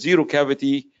desperate, zero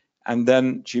cavity, and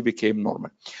then she became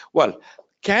normal. Well,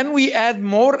 can we add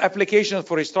more applications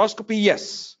for hysteroscopy?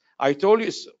 Yes. I told you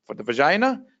it's for the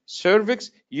vagina,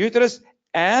 cervix, uterus,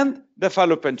 and the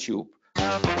fallopian tube.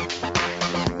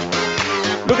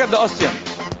 Look at the ostium.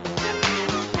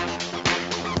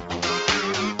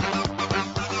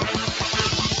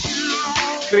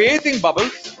 Creating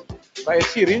bubbles by a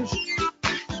syringe,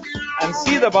 and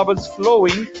see the bubbles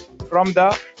flowing from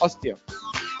the ostium.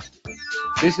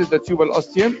 This is the tubal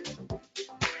ostium.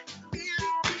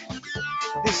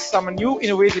 This is some new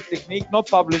innovative technique, not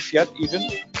published yet even.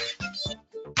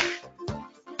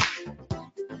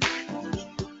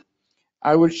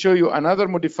 I will show you another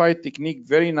modified technique,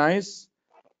 very nice,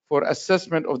 for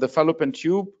assessment of the fallopian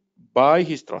tube by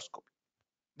hysteroscopy.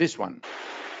 This one.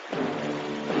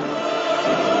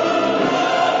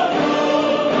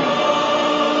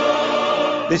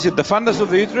 This is the fundus of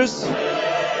the uterus.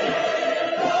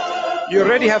 You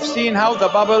already have seen how the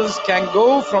bubbles can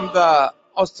go from the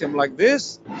ostium like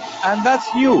this, and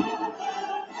that's new.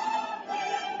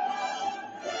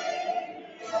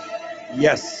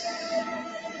 Yes.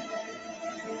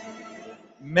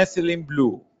 Methylene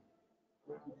blue.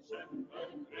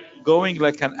 Going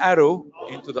like an arrow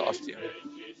into the ostium.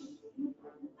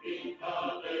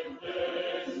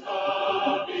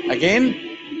 Again,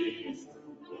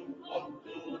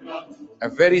 a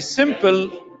very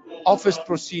simple office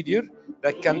procedure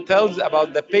that can tell us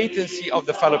about the patency of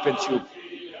the fallopian tube.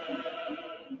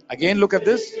 Again, look at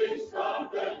this.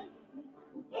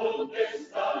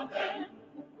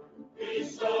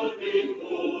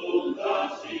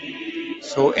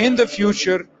 So in the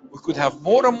future, we could have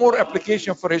more and more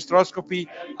application for hysteroscopy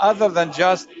other than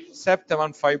just septum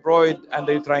and fibroid and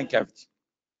the uterine cavity.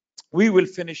 We will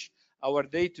finish our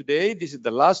day today. This is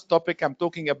the last topic I'm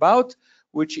talking about,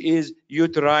 which is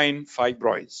uterine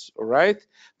fibroids, all right?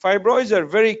 Fibroids are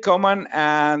very common,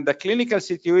 and the clinical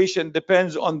situation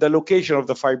depends on the location of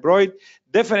the fibroid.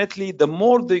 Definitely, the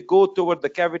more they go toward the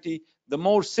cavity, the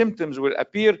more symptoms will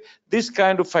appear. This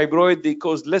kind of fibroid, they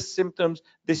cause less symptoms.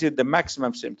 This is the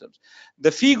maximum symptoms. The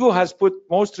FIGO has put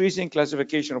most recent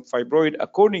classification of fibroid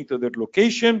according to their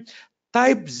location.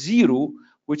 Type 0,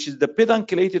 which is the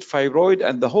pedunculated fibroid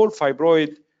and the whole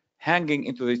fibroid hanging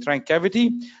into the uterine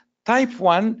cavity. Type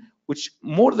 1, which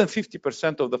more than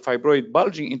 50% of the fibroid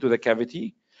bulging into the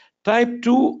cavity. Type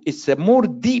 2 is a more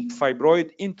deep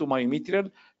fibroid into myometrial,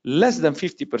 less than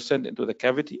 50% into the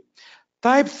cavity.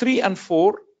 Type 3 and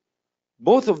 4,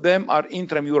 both of them are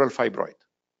intramural fibroid.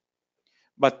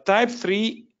 But type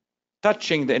 3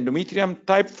 touching the endometrium,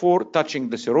 type 4 touching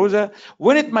the serosa.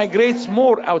 When it migrates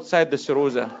more outside the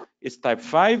serosa, it's type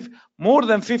 5. More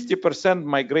than 50%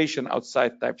 migration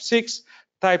outside type 6.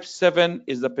 Type 7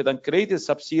 is the pedunculated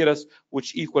subserous,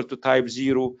 which equal to type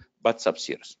 0, but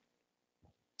subserous.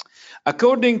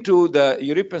 According to the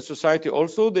European Society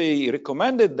also, they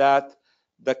recommended that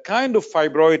the kind of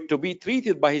fibroid to be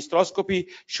treated by hysteroscopy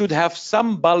should have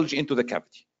some bulge into the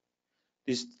cavity.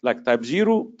 This like type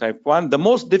 0, type 1. The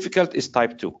most difficult is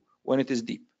type 2 when it is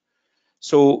deep.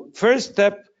 So first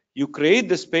step, you create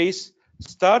the space,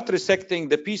 start resecting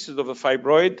the pieces of the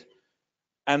fibroid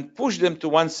and push them to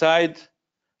one side.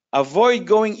 Avoid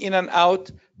going in and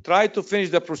out. Try to finish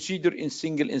the procedure in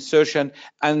single insertion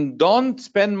and don't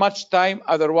spend much time,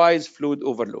 otherwise fluid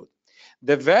overload.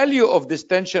 The value of this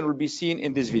tension will be seen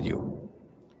in this video.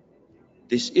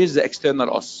 This is the external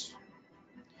os.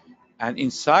 And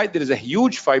inside there is a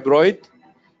huge fibroid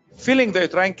filling the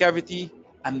uterine cavity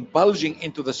and bulging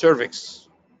into the cervix.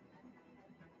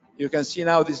 You can see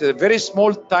now this is a very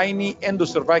small, tiny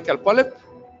endocervical polyp,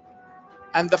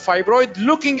 and the fibroid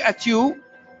looking at you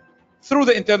through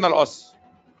the internal os.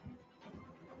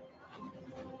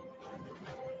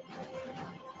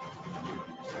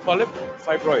 Polyp,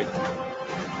 fibroid.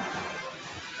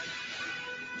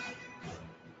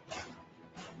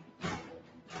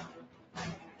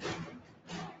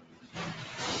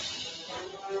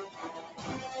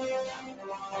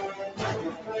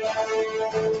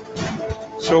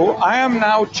 So I am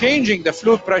now changing the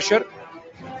fluid pressure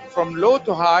from low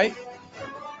to high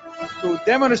to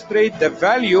demonstrate the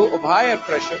value of higher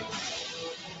pressure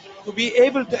to be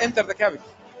able to enter the cavity.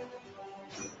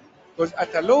 Because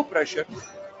at a low pressure,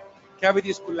 cavity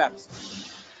is collapsed.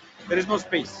 There is no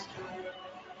space.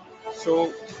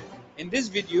 So in this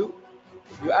video,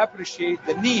 you appreciate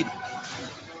the need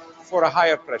for a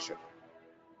higher pressure.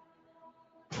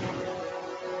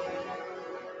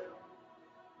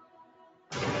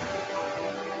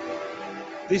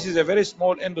 This is a very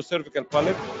small endocervical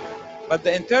polyp, but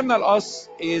the internal os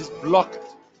is blocked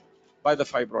by the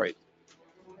fibroid.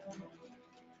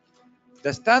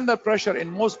 The standard pressure in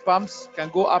most pumps can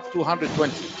go up to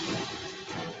 120.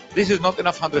 This is not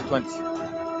enough 120.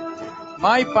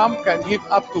 My pump can give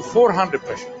up to 400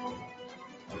 pressure.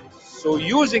 So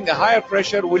using a higher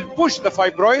pressure will push the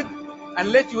fibroid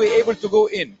and let you be able to go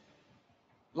in,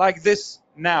 like this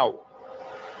now.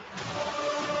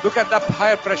 Look at that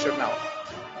higher pressure now.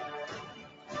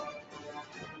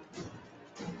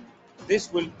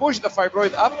 This will push the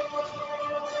fibroid up,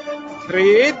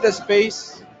 create the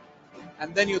space,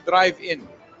 and then you drive in.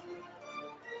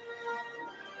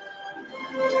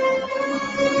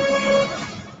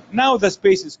 Now the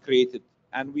space is created,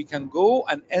 and we can go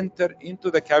and enter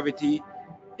into the cavity,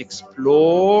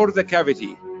 explore the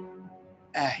cavity.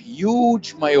 A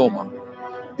huge myoma.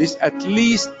 This at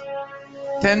least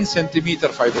 10 centimeter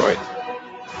fibroid,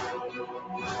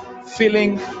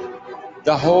 filling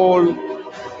the whole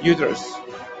uterus.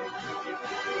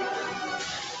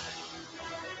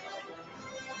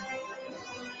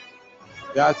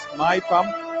 That's my pump.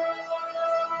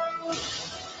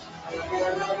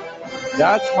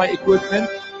 That's my equipment.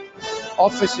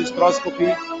 Office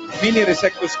hysteroscopy, mini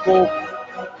resectoscope,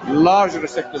 large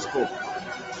resectoscope.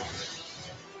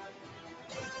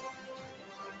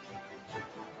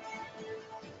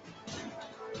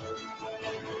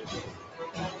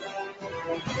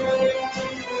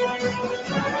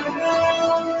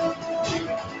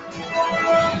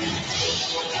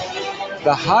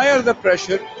 The higher the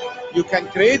pressure, you can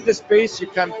create the space, you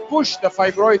can push the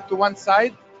fibroid to one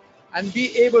side and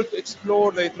be able to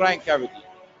explore the uterine cavity.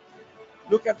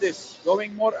 Look at this,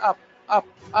 going more up, up,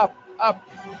 up, up.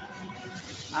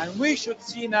 And we should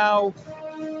see now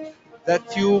the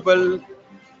tubal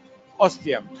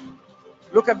ostium.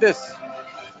 Look at this.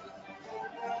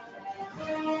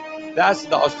 That's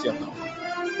the ostium now.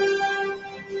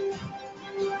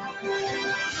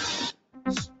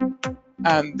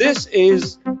 And this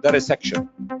is the resection.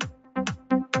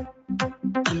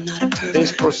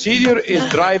 This procedure is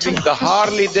driving the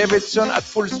Harley Davidson at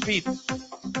full speed.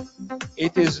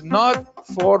 It is not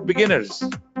for beginners.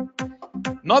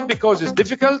 Not because it's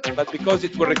difficult, but because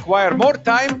it will require more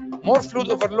time, more fluid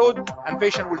overload, and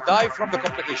patient will die from the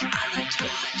complication.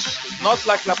 It's not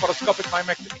like laparoscopic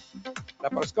myomectomy.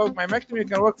 Laparoscopic myomectomy, you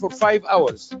can work for 5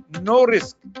 hours. No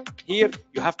risk. Here,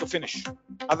 you have to finish.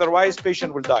 Otherwise,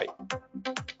 patient will die.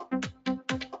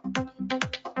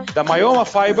 The myoma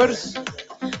fibers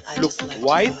look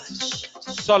white,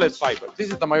 solid fiber. This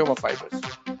is the myoma fibers.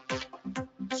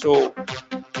 So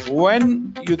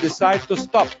when you decide to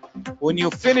stop, when you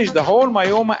finish the whole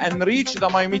myoma and reach the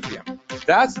myometrium,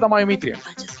 that's the myometrium.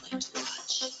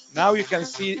 Now you can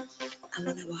see,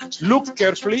 look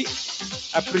carefully,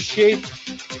 appreciate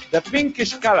the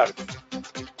pinkish color.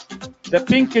 The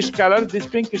pinkish color, these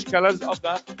pinkish colors of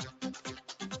the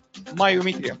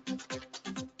myometrium.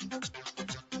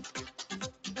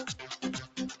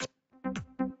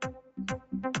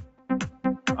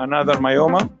 Another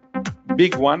myoma,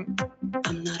 big one.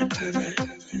 I'm not a pervert,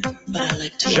 but I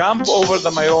like to jump over the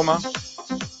myoma,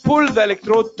 pull the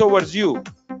electrode towards you.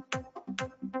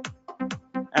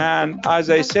 And as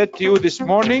I said to you this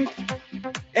morning,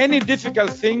 any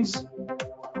difficult things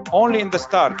only in the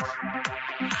start.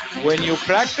 When you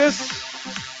practice,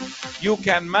 you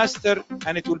can master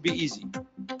and it will be easy.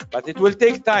 But it will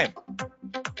take time.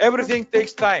 Everything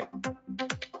takes time.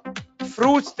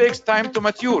 Fruits takes time to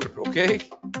mature, okay?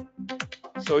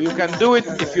 So you can do it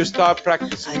if you start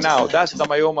practicing now. That's the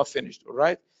myoma finished, all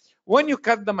right? When you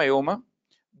cut the myoma,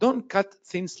 don't cut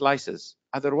thin slices.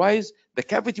 Otherwise, the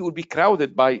cavity will be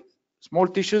crowded by small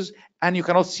tissues and you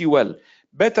cannot see well.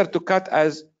 Better to cut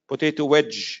as potato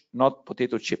wedge, not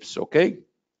potato chips, okay?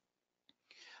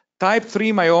 Type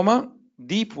 3 myoma,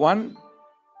 deep one.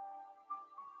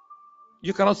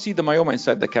 You cannot see the myoma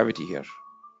inside the cavity here,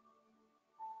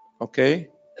 okay?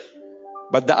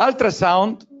 But the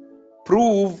ultrasound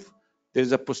prove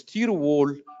there's a posterior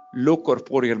wall low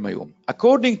corporeal myoma.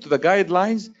 According to the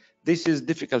guidelines, this is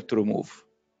difficult to remove.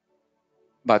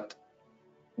 But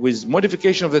with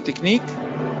modification of the technique,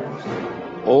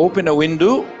 open a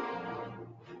window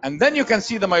And then you can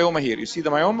see the myoma here. You see the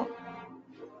myoma?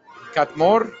 Cut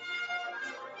more.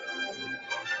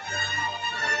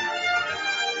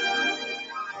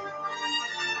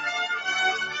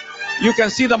 You can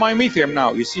see the myometrium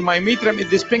now. You see myometrium is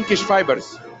this pinkish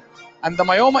fibers. And the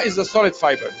myoma is the solid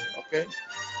fibers, okay?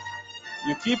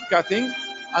 You keep cutting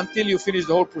until you finish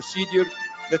the whole procedure.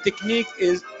 The technique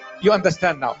is, you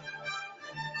understand now.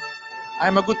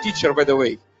 I'm a good teacher, by the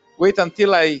way. Wait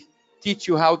until I teach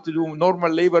you how to do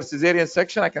normal labor cesarean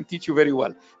section. I can teach you very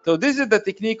well. So this is the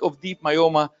technique of deep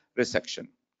myoma resection.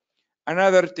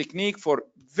 Another technique for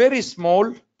very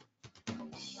small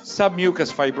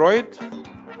submucous fibroid.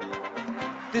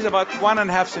 This is about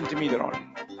 1.5 centimeter only.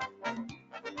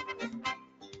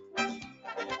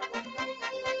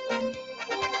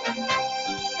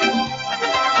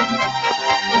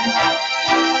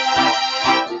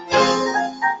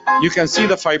 You can see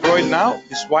the fibroid now,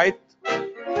 it's white.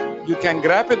 You can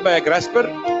grab it by a grasper.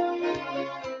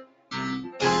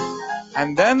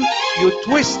 And then you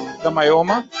twist the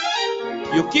myoma.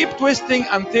 You keep twisting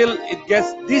until it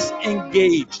gets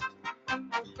disengaged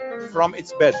from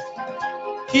its bed.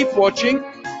 Keep watching.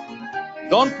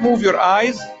 Don't move your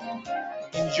eyes.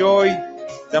 Enjoy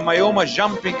the myoma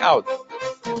jumping out.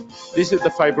 This is the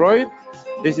fibroid.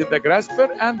 This is the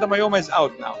grasper, and the myoma is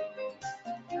out now.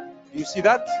 Do you see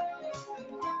that?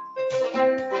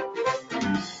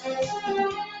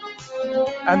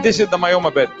 And this is the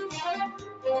myoma bed.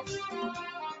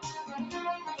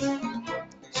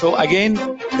 So again,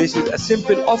 this is a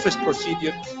simple office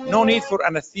procedure. No need for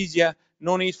anesthesia,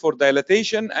 no need for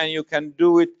dilatation, and you can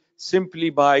do it simply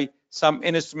by some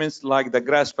instruments like the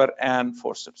grasper and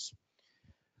forceps.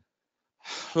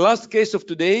 Last case of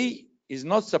today is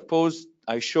not supposed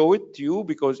I show it to you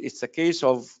because it's a case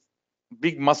of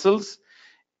big muscles,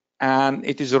 and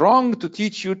it is wrong to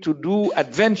teach you to do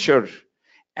adventure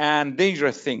and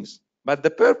dangerous things. But the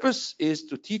purpose is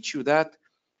to teach you that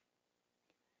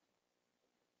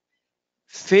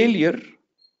failure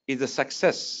is a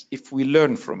success if we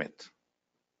learn from it.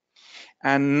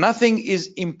 And nothing is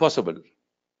impossible.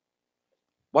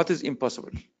 What is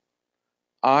impossible?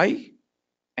 I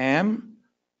am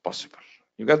possible.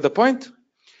 You got the point?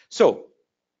 So,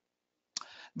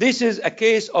 this is a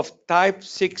case of type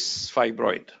 6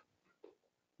 fibroid.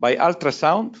 By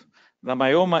ultrasound, the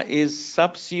myoma is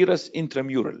subserous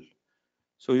intramural.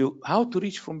 So how to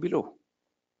reach from below?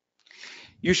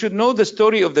 You should know the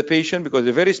story of the patient because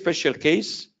a very special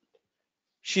case.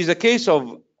 She's a case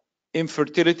of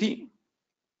infertility,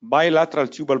 bilateral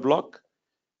tubal block,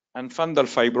 and fundal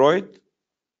fibroid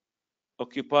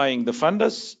occupying the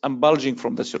fundus and bulging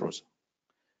from the serosa.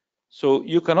 So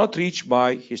you cannot reach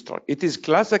by histology. It is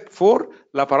classic for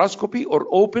laparoscopy or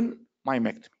open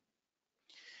myomectomy.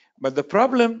 But the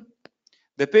problem,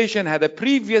 the patient had a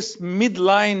previous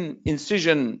midline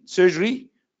incision surgery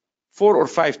 4 or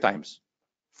 5 times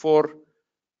for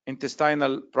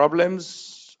intestinal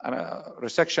problems,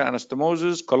 resection,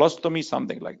 anastomosis, colostomy,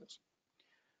 something like this.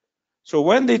 So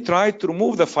when they tried to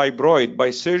remove the fibroid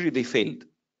by surgery, they failed.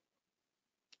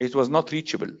 It was not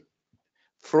reachable,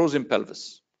 frozen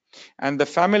pelvis. And the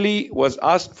family was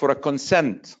asked for a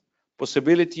consent,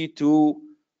 possibility to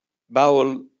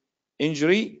bowel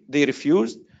injury. They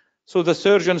refused. So the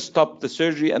surgeon stopped the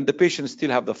surgery and the patient still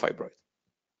have the fibroid.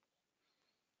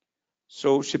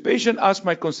 So the patient asked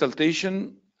my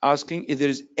consultation asking if there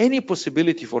is any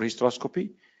possibility for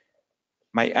hysteroscopy.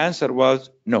 My answer was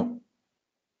no.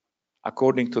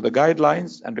 According to the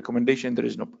guidelines and recommendation, there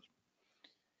is no.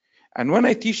 And when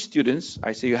I teach students,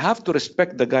 I say you have to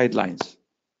respect the guidelines.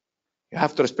 You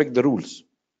have to respect the rules.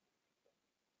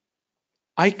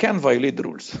 I can violate the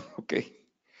rules, okay?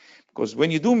 Because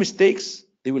when you do mistakes,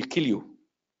 they will kill you.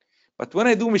 But when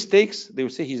I do mistakes, they will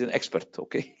say he's an expert,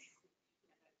 okay?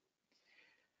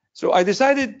 So I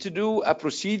decided to do a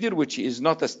procedure which is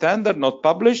not a standard, not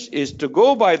published, is to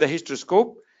go by the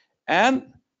hysteroscope and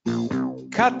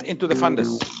cut into the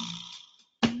fundus.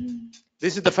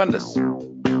 This is the fundus.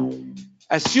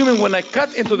 Assuming when I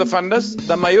cut into the fundus,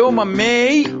 the myoma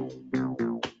may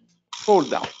fall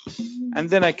down, and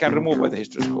then I can remove by the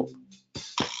hysteroscope.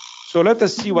 So let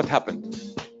us see what happened,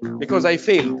 because I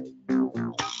failed,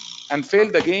 and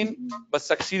failed again, but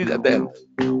succeeded at the end.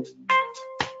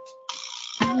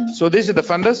 So this is the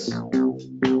fundus,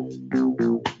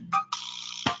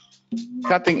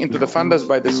 cutting into the fundus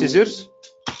by the scissors.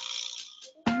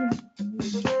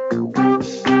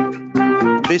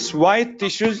 This white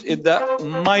tissues is the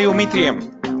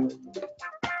myometrium.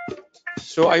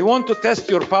 So I want to test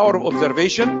your power of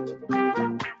observation.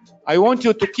 I want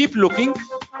you to keep looking.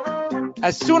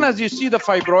 As soon as you see the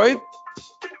fibroid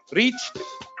reached,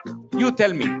 you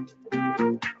tell me.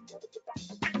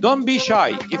 Don't be shy.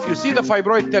 If you see the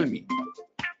fibroid, tell me.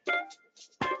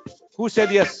 Who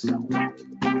said yes?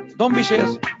 Don't be shy.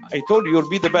 I told you, you'll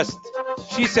be the best.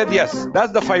 She said yes.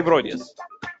 That's the fibroid, yes.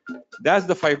 That's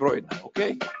the fibroid,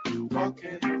 okay?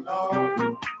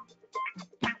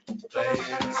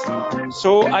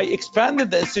 So I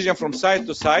expanded the incision from side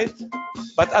to side,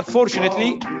 but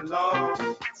unfortunately,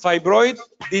 fibroid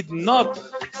did not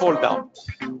fall down.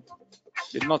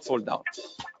 Did not fall down.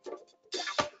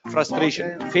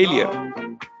 Frustration, failure.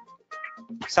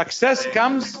 Success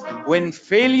comes when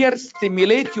failure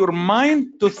stimulates your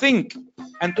mind to think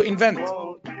and to invent.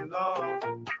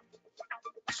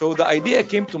 So the idea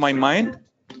came to my mind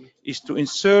is to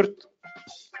insert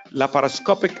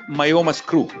laparoscopic myoma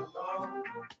screw.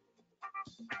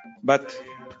 But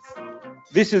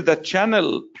this is the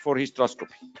channel for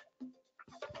hysteroscopy.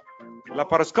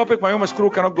 Laparoscopic myoma screw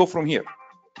cannot go from here.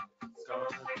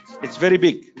 It's very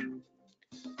big.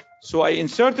 So I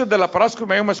inserted the laparoscopic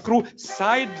myoma screw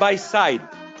side by side.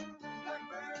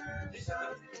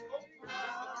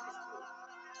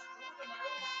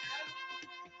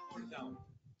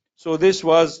 So this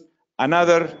was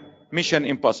another mission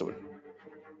impossible.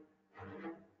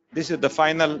 This is the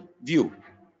final view.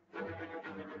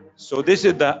 So this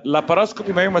is the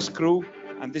laparoscopy myoma screw,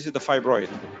 and this is the fibroid.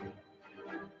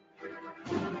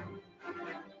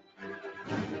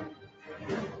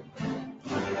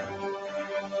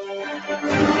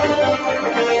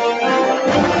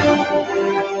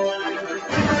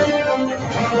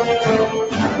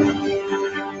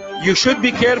 You should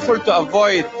be careful to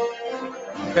avoid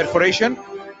perforation.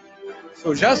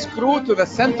 So just screw to the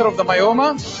center of the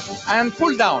myoma and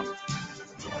pull down.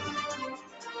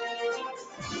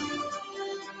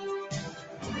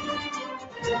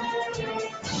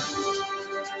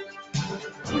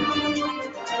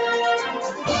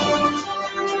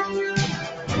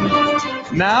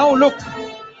 Now look,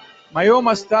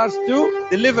 myoma starts to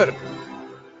deliver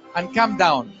and come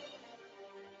down.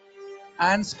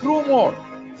 And screw more.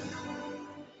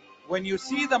 When you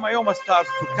see the myoma starts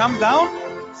to come down,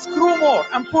 screw more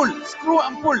and pull, screw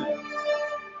and pull.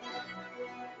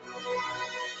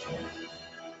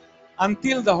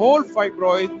 Until the whole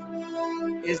fibroid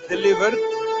is delivered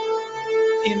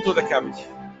into the cavity.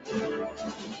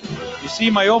 You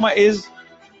see, myoma is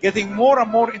getting more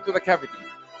and more into the cavity.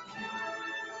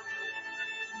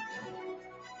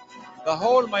 The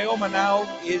whole myoma now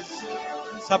is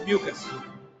submucous.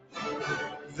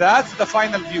 That's the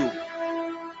final view.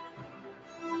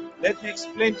 Let me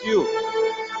explain to you.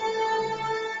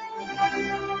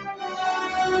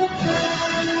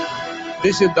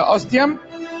 This is the ostium,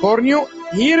 cornea.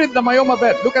 Here is the myoma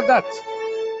bed. Look at that.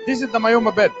 This is the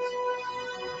myoma bed.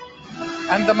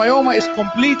 And the myoma is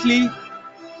completely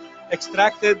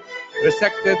extracted,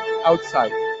 resected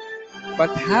outside.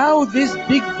 But how this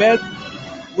big bed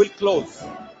will close?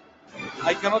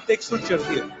 I cannot take sutures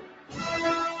here.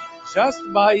 Just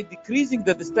by decreasing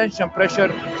the distension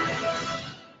pressure,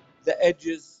 the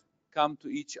edges come to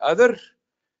each other.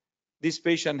 This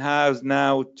patient has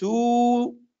now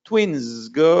 2 twins,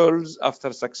 girls,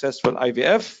 after successful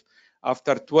IVF,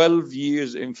 after 12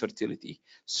 years infertility.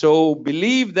 So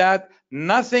believe that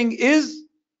nothing is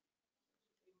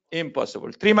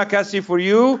impossible. Terima kasih for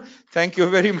you. Thank you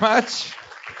very much.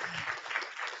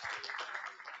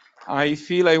 I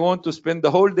feel I want to spend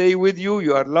the whole day with you.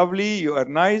 You are lovely, you are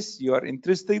nice, you are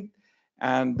interested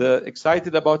and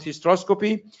excited about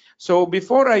hysteroscopy. So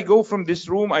before I go from this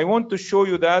room, I want to show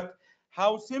you that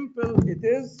how simple it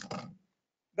is.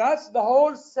 That's the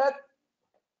whole set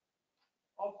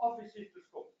of office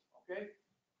hysteroscope, okay?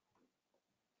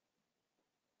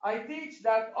 I teach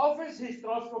that office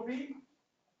hysteroscopy,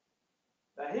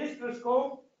 the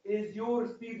hysteroscope is your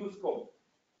stethoscope.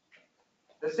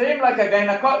 The same like a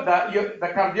the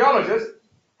cardiologist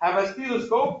have a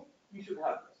stethoscope, you should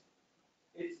have this.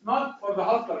 It's not for the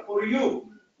hospital, for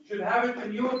you. You should have it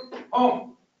in your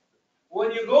home.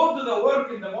 When you go to the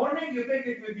work in the morning, you take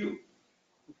it with you.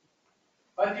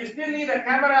 But you still need a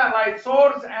camera, light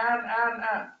source, and.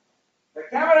 The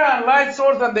camera and light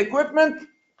source and the equipment,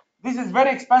 this is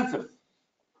very expensive.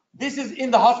 This is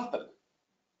in the hospital.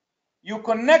 You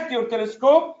connect your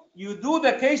telescope, you do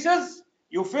the cases,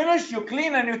 you finish, you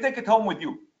clean, and you take it home with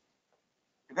you.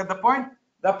 You get the point?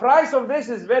 The price of this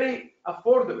is very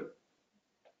affordable.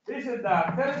 This is the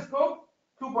telescope,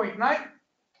 2.9,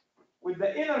 with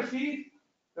the inner sheath.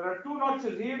 There are 2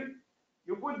 notches here.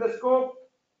 You put the scope,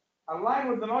 align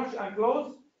with the notch and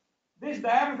close. This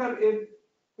diameter is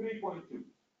 3.2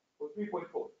 or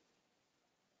 3.4.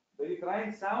 The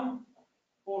uterine sound,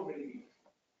 4 millimeters.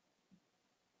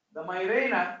 The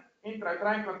Mirena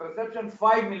intrauterine contraception,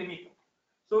 5 millimeters.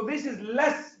 So this is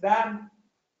less than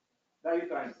the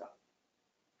uterine sac.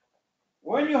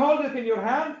 When you hold it in your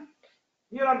hand,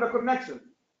 here are the connections.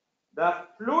 The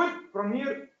fluid from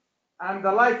here and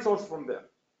the light source from there.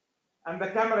 And the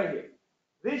camera here.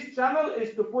 This channel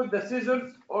is to put the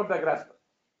scissors or the grasper.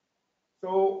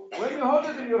 So when you hold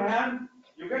it in your hand,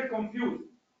 you get confused.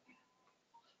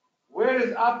 Where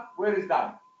is up, where is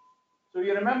down? So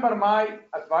you remember my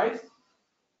advice?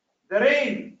 The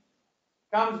rain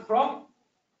comes from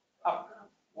up,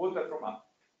 water from up.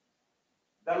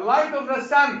 The light of the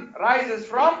sun rises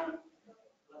from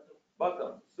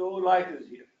bottom. So light is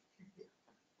here.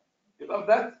 You love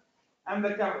that? And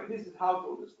the camera. This is how to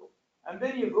endoscope. And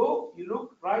then you go, you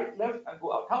look right, left, and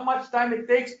go out. How much time it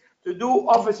takes to do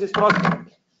office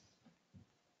hysteroscopy?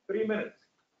 3 minutes.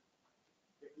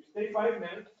 If you stay 5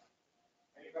 minutes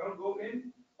and you cannot go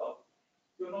in, stop.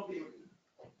 You're not able to.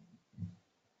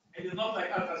 It is not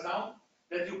like ultrasound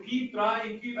that you keep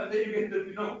trying, and then you get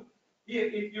to know. Here,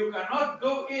 if you cannot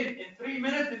go in 3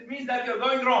 minutes, it means that you're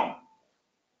going wrong.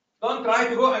 Don't try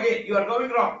to go again. You are going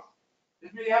wrong.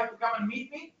 This means you have to come and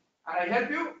meet me, and I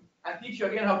help you and teach you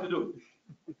again how to do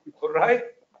it. All right?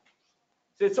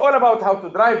 So it's all about how to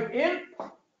drive in,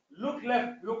 look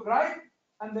left, look right,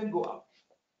 and then go out.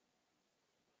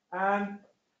 And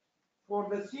for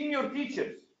the senior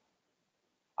teachers,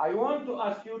 I want to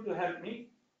ask you to help me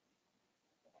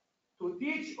to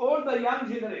teach all the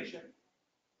young generation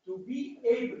to be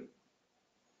able,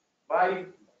 by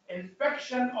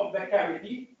inspection of the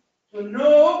cavity, to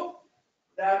know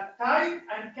the type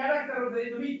and character of the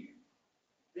endometrium.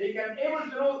 They can able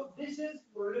to know this is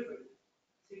proliferative,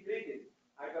 secreted,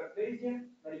 hyperplasia,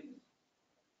 malignancy.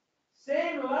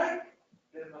 Same like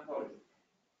dermatology.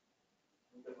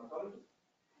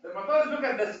 Dermatologist look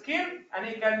at the skin and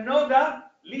he can know the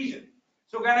lesion.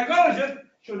 So gynecologist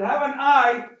should have an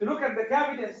eye to look at the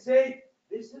cavity and say,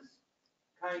 this is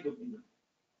kind of new.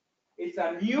 It's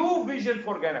a new vision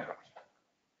for gynecology.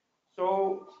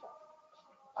 So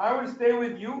I will stay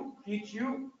with you, teach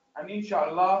you, and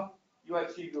inshallah, you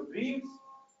achieve your dreams.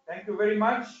 Thank you very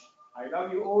much. I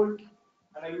love you all,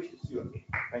 and I wish to see you again.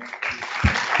 Thank you.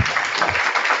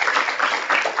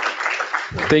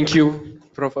 Thank you,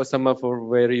 Prof. Osama, for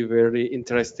very, very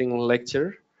interesting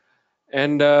lecture.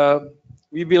 And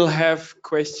we will have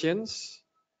questions,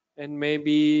 and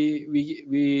maybe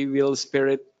we will spare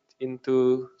it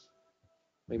into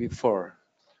maybe 4.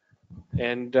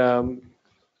 And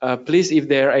please, if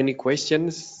there are any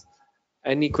questions,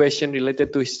 any question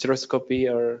related to hysteroscopy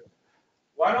or...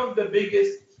 One of the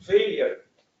biggest failure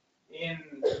in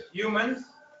humans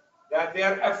that they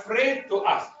are afraid to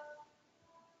ask.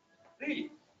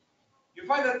 Really. You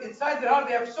find that inside their heart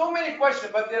they have so many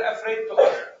questions, but they're afraid to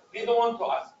ask. They don't want to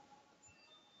ask.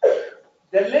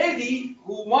 The lady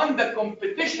who won the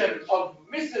competition of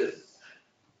Mrs.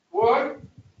 World,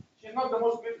 she's not the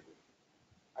most beautiful.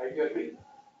 I agree.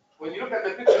 When you look at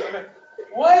the picture,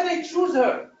 why they choose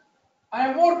her? I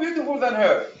am more beautiful than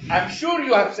her. I'm sure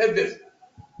you have said this.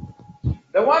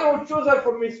 The one who chose her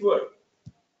for Miss World.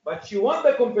 But she won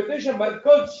the competition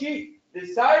because she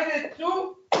decided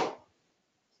to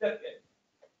step in.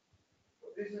 So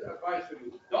this is advice for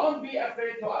you. Don't be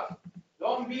afraid to ask.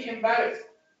 Don't be embarrassed.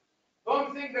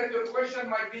 Don't think that your question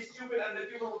might be stupid and the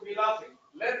people will be laughing.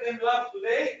 Let them laugh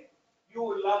today. You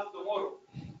will laugh tomorrow.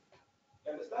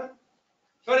 You understand?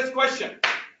 First question.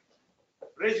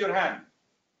 Raise your hand.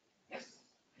 Yes.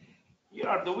 Here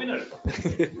are the winners.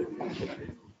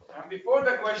 And before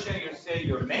the question, you say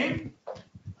your name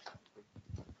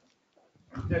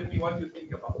and tell me what you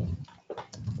think about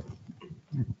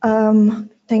it.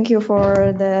 Thank you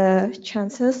for the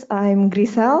chances. I'm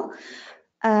Grisel,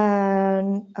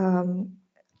 and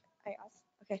I asked.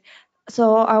 Okay,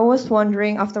 so I was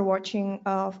wondering after watching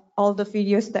all the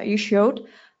videos that you showed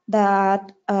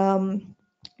that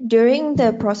during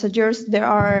the procedures there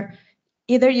are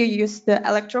either you use the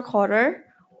electrocutter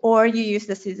or you use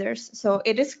the scissors. So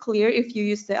it is clear if you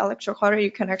use the electrocutter,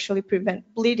 you can actually prevent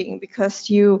bleeding because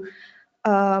you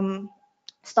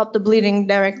stop the bleeding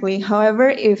directly. However,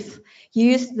 if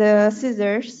you use the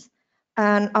scissors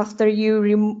and after you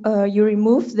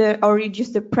remove the or reduce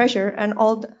the pressure and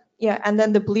all the, and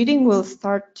then the bleeding will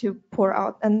start to pour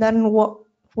out. And then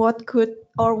what could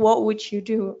or what would you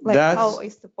do? Like how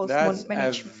is the post-mortem management?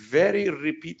 That's a very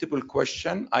repeatable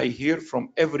question I hear from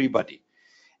everybody.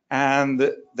 And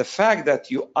the fact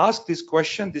that you asked this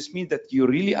question, this means that you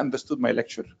really understood my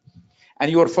lecture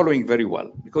and you are following very well,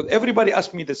 because everybody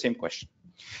asked me the same question.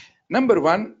 Number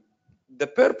one, the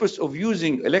purpose of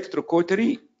using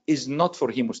electrocautery is not for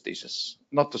hemostasis,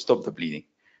 not to stop the bleeding.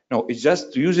 No, it's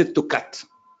just to use it to cut.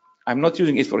 I'm not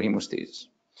using it for hemostasis.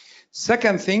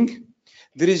 Second thing,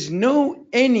 there is no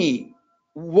any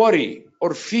worry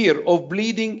or fear of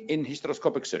bleeding in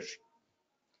hysteroscopic surgery.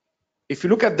 If you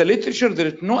look at the literature, there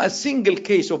is not a single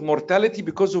case of mortality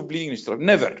because of bleeding in hysteroscopy.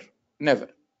 Never, never.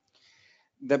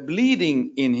 The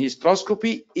bleeding in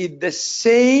hysteroscopy is the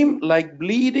same like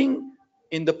bleeding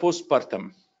in the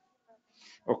postpartum.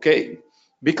 Okay,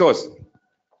 because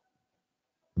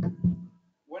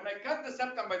when I cut the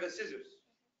septum by the scissors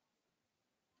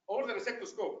or the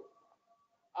resectoscope,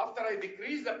 after I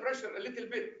decrease the pressure a little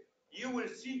bit, you will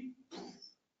see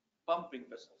pumping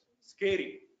vessels.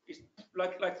 Scary. It's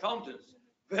like fountains.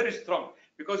 Very strong.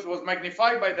 Because it was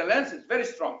magnified by the lens, it's very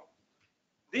strong.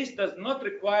 This does not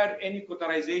require any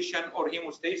cauterization or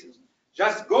hemostasis.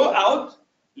 Just go out,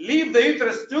 leave the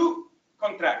uterus to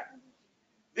contract.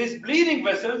 These bleeding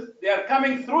vessels, they are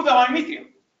coming through the myometrium.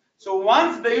 So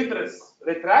once the uterus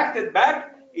retracted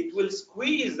back, it will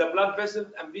squeeze the blood vessels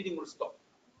and bleeding will stop.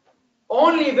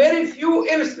 Only very few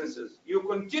instances you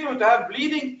continue to have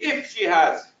bleeding if she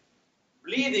has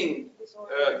bleeding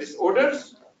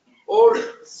disorders or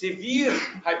severe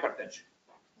hypertension.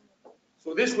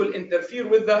 So this will interfere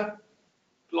with the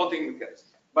clotting mechanism.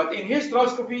 But in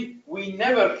hysteroscopy, we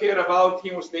never care about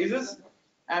hemostasis.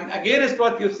 And against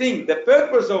what you think, the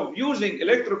purpose of using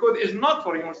electrocode is not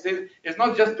for hemostasis. It's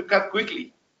not just to cut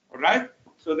quickly, all right?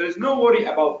 So there is no worry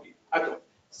about it at all.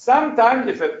 Sometimes,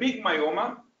 if a big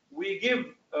myoma, we give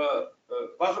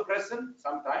vasopressin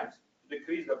sometimes to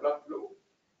decrease the blood flow.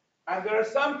 And there are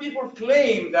some people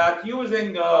claim that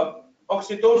using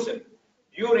oxytocin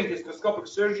during hysteroscopic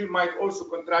surgery might also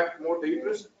contract more the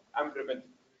uterus and prevent it.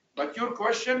 But your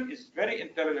question is very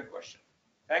intelligent question.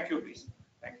 Thank you, please.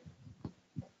 Thank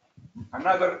you.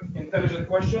 Another intelligent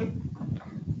question?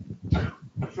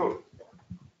 Sure.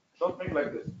 Don't make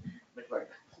like this. Make like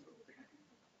that.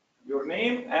 Your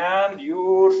name and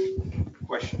your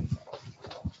question.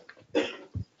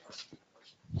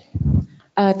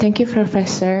 Thank you,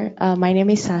 Professor. My name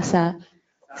is Sasa.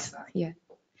 Yeah.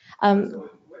 When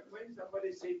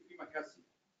somebody say terima kasih,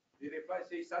 they reply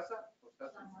say Sasa or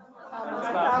Sasa?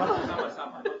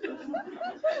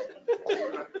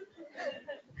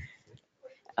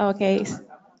 Okay.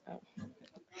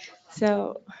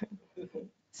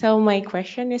 So my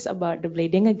question is about the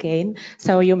bleeding again.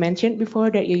 So you mentioned before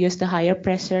that you use the higher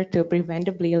pressure to prevent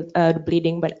the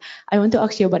bleeding, but I want to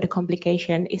ask you about the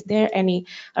complication. Is there any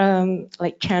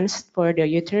like chance for the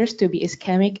uterus to be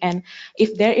ischemic? And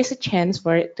if there is a chance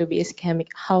for it to be ischemic,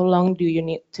 how long do you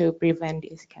need to prevent the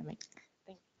ischemic?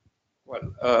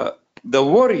 Well, the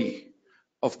worry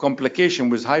of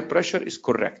complication with high pressure is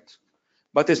correct,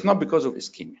 but it's not because of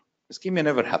ischemia. Ischemia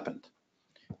never happened.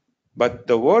 But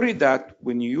the worry that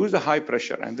when you use a high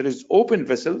pressure and there is open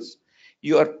vessels,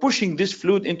 you are pushing this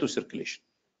fluid into circulation.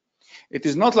 It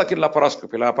is not like in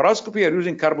laparoscopy. Laparoscopy are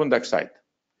using carbon dioxide.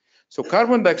 So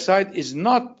carbon dioxide is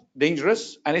not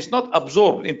dangerous and it's not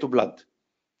absorbed into blood.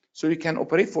 So you can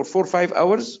operate for 4 or 5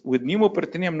 hours with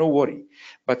pneumoperitoneum, no worry.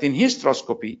 But in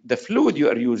hysteroscopy, the fluid you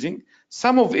are using,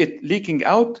 some of it leaking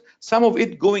out, some of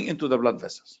it going into the blood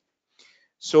vessels.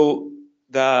 So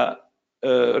the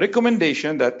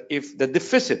recommendation that if the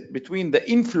deficit between the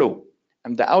inflow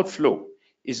and the outflow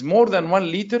is more than 1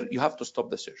 liter, you have to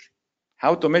stop the surgery.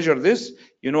 How to measure this?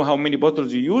 You know how many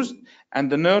bottles you used,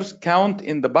 and the nurse count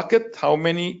in the bucket how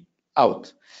many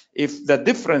out. If the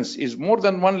difference is more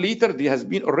than 1 liter, they has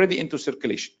been already into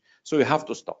circulation. So you have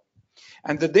to stop.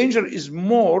 And the danger is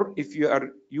more if you are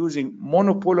using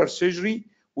monopolar surgery,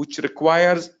 which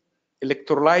requires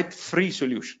electrolyte-free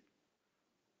solution,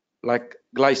 like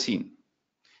glycine.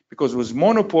 Because with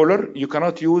monopolar, you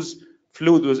cannot use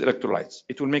fluid with electrolytes.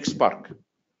 It will make spark.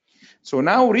 So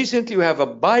now recently we have a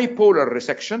bipolar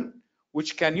resection,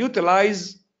 which can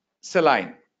utilize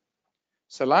saline.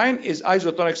 Saline is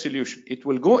isotonic solution. It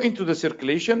will go into the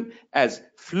circulation as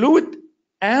fluid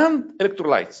and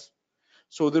electrolytes.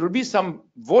 So there will be some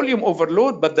volume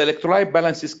overload, but the electrolyte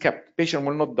balance is kept. Patient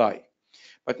will not die.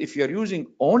 But if you're using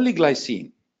only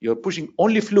glycine, you're pushing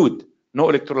only fluid, no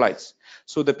electrolytes.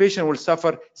 So the patient will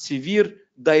suffer severe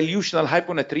dilutional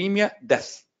hyponatremia,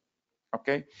 death.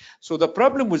 Okay, so the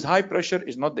problem with high pressure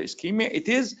is not the ischemia, it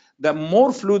is the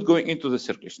more fluid going into the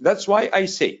circulation. That's why I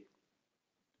say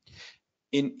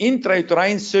in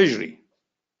intrauterine surgery,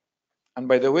 and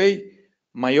by the way,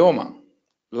 myoma,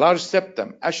 large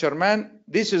septum, Asherman,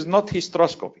 this is not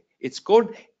hysteroscopy. It's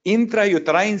called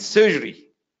intrauterine surgery.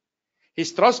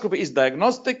 Hysteroscopy is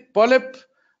diagnostic, polyp,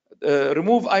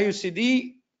 remove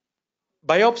IUCD,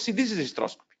 biopsy. This is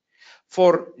hysteroscopy.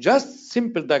 For just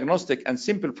simple diagnostic and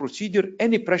simple procedure,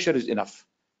 any pressure is enough.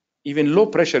 Even low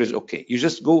pressure is okay. You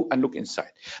just go and look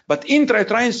inside. But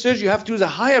intrauterine surgery, you have to use a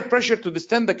higher pressure to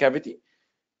distend the cavity.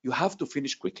 You have to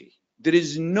finish quickly. There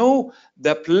is no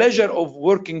the pleasure of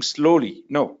working slowly.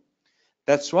 No.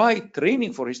 That's why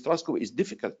training for hysteroscopy is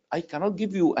difficult. I cannot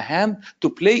give you a hand to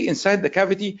play inside the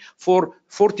cavity for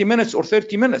 40 minutes or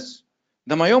 30 minutes.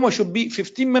 The myoma should be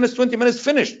 15 minutes, 20 minutes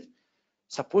finished.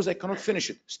 Suppose I cannot finish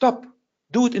it. Stop.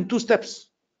 Do it in 2 steps.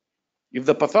 If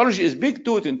the pathology is big,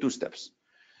 do it in 2 steps.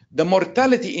 The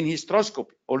mortality in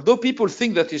hysteroscopy, although people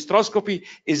think that hysteroscopy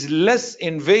is less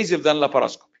invasive than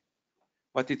laparoscopy,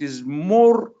 but it is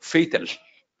more fatal.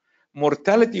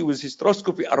 Mortality with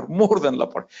hysteroscopy are more than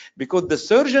laparoscopy because the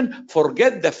surgeon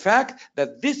forget the fact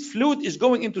that this fluid is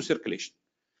going into circulation.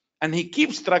 And he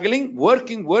keeps struggling,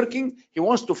 working. He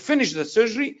wants to finish the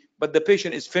surgery, but the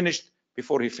patient is finished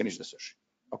before he finished the surgery.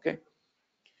 Okay?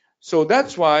 So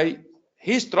that's why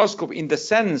hysteroscopy, in the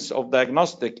sense of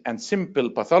diagnostic and simple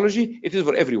pathology, it is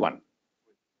for everyone.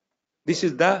 This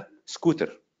is the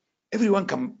scooter. Everyone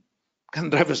can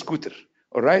drive a scooter,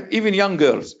 all right? Even young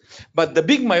girls. But the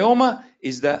big myoma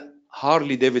is the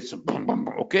Harley Davidson,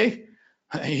 okay?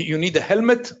 You need a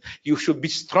helmet. You should be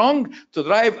strong to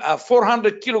drive a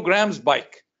 400 kilograms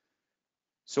bike.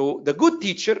 So the good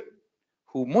teacher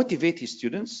who motivate his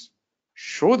students,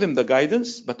 show them the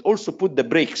guidance, but also put the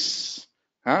brakes.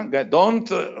 Don't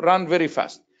run very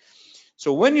fast.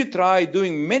 So when you try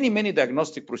doing many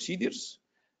diagnostic procedures,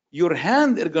 your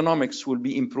hand ergonomics will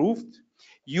be improved.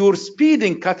 Your speed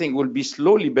in cutting will be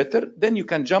slowly better. Then you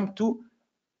can jump to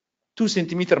 2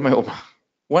 centimeter myoma,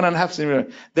 1.5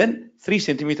 centimeter, then 3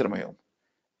 centimeter myoma.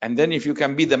 And then if you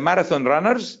can be the marathon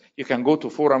runners, you can go to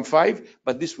 4 and 5,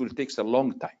 but this will take a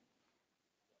long time.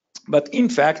 But in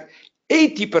fact,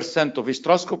 80% of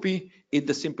hysteroscopy is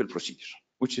the simple procedure,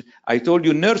 which I told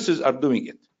you nurses are doing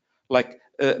it. Like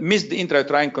miss the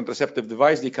intrauterine contraceptive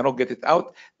device, they cannot get it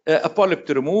out. A polyp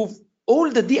to remove, all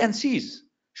the DNCs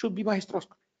should be by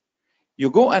hysteroscopy. You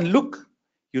go and look,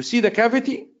 you see the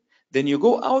cavity, then you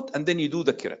go out and then you do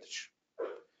the curettage.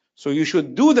 So you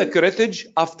should do the curettage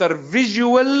after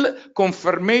visual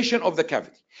confirmation of the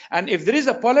cavity. And if there is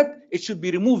a polyp, it should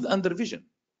be removed under vision,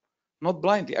 not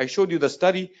blindly. I showed you the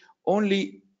study,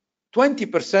 only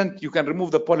 20% you can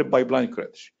remove the polyp by blind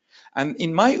curettage. And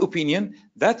in my opinion,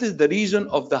 that is the reason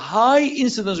of the high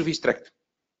incidence of hysterectomy.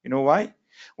 You know why?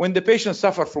 When the patient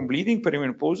suffers from bleeding,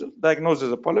 perimenopausal, diagnosed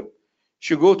as a polyp,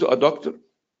 she go to a doctor,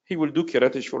 he will do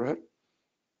curettage for her.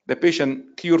 The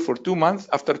patient cure for 2 months.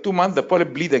 After 2 months, the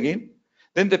polyp bleed again.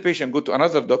 Then the patient go to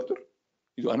another doctor,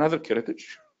 you do another curettage,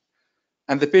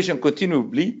 and the patient continue to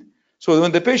bleed. So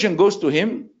when the patient goes to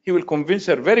him, he will convince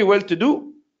her very well to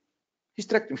do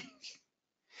hysterectomy.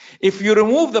 If you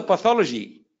remove the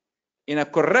pathology in a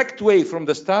correct way from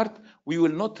the start, we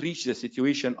will not reach the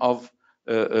situation of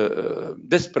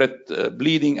desperate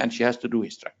bleeding and she has to do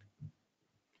hysterectomy.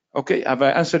 Okay, have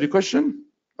I answered your question?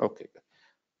 Okay.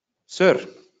 Sir,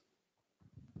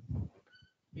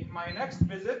 in my next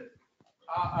visit,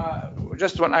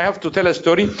 just one, I have to tell a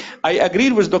story. I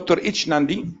agreed with Dr.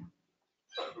 Ichnandi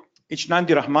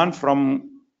Rahman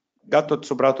from Gatot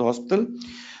Subroto Hospital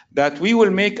that we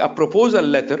will make a proposal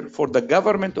letter for the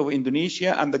government of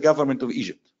Indonesia and the government of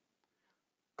Egypt.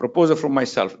 Proposal from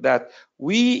myself that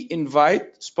we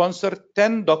sponsor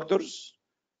 10 doctors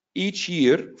each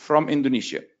year from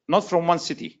Indonesia, not from one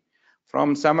city,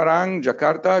 from Samarang,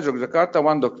 Jakarta, Yogyakarta,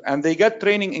 one doctor, and they get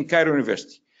training in Cairo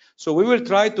University. So we will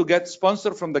try to get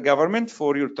sponsor from the government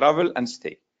for your travel and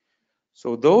stay.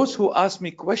 So those who ask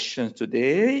me questions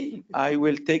today, I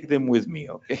will take them with me,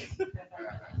 okay?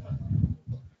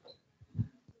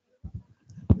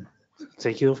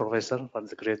 Thank you, Professor, for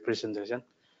the great presentation.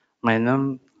 My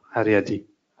name is Haryadi.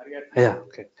 Yeah,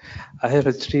 okay. I have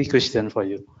 3 questions for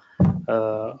you.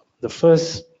 The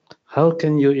first, how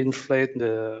can you inflate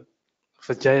the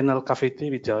vaginal cavity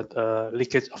without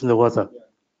leakage of the water?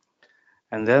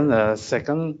 And then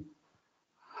second,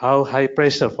 how high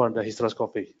pressure for the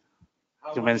hysteroscopy?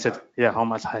 You mentioned, yeah, how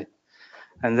much high?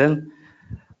 And then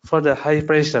for the high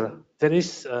pressure, there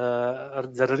is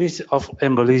the risk of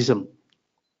embolism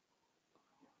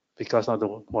because of the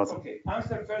water. Okay,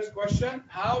 answer first question,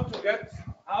 how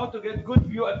to get good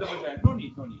view at the vagina. No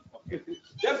need. Okay.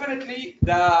 Definitely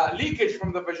the leakage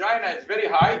from the vagina is very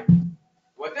high.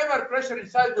 Whatever pressure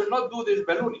inside will not do this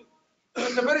ballooning. So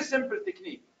it's a very simple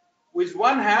technique. With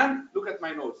one hand, look at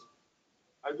my nose.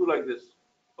 I do like this.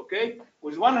 Okay?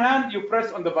 With one hand, you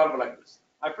press on the valve like this.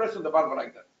 I press on the valve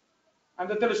like that. And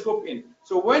the telescope in.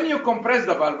 So when you compress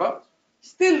the valve,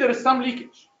 still there is some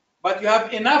leakage. But you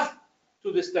have enough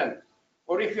to distend.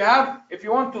 Or if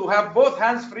you want to have both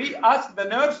hands free, ask the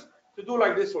nurse to do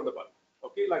like this for the valve.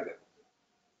 okay, like that.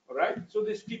 All right, so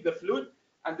this keep the fluid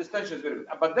and this tension is very good.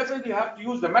 But definitely you have to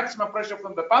use the maximum pressure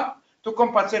from the pump to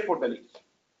compensate for the leak.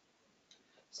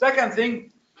 Second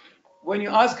thing, when you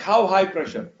ask how high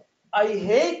pressure, I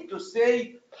hate to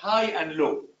say high and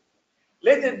low.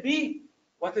 Let it be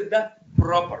what is the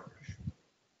proper pressure.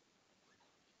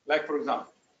 Like for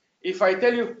example, if I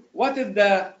tell you what is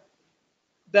the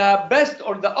best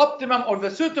or the optimum or the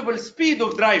suitable speed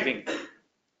of driving,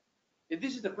 if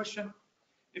this is the question,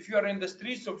 if you are in the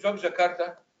streets of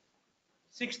Yogyakarta,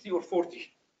 60 or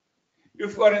 40.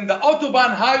 If you are in the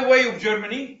Autobahn highway of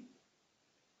Germany,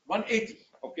 180,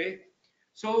 okay?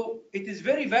 So it is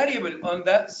very variable on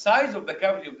the size of the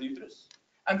cavity of the uterus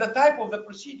and the type of the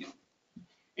procedure.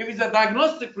 If it's a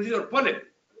diagnostic procedure polyp,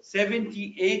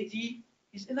 70, 80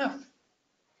 is enough.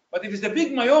 But if it's a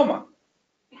big myoma,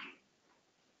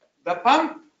 the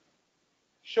pump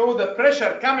show the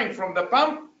pressure coming from the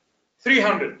pump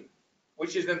 300,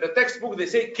 which is in the textbook they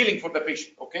say killing for the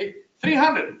patient, okay?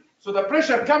 300. So the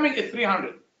pressure coming is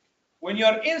 300. When you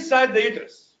are inside the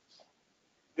uterus,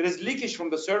 there is leakage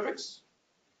from the cervix,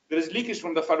 there is leakage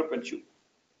from the fallopian tube.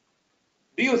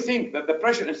 Do you think that the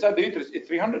pressure inside the uterus is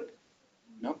 300?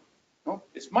 No, no,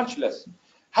 it's much less.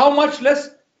 How much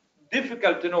less?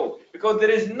 Difficult to know, because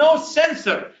there is no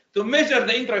sensor to measure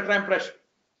the intrauterine pressure.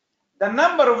 The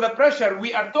number of the pressure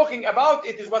we are talking about,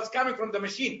 it is what's coming from the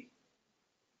machine.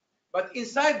 But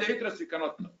inside the uterus, you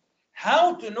cannot know.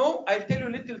 How to know? I'll tell you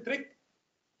a little trick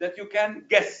that you can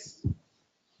guess.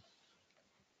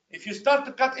 If you start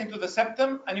to cut into the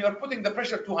septum and you are putting the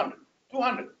pressure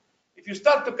 200. If you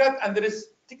start to cut and there is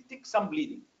tick, tick, some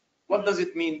bleeding, what does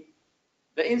it mean?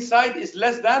 The inside is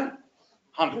less than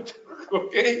 100,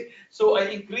 okay? So I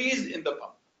increase in the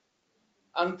pump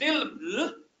until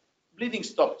bleeding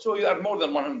stopped. So you are more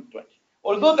than 120.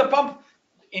 Although the pump,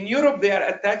 in Europe, they are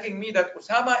attacking me that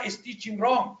Osama is teaching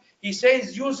wrong. He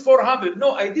says use 400.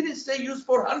 No, I didn't say use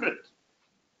 400.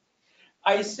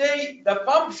 I say the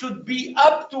pump should be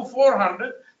up to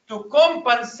 400 to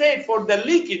compensate for the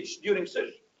leakage during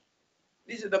surgery.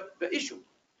 This is the issue,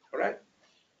 all right?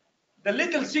 The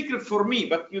little secret for me,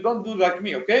 but you don't do like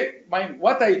me, okay?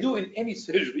 What I do in any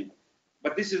surgery,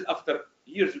 but this is after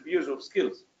years of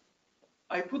skills,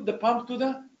 I put the pump to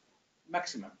the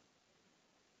maximum,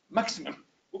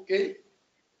 okay?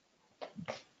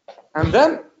 And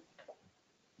then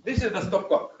this is the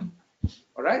stopcock,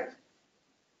 all right?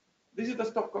 This is the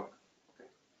stopcock. Okay.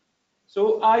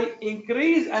 So I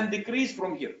increase and decrease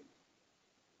from here.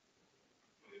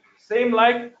 Same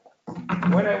like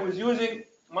when I was using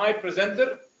my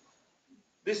presenter,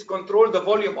 this controls the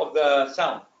volume of the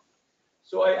sound.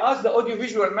 So I asked the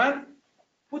audiovisual man,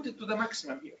 put it to the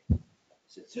maximum here. I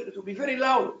said, sir, it will be very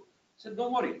loud. I said,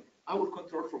 don't worry, I will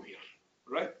control from here,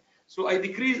 right? So I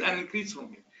decrease and increase from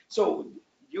here. So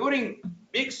during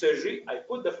big surgery, I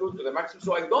put the fluid to the maximum,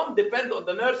 so I don't depend on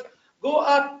the nurse, go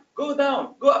up, go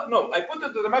down, go up. No, I put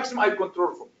it to the maximum, I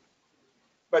control from here.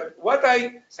 But what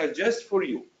I suggest for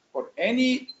you, for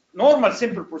any normal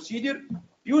simple procedure,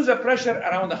 use a pressure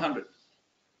around 100.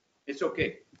 It's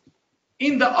okay.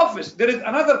 In the office, there is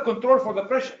another control for the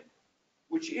pressure,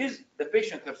 which is the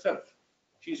patient herself.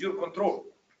 She's your control.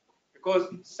 Because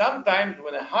sometimes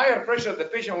when a higher pressure, the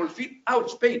patient will feel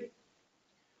ouch, pain.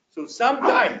 So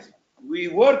sometimes we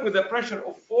work with a pressure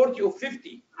of 40 or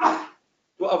 50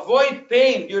 to avoid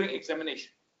pain during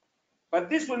examination. But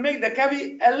this will make the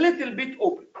cavity a little bit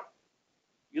open.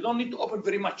 You don't need to open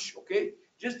very much, okay?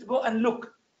 Just go and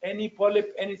look, any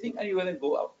polyp, anything, and you will then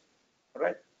go out, all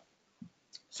right?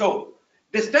 So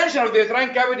distension of the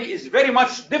uterine cavity is very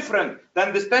much different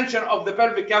than distension of the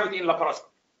pelvic cavity in laparoscopy.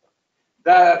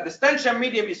 The distension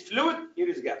medium is fluid, here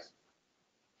is gas.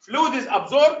 Fluid is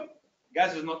absorbed,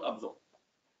 gas is not absorbed.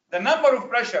 The number of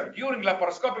pressure during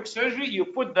laparoscopic surgery, you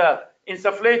put the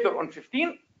insufflator on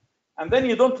 15, and then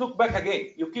you don't look back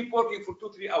again. You keep working for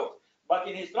 2-3 hours. But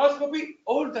in hysteroscopy,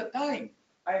 all the time,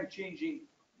 I am changing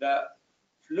the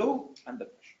flow and the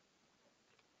pressure.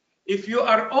 If you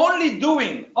are only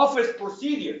doing office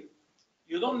procedure,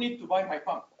 you don't need to buy my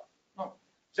pump. No,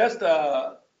 just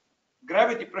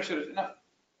gravity pressure is enough,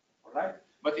 all right?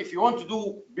 But if you want to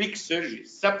do big surgery,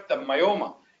 septum,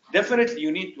 myoma, definitely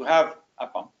you need to have a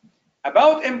pump.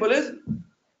 About embolism,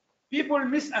 people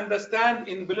misunderstand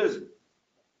embolism.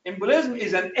 Embolism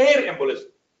is an air embolism.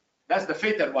 That's the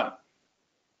fatal one.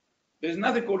 There's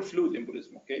nothing called fluid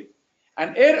embolism, okay?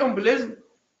 An air embolism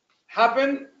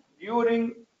happen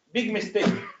during big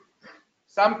mistake.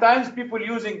 Sometimes people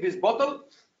using this bottle,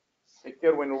 take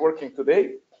care when we're working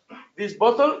today, this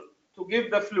bottle to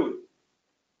give the fluid.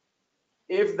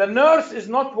 If the nurse is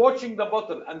not watching the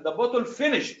bottle and the bottle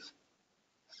finished,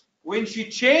 When she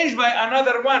changed by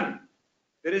another one,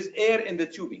 there is air in the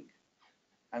tubing.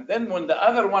 And then when the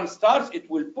other one starts, it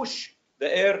will push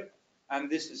the air, and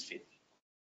this is fatal.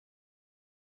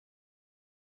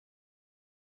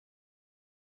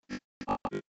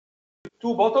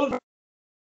 Two bottles,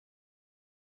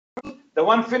 the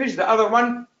one finished, the other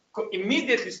one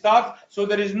immediately starts, so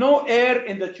there is no air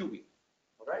in the tubing.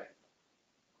 All right?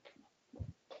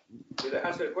 Did I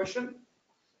answer the question?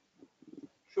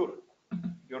 Sure.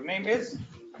 Your name is?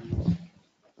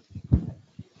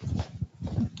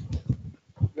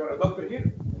 You're a doctor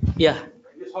here? Yeah.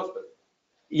 In this hospital?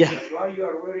 Yeah. Why you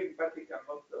are wearing batik and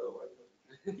not white?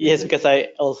 Yes, because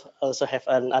I also have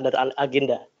another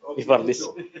agenda before this.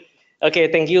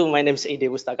 Okay, thank you. My name is Ide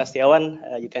Pustaka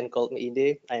Setiawan. You can call me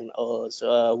Ide. I'm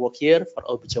also work here for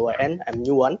OBGYN. I'm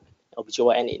new one,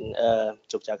 OBGYN in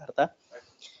Yogyakarta.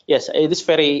 Yes, it is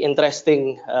very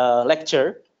interesting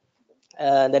lecture.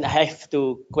 Then I have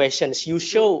two questions. You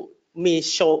show me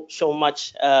so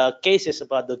much cases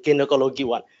about the gynecology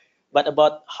one, but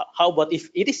about how about if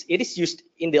it is used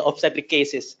in the obstetric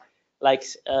cases, like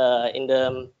in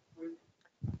the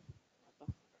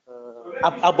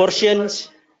abortions,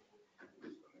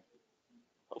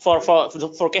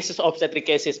 for cases of obstetric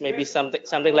cases, maybe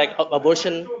something like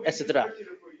abortion, etc.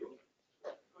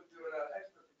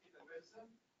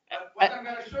 What I'm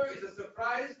going to show you is a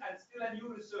surprise and still a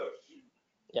new research.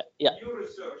 Yeah. New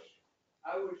research.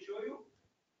 I will show you.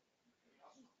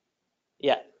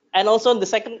 Yeah, and also the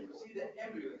second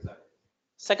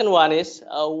one is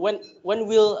when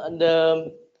will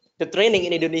the training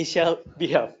in Indonesia be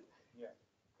held? Yeah.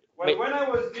 Well, when I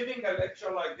was giving a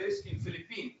lecture like this in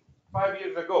Philippines 5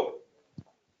 years ago,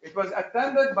 it was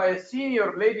attended by a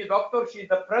senior lady doctor. She's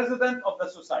the president of the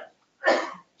society.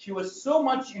 She was so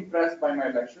much impressed by my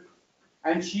lecture,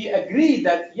 and she agreed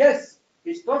that yes,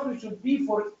 hysteroscopy should be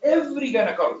for every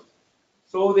gynecologist.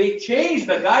 So they changed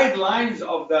the guidelines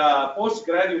of the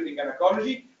postgraduate in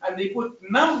gynecology, and they put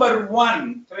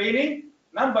 #1 training,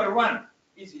 #1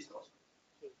 is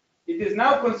hysteroscopy. It is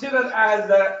now considered as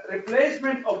the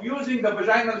replacement of using the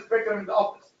vaginal spectrum in the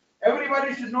office.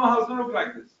 Everybody should know how to look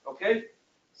like this, okay?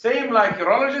 Same like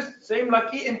urologists, same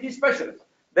like ENT specialists.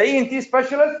 The ENT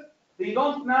specialists, they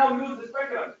don't now use the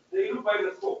spectrum, they look by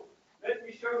the scope. Let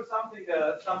me show you something,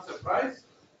 some surprise.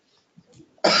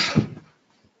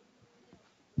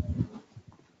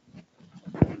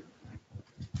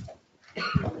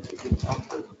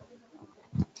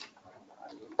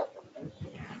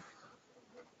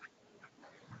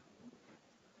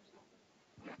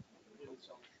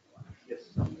 Yes.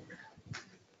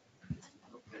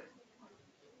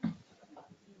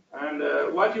 And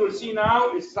what you will see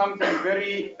now is something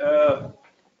very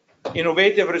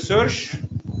innovative research.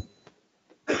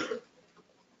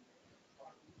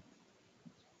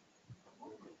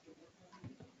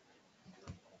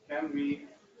 Can we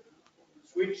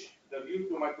switch the view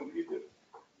to my computer?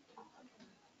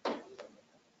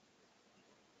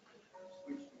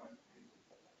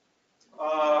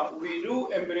 We do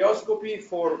embryoscopy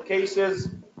for cases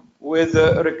with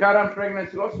recurrent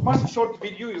pregnancy loss. One short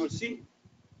video you will see.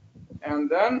 And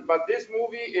then, but this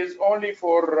movie is only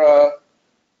for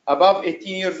above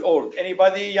 18 years old.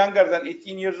 Anybody younger than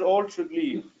 18 years old should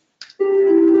leave.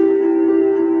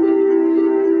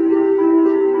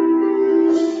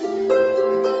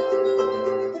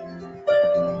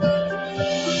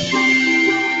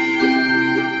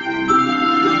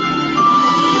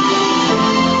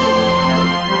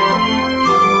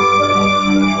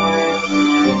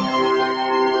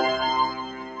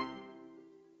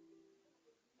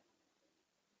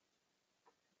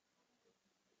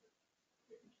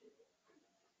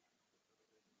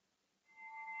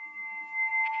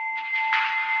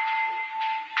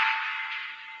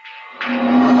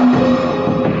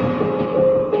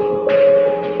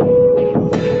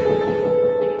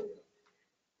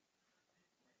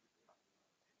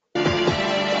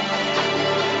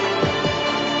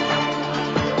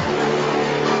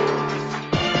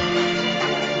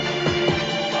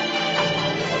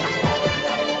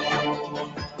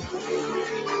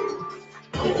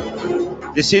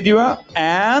 Decidua,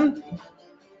 and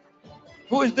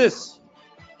who is this?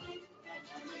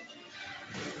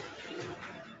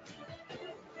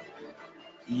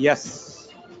 Yes.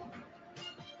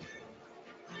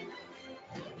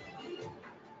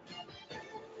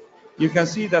 You can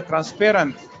see the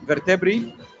transparent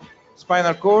vertebrae,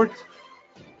 spinal cord.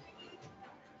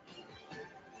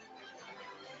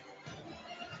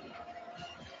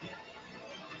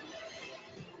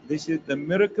 This is the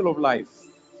miracle of life.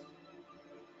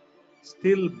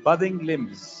 Still budding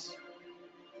limbs.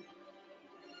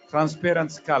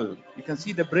 transparent skull. You can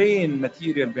see the brain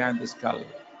material behind the skull.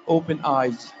 Open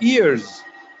eyes, ears,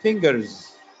 fingers.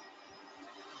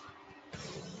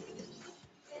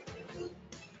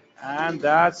 And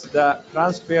that's the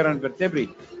transparent vertebrae.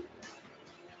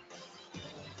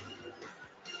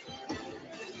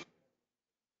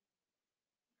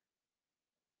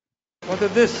 What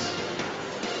is this?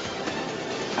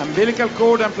 Umbilical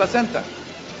cord and placenta.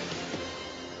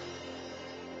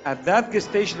 At that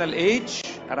gestational age,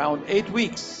 around 8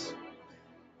 weeks,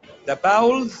 the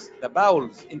bowels,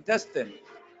 intestine,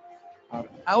 are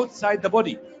outside the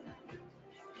body.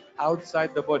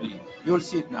 Outside the body. You'll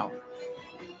see it now.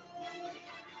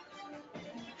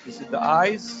 This is the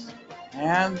eyes,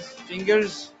 hands,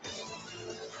 fingers,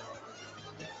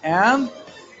 and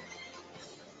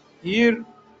here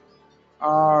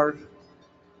are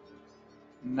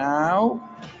now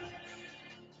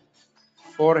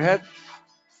forehead,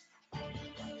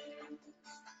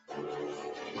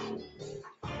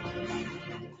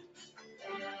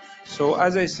 so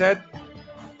as I said,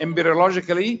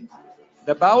 embryologically,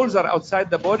 the bowels are outside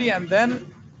the body, and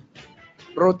then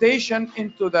rotation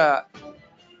into the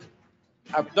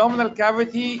abdominal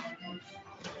cavity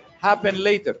happen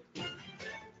later.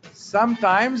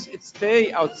 Sometimes it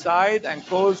stay outside and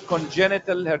cause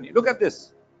congenital hernia. Look at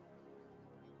this.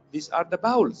 These are the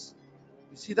bowels.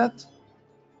 You see that?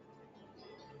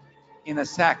 In a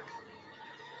sac.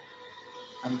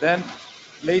 And then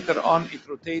later on it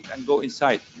rotate and go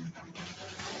inside.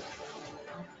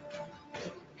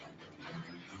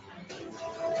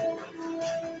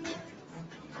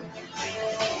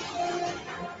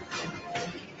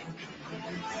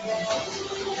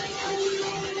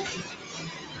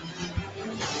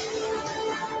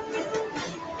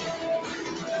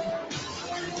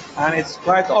 And it's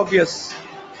quite obvious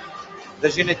the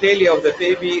genitalia of the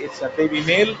baby. It's a baby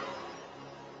male.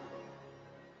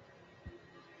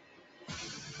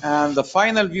 And the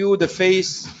final view, the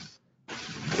face,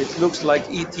 it looks like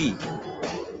ET.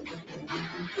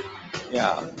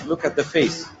 Yeah, look at the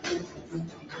face.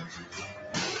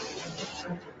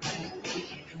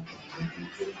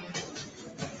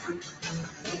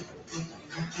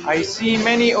 I see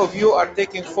many of you are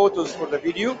taking photos for the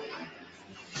video.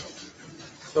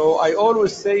 So I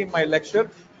always say in my lecture,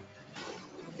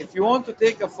 if you want to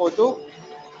take a photo,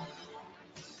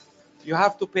 you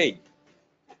have to pay.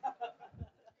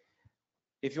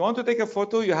 If you want to take a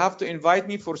photo, you have to invite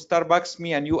me for Starbucks,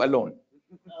 me and you alone.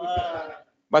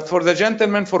 But for the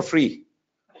gentlemen, for free.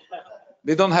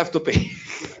 They don't have to pay.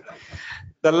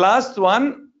 The last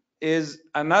one is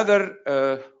another,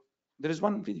 there is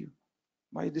one video.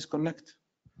 Why you disconnect?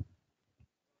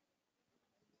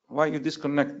 Why you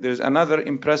disconnect? There's another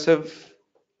impressive,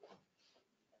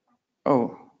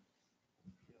 oh.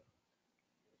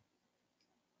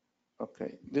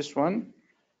 Okay, this one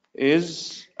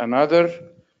is another,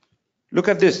 look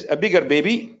at this, a bigger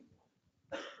baby.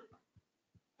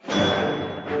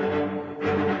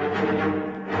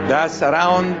 That's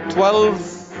around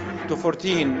 12 to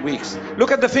 14 weeks.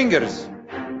 Look at the fingers.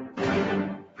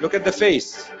 Look at the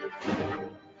face.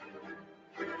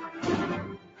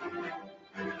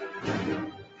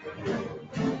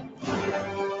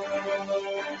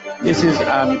 This is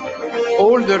an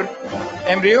older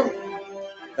embryo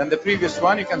than the previous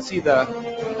one. You can see the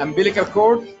umbilical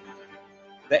cord,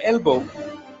 the elbow,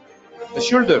 the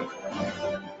shoulder,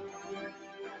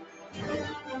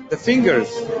 the fingers,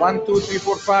 1, 2, 3,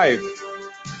 4, 5.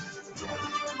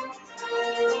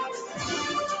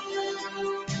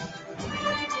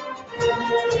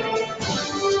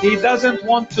 He doesn't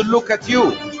want to look at you.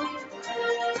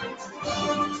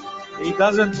 He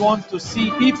doesn't want to see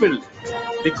people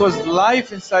because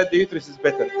life inside the uterus is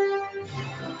better.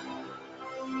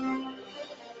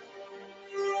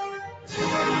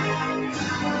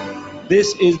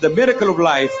 This is the miracle of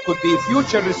life. Could be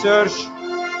future research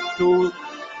to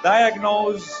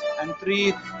diagnose and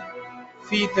treat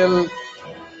fetal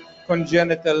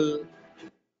congenital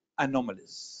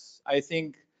anomalies. I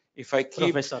think if I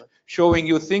keep showing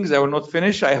you things, I will not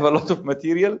finish. I have a lot of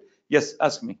material. Yes,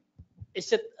 ask me.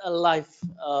 Is it a live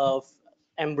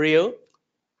embryo?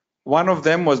 One of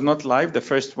them was not live, the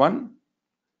first one.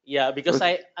 Yeah, because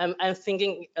I'm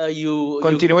thinking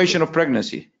continuation of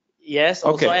pregnancy. Yes,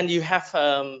 also, and you have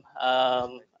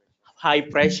high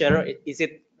pressure. Is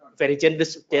it very gender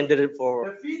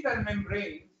for? The fetal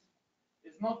membrane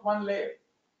is not one layer.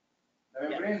 The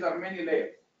membranes are many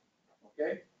layers.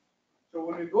 Okay, so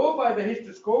when we go by the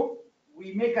hysteroscope,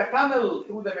 we make a tunnel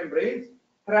through the membranes,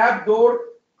 trapdoor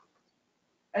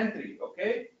entry.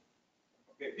 Okay,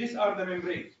 these are the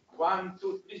membranes. 1,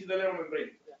 2, this is the layer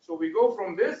membrane. So we go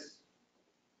from this,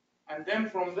 and then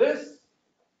from this,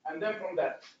 and then from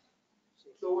that.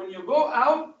 So when you go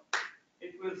out,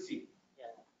 it will see.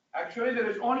 Actually, there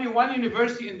is only one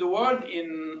university in the world,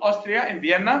 in Austria, in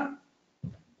Vienna.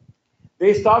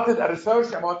 They started a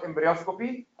research about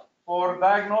embryoscopy for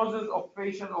diagnosis of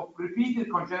patients of repeated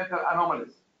congenital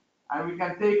anomalies. And we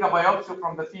can take a biopsy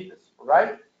from the fetus,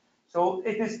 right? So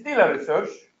it is still a research.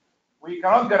 We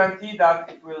cannot guarantee that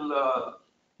it will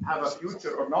have a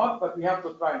future or not, but we have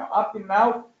to try now. Up till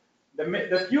now,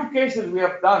 the few cases we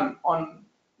have done on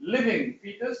living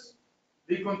fetus,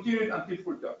 they continued until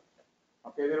full term.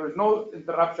 Okay, there was no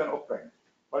interruption of pregnancy.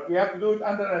 But we have to do it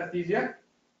under anesthesia,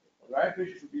 right?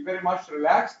 We should be very much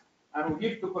relaxed, and we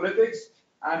give tocolytics.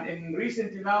 And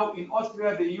recently now in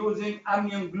Austria, they're using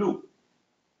amnion glue.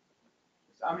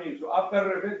 It's amnion. So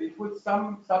after they put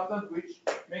some substance which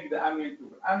make the amnion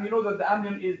glue. And you know that the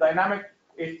amnion is dynamic,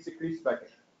 it secretes back.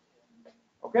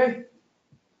 Okay?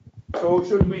 So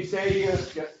should we say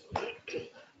yes?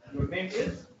 Your name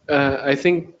is? I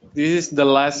think this is the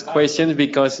last question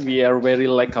because we are very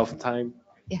lack of time.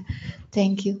 Yeah,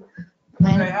 thank you.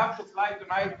 I have to fly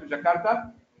tonight to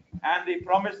Jakarta, and they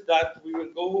promised that we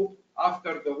will go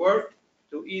after the work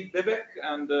to eat bebek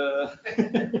and.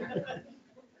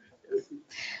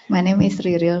 My name is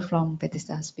Riril from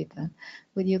Bethesda Hospital.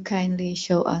 Would you kindly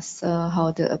show us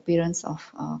how the appearance of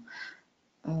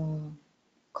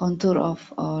contour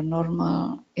of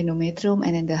normal endometrium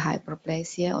and then the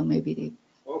hyperplasia or maybe the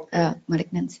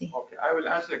malignancy? Okay, I will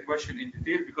answer the question in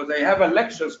detail because I have a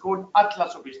lecture called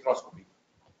Atlas of Hysteroscopy.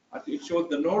 It shows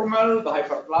the normal, the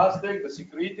hyperplastic, the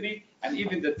secretory, and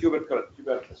even the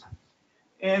tuberculosis.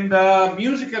 In the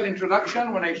musical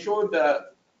introduction, when I showed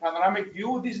the panoramic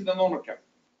view, this is the normal cavity.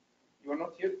 You are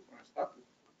not here? Stop.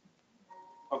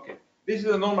 Okay, this is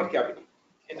the normal cavity.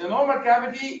 In the normal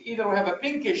cavity, either we have a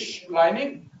pinkish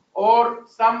lining or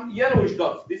some yellowish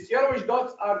dots. These yellowish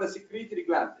dots are the secretory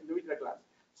glands, endometrial glands.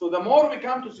 So the more we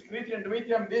come to secretory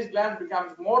endometrium, this gland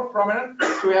becomes more prominent.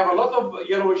 So we have a lot of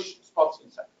yellowish spots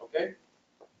inside. Okay.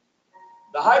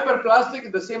 The hyperplastic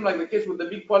is the same like the case with the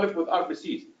big polyp with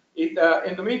RBCs.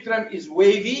 Endometrium is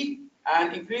wavy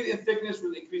and increase in thickness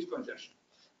will increase congestion.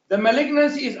 The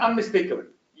malignancy is unmistakable.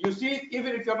 You see it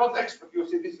even if you're not expert. You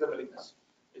see this is a malignancy.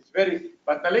 It's very,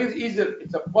 but malignancy either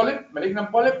it's a polyp,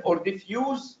 malignant polyp, or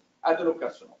diffuse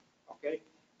adenocarcinoma. Okay.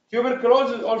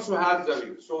 Tuberculosis also has the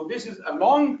view. So this is a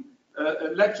long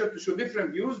lecture to show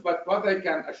different views, but what I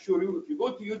can assure you, if you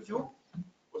go to YouTube,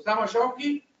 Osama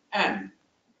Shawki and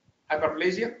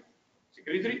hyperplasia,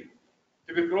 secretory,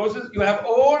 tuberculosis, you have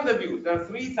all the views. There are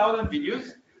 3,000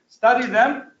 videos. Study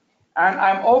them, and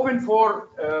I'm open for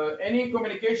any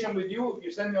communication with you. If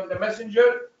you send me on the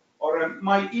messenger, or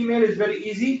my email is very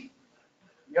easy.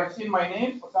 You have seen my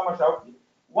name, Osama Shawki.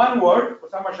 One word,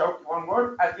 Osama Shawki, one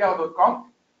word,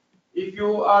 @yahoo.com. If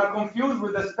you are confused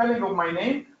with the spelling of my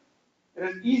name, there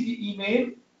is easy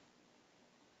email.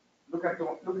 Look at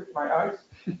my eyes.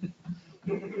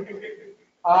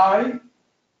 I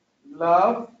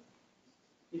love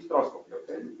hysteroscopy.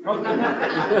 Okay.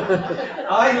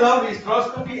 I love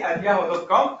hysteroscopy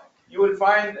 @yahoo.com. You will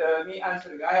find me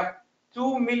answering. I have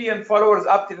 2 million followers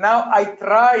up till now. I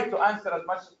try to answer as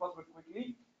much as possible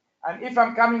quickly. And if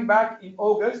I'm coming back in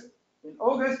August,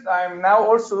 I'm now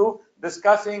also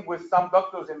discussing with some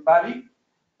doctors in Bali.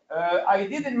 I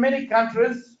did in many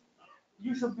countries.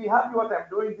 You should be happy what I'm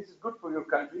doing. This is good for your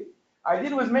country. I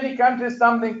did with many countries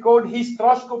something called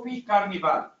Histeroscopy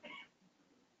Carnival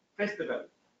Festival.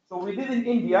 So we did in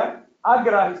India,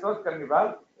 Agra Histeroscopy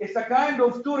Carnival. It's a kind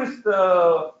of tourist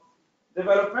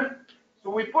development. So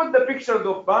we put the pictures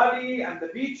of Bali and the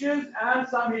beaches and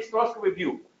some hysteroscopy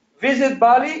view. Visit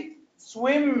Bali,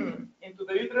 swim into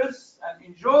the uterus, and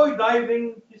enjoy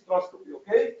diving hysteroscopy,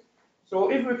 okay?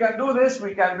 So if we can do this,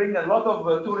 we can bring a lot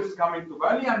of tourists coming to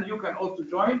Bali, and you can also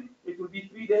join. It will be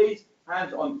 3 days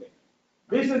hands-on thing.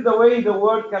 This is the way the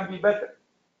world can be better.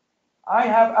 I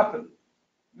have apple,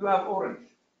 you have orange.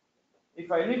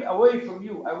 If I live away from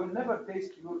you, I will never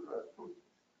taste your food.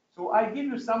 So I give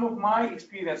you some of my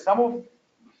experience, some of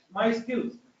my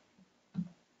skills.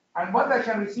 And what I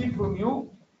can receive from you,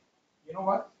 you know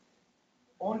what?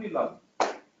 Only love.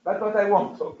 That's what I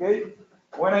want, okay?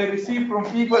 When I receive from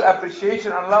people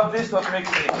appreciation and love, this what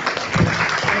makes me.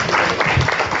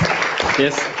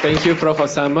 Yes, thank you, Prof.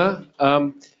 Osama.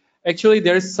 Actually,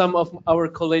 there's some of our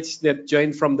colleagues that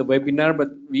joined from the webinar, but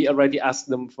we already asked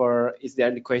them for, is there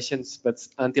any questions? But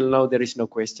until now, there is no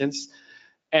questions.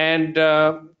 And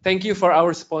thank you for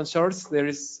our sponsors. There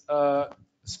is a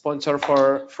sponsor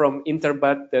from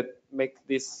Interbat that make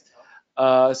this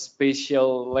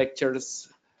special lectures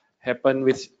happen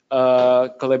with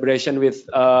collaboration with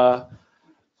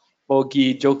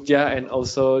POGI Jogja and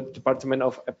also Department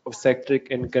of Obstetric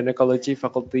and Gynecology,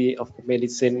 Faculty of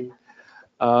Medicine,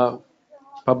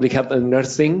 Public Health and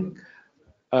Nursing,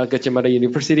 Gajah Mada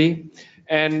University.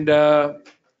 And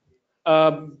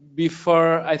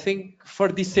before, I think for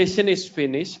this session is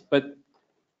finished, but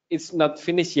it's not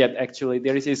finished yet actually.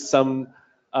 There is some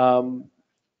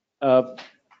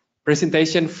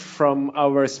presentation from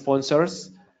our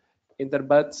sponsors,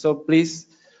 Interbad. So please,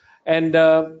 and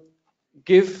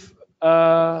give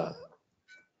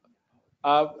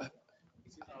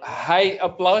high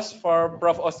applause for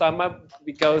Prof. Osama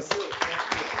because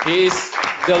he is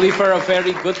deliver a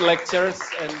very good lectures,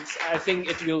 and I think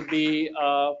it will be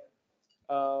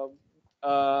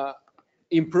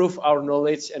improve our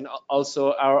knowledge and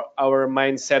also our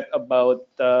mindset about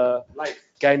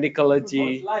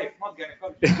gynecology. Life, not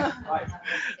gynecology. Life.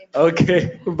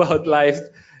 Okay, about life.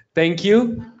 Thank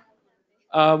you.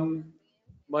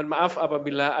 Mohon maaf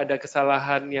apabila ada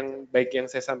kesalahan yang baik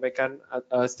yang saya sampaikan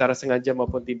secara sengaja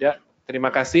maupun tidak. Terima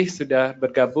kasih sudah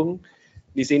bergabung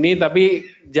di sini,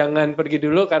 tapi jangan pergi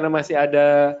dulu karena masih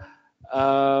ada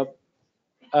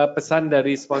pesan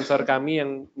dari sponsor kami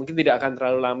yang mungkin tidak akan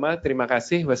terlalu lama. Terima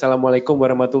kasih. Wassalamualaikum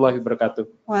warahmatullahi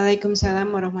wabarakatuh.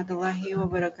 Waalaikumsalam warahmatullahi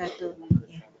wabarakatuh.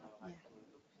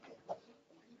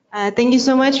 Thank you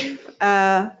so much,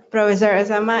 Professor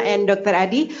Osama and Dr.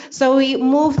 Adi. So we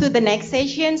move to the next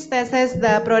sessions. This is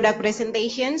the product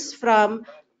presentations from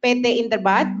PT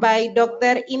Interbad by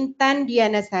Dr. Intan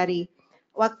Dianasari.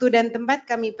 Waktu dan tempat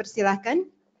kami persilahkan.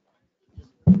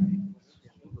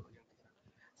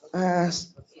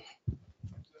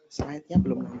 Slide-nya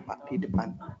belum nampak di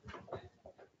depan.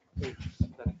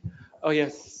 Oh ya,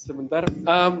 sebentar.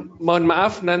 Mohon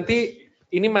maaf, nanti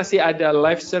ini masih ada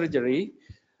live surgery.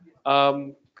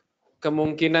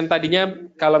 Kemungkinan tadinya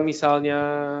kalau misalnya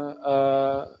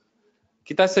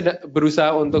kita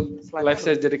berusaha untuk live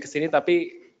surgery ke sini, tapi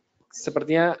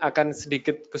sepertinya akan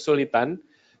sedikit kesulitan.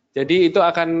 Jadi itu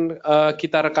akan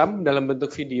kita rekam dalam bentuk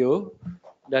video,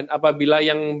 dan apabila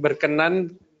yang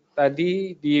berkenan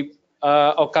tadi di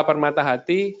OK Permata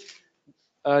Hati,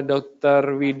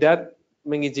 Dr. Widat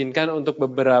mengizinkan untuk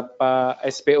beberapa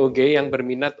SPOG yang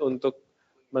berminat untuk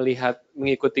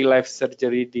mengikuti live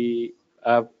surgery di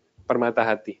Permata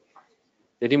Hati.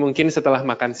 Jadi mungkin setelah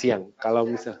makan siang, kalau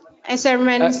misal.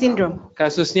 Asherman syndrome.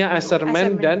 Kasusnya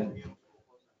Asherman dan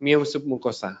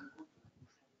myosubmucosa.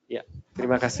 Ya,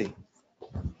 terima kasih.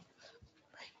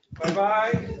 Bye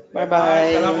bye. Bye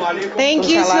bye. Assalamualaikum. Thank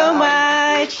you so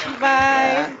much.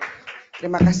 Bye.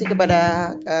 Terima kasih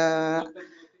kepada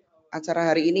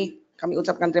acara hari ini. Kami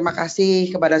ucapkan terima kasih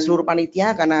kepada seluruh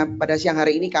panitia karena pada siang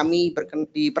hari ini kami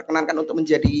diperkenankan untuk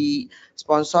menjadi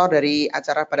sponsor dari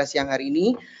acara pada siang hari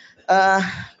ini.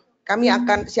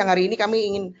 Siang hari ini kami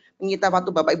ingin menyita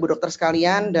waktu Bapak Ibu dokter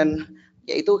sekalian, dan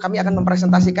yaitu kami akan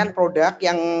mempresentasikan produk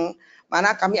yang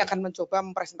mana kami akan mencoba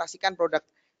mempresentasikan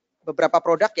beberapa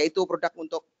produk, yaitu produk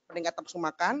untuk peningkatan nafsu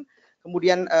makan,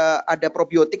 kemudian ada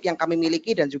probiotik yang kami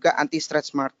miliki dan juga anti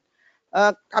stress smart.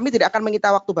 Kami tidak akan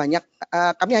menyita waktu banyak,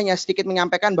 kami hanya sedikit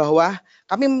menyampaikan bahwa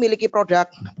kami memiliki produk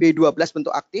B12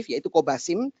 bentuk aktif yaitu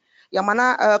Kobasim, yang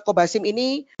mana Kobasim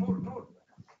ini